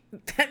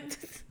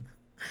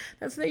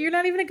you're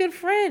not even a good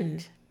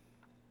friend.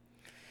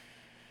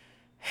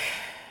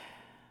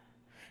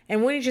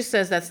 And Winnie just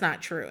says that's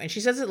not true. And she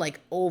says it like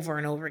over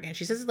and over again.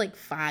 She says it like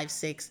 5,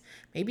 6,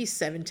 maybe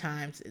 7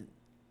 times.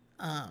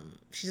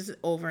 She says it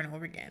over and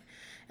over again.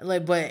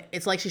 But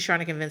it's like she's trying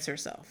to convince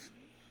herself.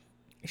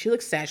 She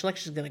looks sad. She looks like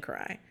she's going to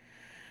cry.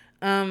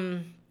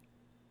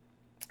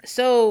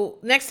 So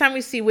next time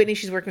we see Whitney,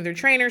 she's working with her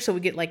trainer. So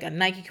we get like a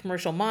Nike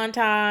commercial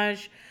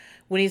montage.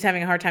 Whitney's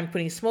having a hard time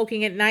quitting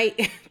smoking at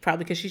night,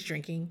 probably because she's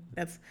drinking.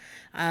 That's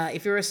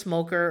if you're a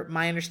smoker,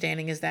 my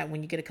understanding is that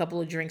when you get a couple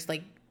of drinks,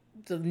 like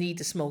the need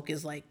to smoke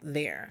is like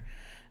there.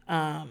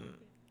 And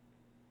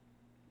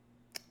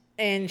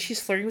she's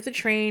flirting with the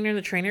trainer.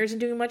 The trainer isn't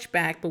doing much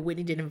back, but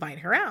Whitney did invite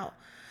her out.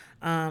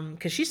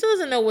 Because she still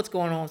doesn't know what's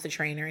going on with the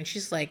trainer. And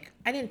she's like,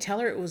 I didn't tell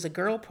her it was a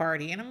girl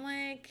party. And I'm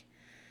like,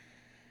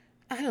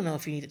 I don't know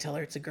if you need to tell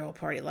her it's a girl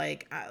party.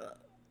 Like,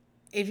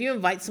 if you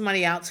invite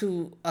somebody out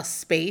to a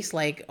space,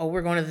 like, oh,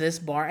 we're going to this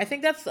bar, I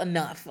think that's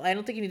enough. I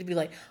don't think you need to be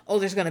like, oh,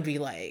 there's going to be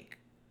like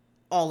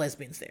all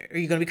lesbians there. Are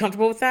you going to be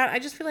comfortable with that? I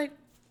just feel like,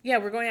 yeah,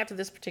 we're going out to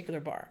this particular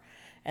bar.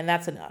 And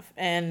that's enough.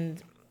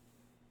 And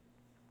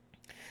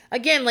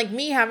again, like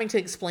me having to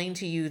explain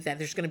to you that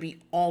there's going to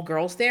be all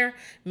girls there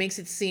makes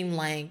it seem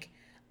like,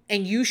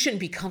 and you shouldn't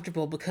be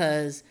comfortable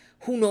because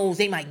who knows,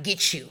 they might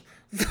get you.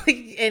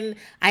 And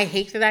I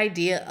hate that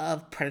idea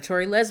of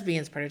predatory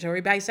lesbians,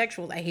 predatory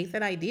bisexuals. I hate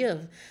that idea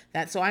of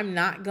that. So I'm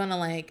not going to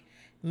like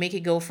make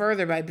it go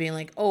further by being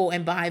like, oh,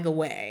 and by the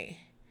way,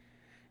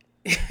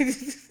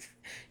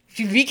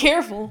 you be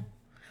careful.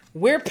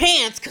 Wear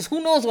pants because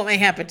who knows what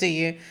might happen to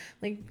you.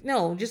 Like,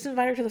 no, just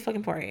invite her to the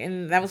fucking party.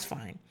 And that was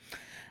fine.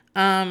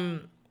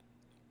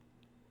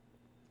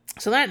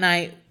 So that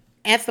night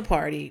at the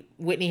party,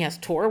 Whitney has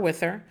Tor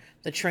with her.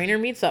 The trainer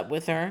meets up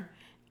with her,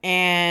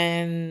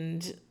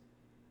 and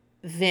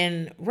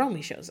then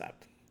Romy shows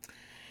up.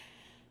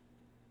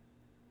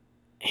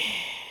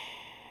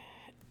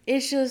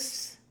 It's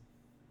just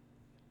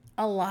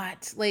a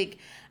lot. Like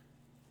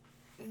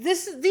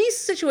these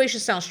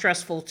situations sound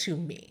stressful to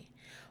me.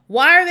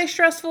 Why are they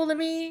stressful to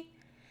me?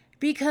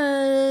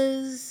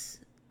 Because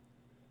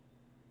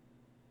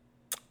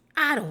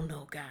I don't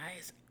know,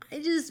 guys. I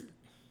just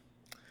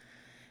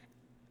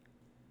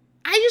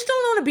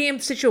don't want to be in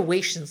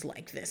situations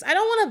like this. I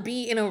don't want to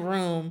be in a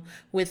room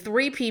with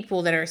 3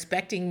 people that are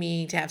expecting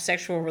me to have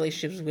sexual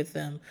relationships with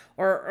them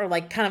or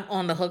like kind of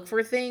on the hook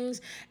for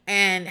things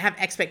and have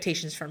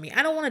expectations from me.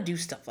 I don't want to do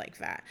stuff like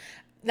that.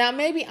 Now,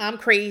 maybe I'm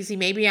crazy,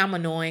 maybe I'm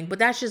annoying, but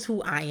that's just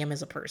who I am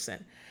as a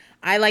person.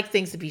 I like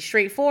things to be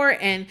straightforward,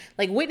 and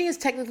like Whitney is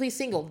technically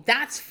single.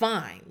 That's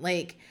fine.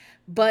 Like,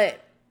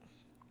 but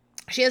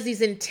she has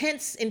these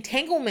intense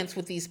entanglements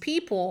with these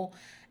people,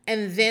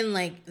 and then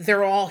like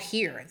they're all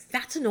here.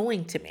 That's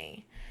annoying to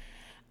me.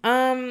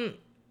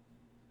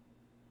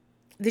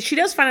 She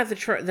does find out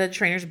the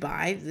trainer's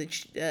bi,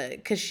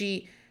 because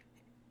she,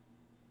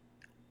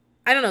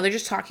 I don't know, they're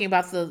just talking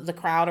about the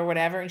crowd or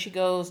whatever, and she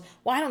goes,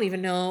 well, I don't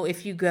even know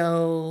if you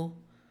go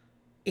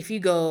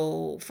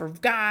for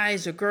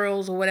guys or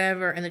girls or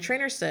whatever. And the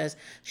trainer says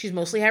she's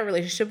mostly had a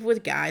relationship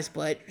with guys,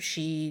 but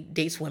she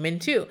dates women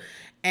too.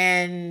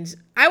 And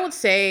I would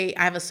say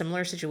I have a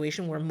similar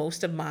situation where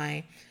most of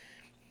my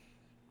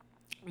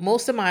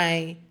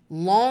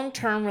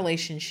long-term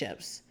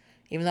relationships,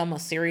 even though I'm a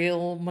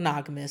serial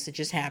monogamous, it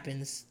just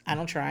happens. I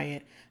don't try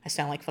it. I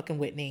sound like fucking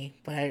Whitney,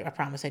 but I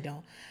promise I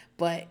don't.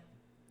 But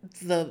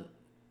the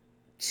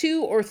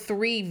 2 or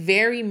 3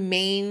 very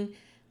main,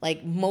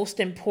 like most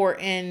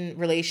important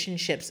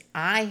relationships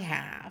I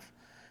have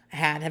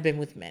been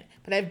with men,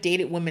 but I've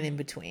dated women in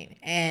between,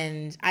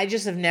 and I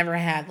just have never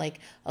had like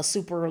a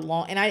super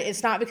long, and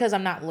it's not because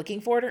I'm not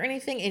looking for it or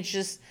anything. It's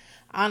just,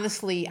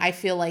 honestly, I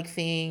feel like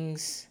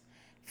things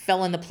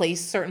fell into place,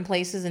 certain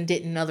places, and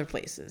didn't in other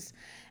places.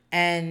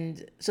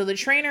 And so the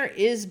trainer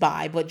is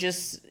bi, but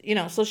just,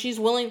 so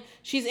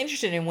she's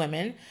interested in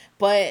women,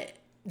 but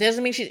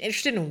doesn't mean she's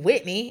interested in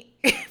Whitney.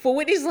 But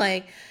Whitney's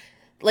like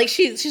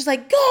she's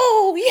like,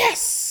 go,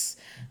 yes.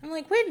 I'm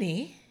like,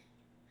 Whitney,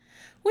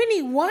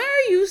 why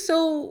are you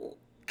so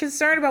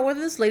concerned about whether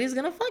this lady's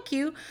gonna fuck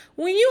you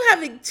when you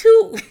have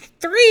 2,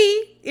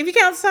 3, if you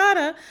count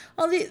Sada,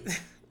 all these,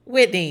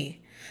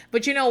 Whitney.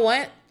 But you know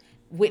what?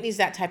 Whitney's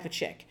that type of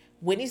chick.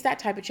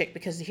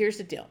 Because here's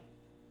the deal.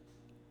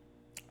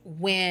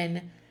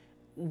 When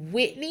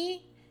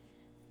Whitney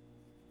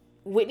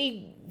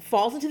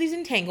falls into these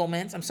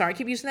entanglements. I'm sorry I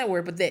keep using that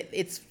word, but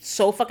it's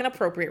so fucking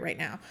appropriate right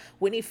now.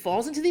 Whitney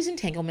falls into these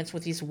entanglements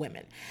with these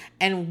women.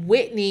 And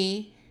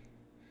Whitney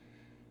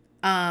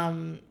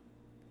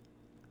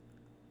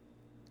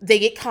they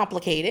get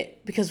complicated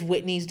because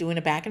Whitney's doing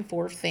a back and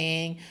forth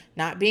thing,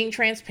 not being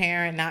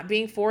transparent, not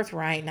being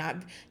forthright,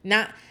 not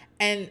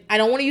and I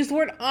don't want to use the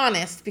word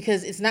honest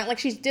because it's not like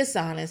she's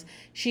dishonest.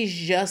 She's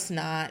just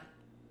not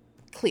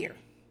clear.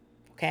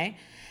 Okay?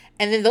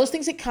 And then those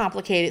things get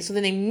complicated. So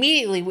then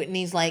immediately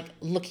Whitney's like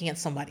looking at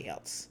somebody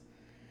else.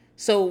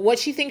 So what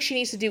she thinks she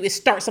needs to do is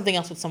start something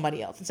else with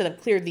somebody else instead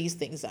of clear these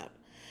things up.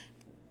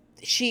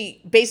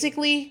 She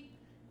basically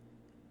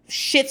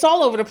shits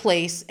all over the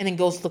place and then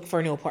goes look for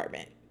a new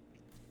apartment.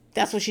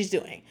 That's what she's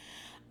doing.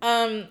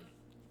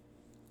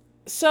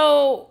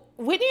 So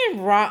Whitney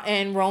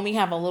and Romy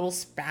have a little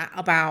spat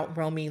about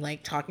Romy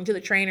like talking to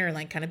the trainer and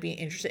like kind of being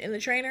interested in the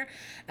trainer.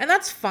 And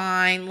that's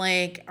fine.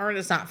 Like, or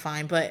it's not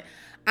fine, but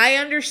I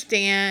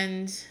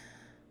understand.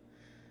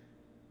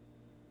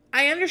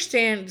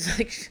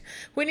 Like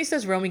Whitney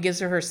says Romy gives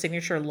her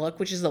signature look,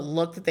 which is a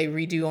look that they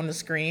redo on the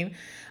screen.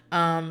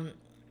 And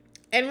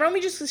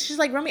Romy she's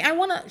like, Whitney, I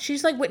want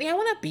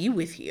to be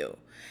with you.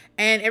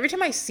 And every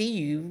time I see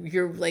you,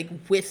 you're like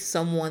with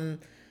someone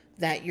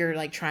that you're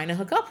like trying to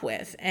hook up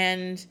with.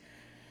 And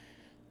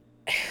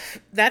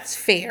that's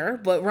fair.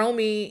 But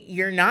Romy,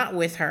 you're not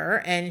with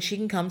her and she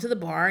can come to the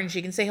bar and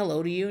she can say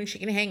hello to you and she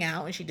can hang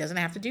out and she doesn't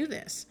have to do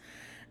this.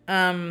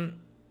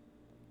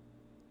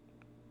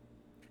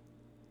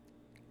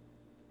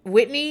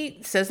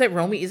 Whitney says that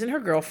Romy isn't her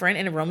girlfriend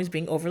and Romy's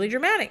being overly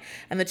dramatic.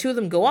 And the two of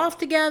them go off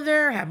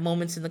together, have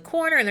moments in the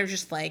corner, and they're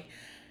just like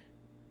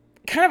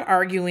kind of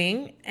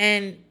arguing.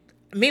 And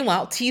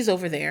meanwhile, T's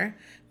over there.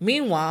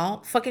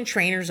 Meanwhile, fucking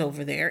Trainer's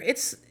over there.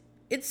 It's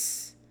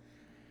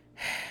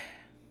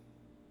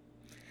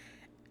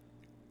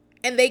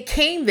and they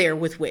came there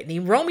with Whitney.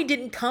 Romy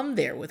didn't come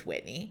there with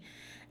Whitney.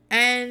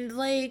 And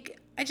like,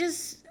 I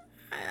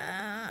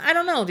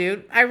don't know,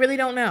 dude. I really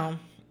don't know.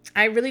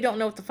 I really don't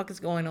know what the fuck is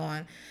going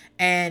on.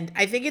 And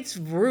I think it's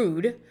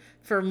rude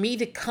for me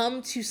to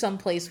come to some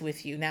place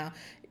with you. Now,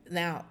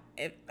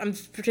 I'm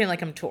pretending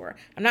like I'm Tor.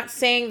 I'm not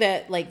saying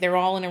that like they're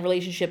all in a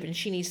relationship and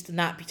she needs to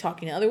not be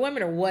talking to other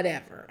women or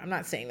whatever. I'm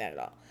not saying that at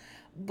all.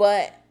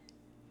 But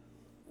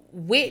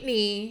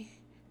Whitney,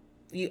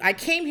 I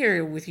came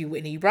here with you,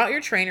 Whitney. You brought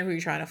your trainer who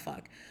you're trying to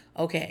fuck.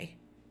 Okay.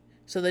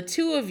 So the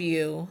two of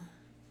you,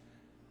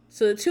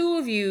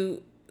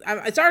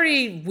 it's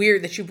already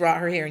weird that you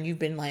brought her here and you've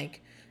been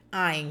like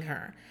eyeing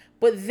her.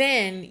 But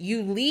then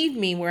you leave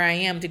me where I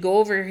am to go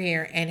over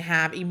here and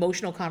have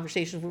emotional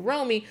conversations with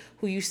Romy,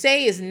 who you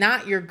say is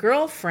not your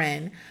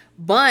girlfriend,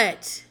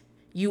 but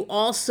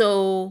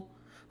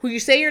who you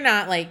say you're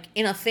not like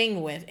in a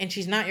thing with, and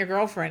she's not your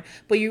girlfriend,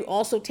 but you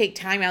also take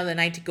time out of the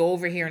night to go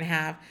over here and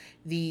have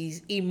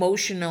these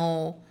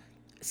emotional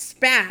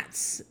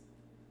spats,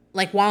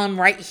 like while I'm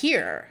right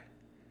here.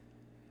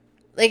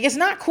 Like, it's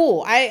not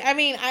cool. I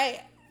mean,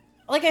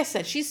 like I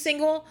said, she's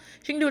single.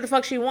 She can do what the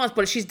fuck she wants,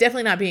 but she's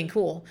definitely not being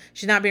cool.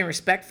 She's not being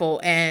respectful.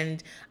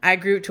 And I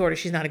agree with Tor that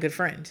she's not a good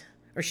friend.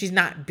 Or she's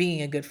not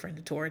being a good friend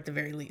to Tor at the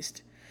very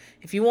least.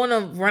 If you want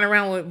to run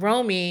around with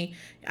Romy,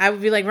 I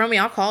would be like, Romy,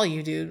 I'll call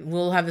you, dude.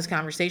 We'll have this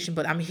conversation.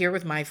 But I'm here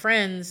with my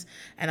friends.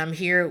 And I'm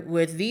here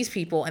with these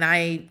people.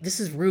 And this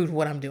is rude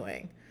what I'm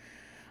doing.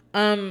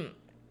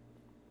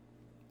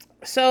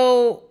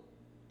 So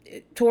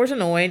Tor's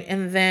annoyed.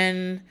 And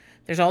then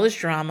there's all this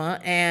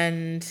drama.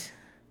 And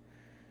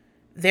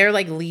they're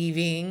like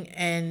leaving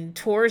and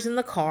Tor's in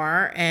the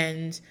car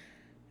and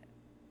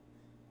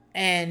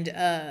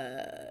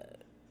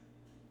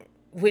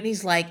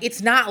Whitney's like,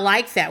 it's not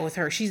like that with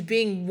her. She's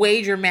being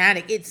way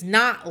dramatic. It's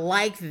not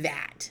like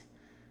that.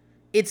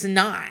 It's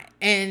not.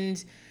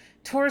 And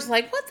Tor's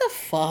like, what the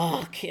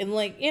fuck? And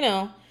like, you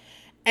know,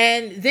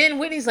 and then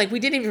Whitney's like, we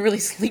didn't even really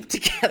sleep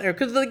together.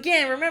 Because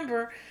again,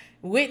 remember,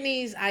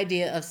 Whitney's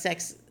idea of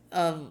sex,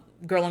 of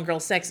girl on girl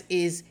sex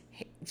it's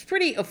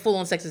pretty full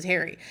on sex is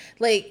hairy.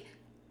 Like,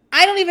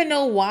 I don't even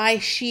know why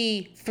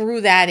she threw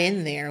that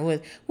in there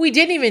with, we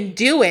didn't even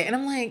do it. And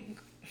I'm like,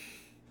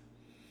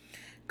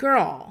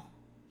 girl,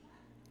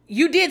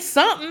 you did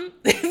something.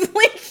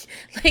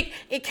 like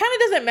it kind of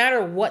doesn't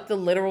matter what the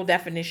literal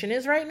definition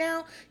is right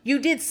now. You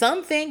did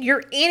something.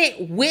 You're in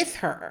it with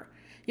her.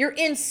 You're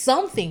in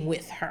something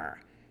with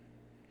her.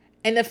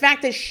 And the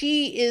fact that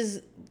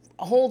she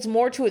holds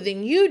more to it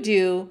than you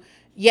do,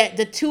 yet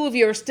the two of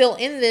you are still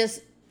in this,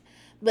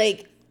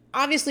 like,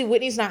 obviously,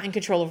 Whitney's not in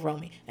control of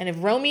Romy. And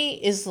if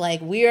Romy is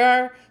like, we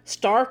are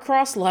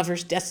star-crossed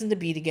lovers destined to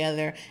be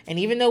together, and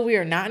even though we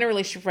are not in a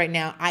relationship right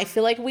now, I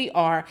feel like we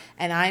are,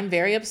 and I'm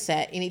very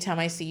upset anytime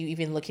I see you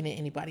even looking at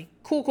anybody.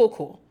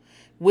 Cool.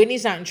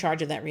 Whitney's not in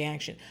charge of that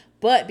reaction.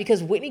 But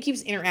because Whitney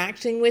keeps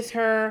interacting with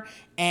her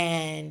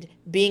and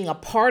being a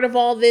part of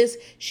all this,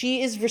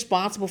 she is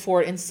responsible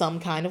for it in some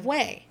kind of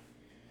way.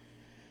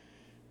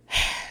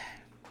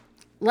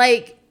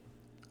 Like,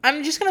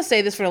 I'm just going to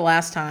say this for the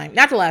last time.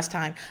 Not the last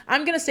time.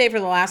 I'm going to say for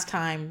the last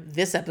time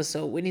this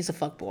episode, Whitney's a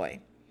fuckboy.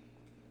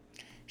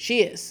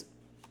 She is.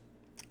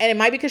 And it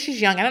might be because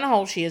she's young. I don't know how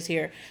old she is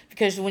here.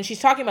 Because when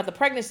she's talking about the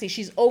pregnancy,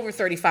 she's over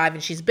 35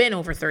 and she's been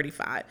over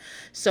 35.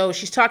 So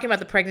she's talking about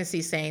the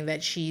pregnancy saying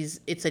that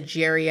it's a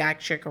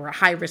geriatric or a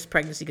high-risk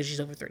pregnancy because she's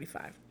over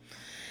 35.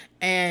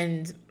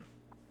 And,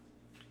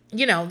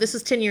 this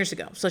is 10 years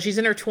ago. So she's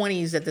in her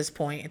 20s at this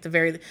point.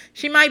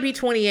 She might be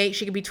 28.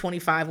 She could be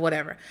 25,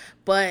 whatever.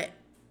 But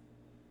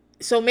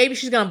so maybe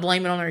she's going to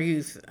blame it on her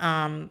youth.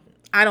 I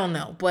don't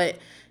know. But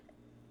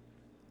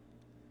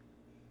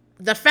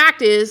the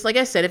fact is, like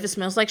I said, if it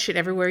smells like shit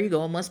everywhere you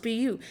go, it must be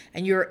you.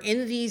 And you're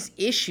in these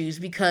issues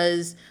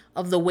because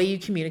of the way you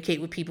communicate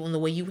with people and the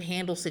way you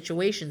handle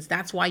situations.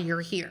 That's why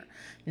you're here.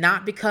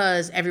 Not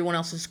because everyone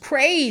else is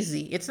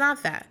crazy. It's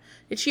not that.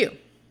 It's you.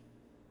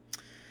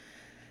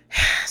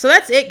 So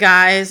that's it,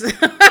 guys.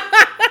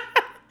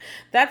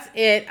 That's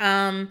it.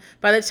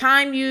 By the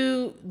time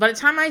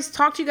I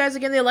talk to you guys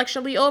again, the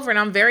election will be over, and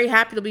I'm very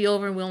happy to be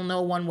over, and we'll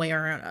know one way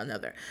or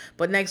another.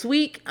 But next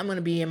week, I'm going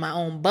to be in my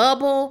own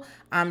bubble.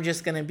 I'm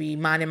just going to be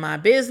minding my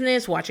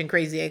business, watching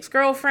Crazy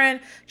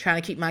Ex-Girlfriend,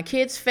 trying to keep my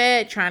kids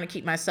fed, trying to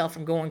keep myself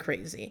from going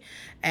crazy.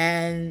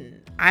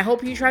 And I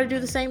hope you try to do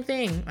the same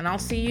thing, and I'll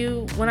see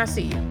you when I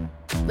see you.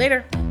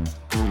 Later.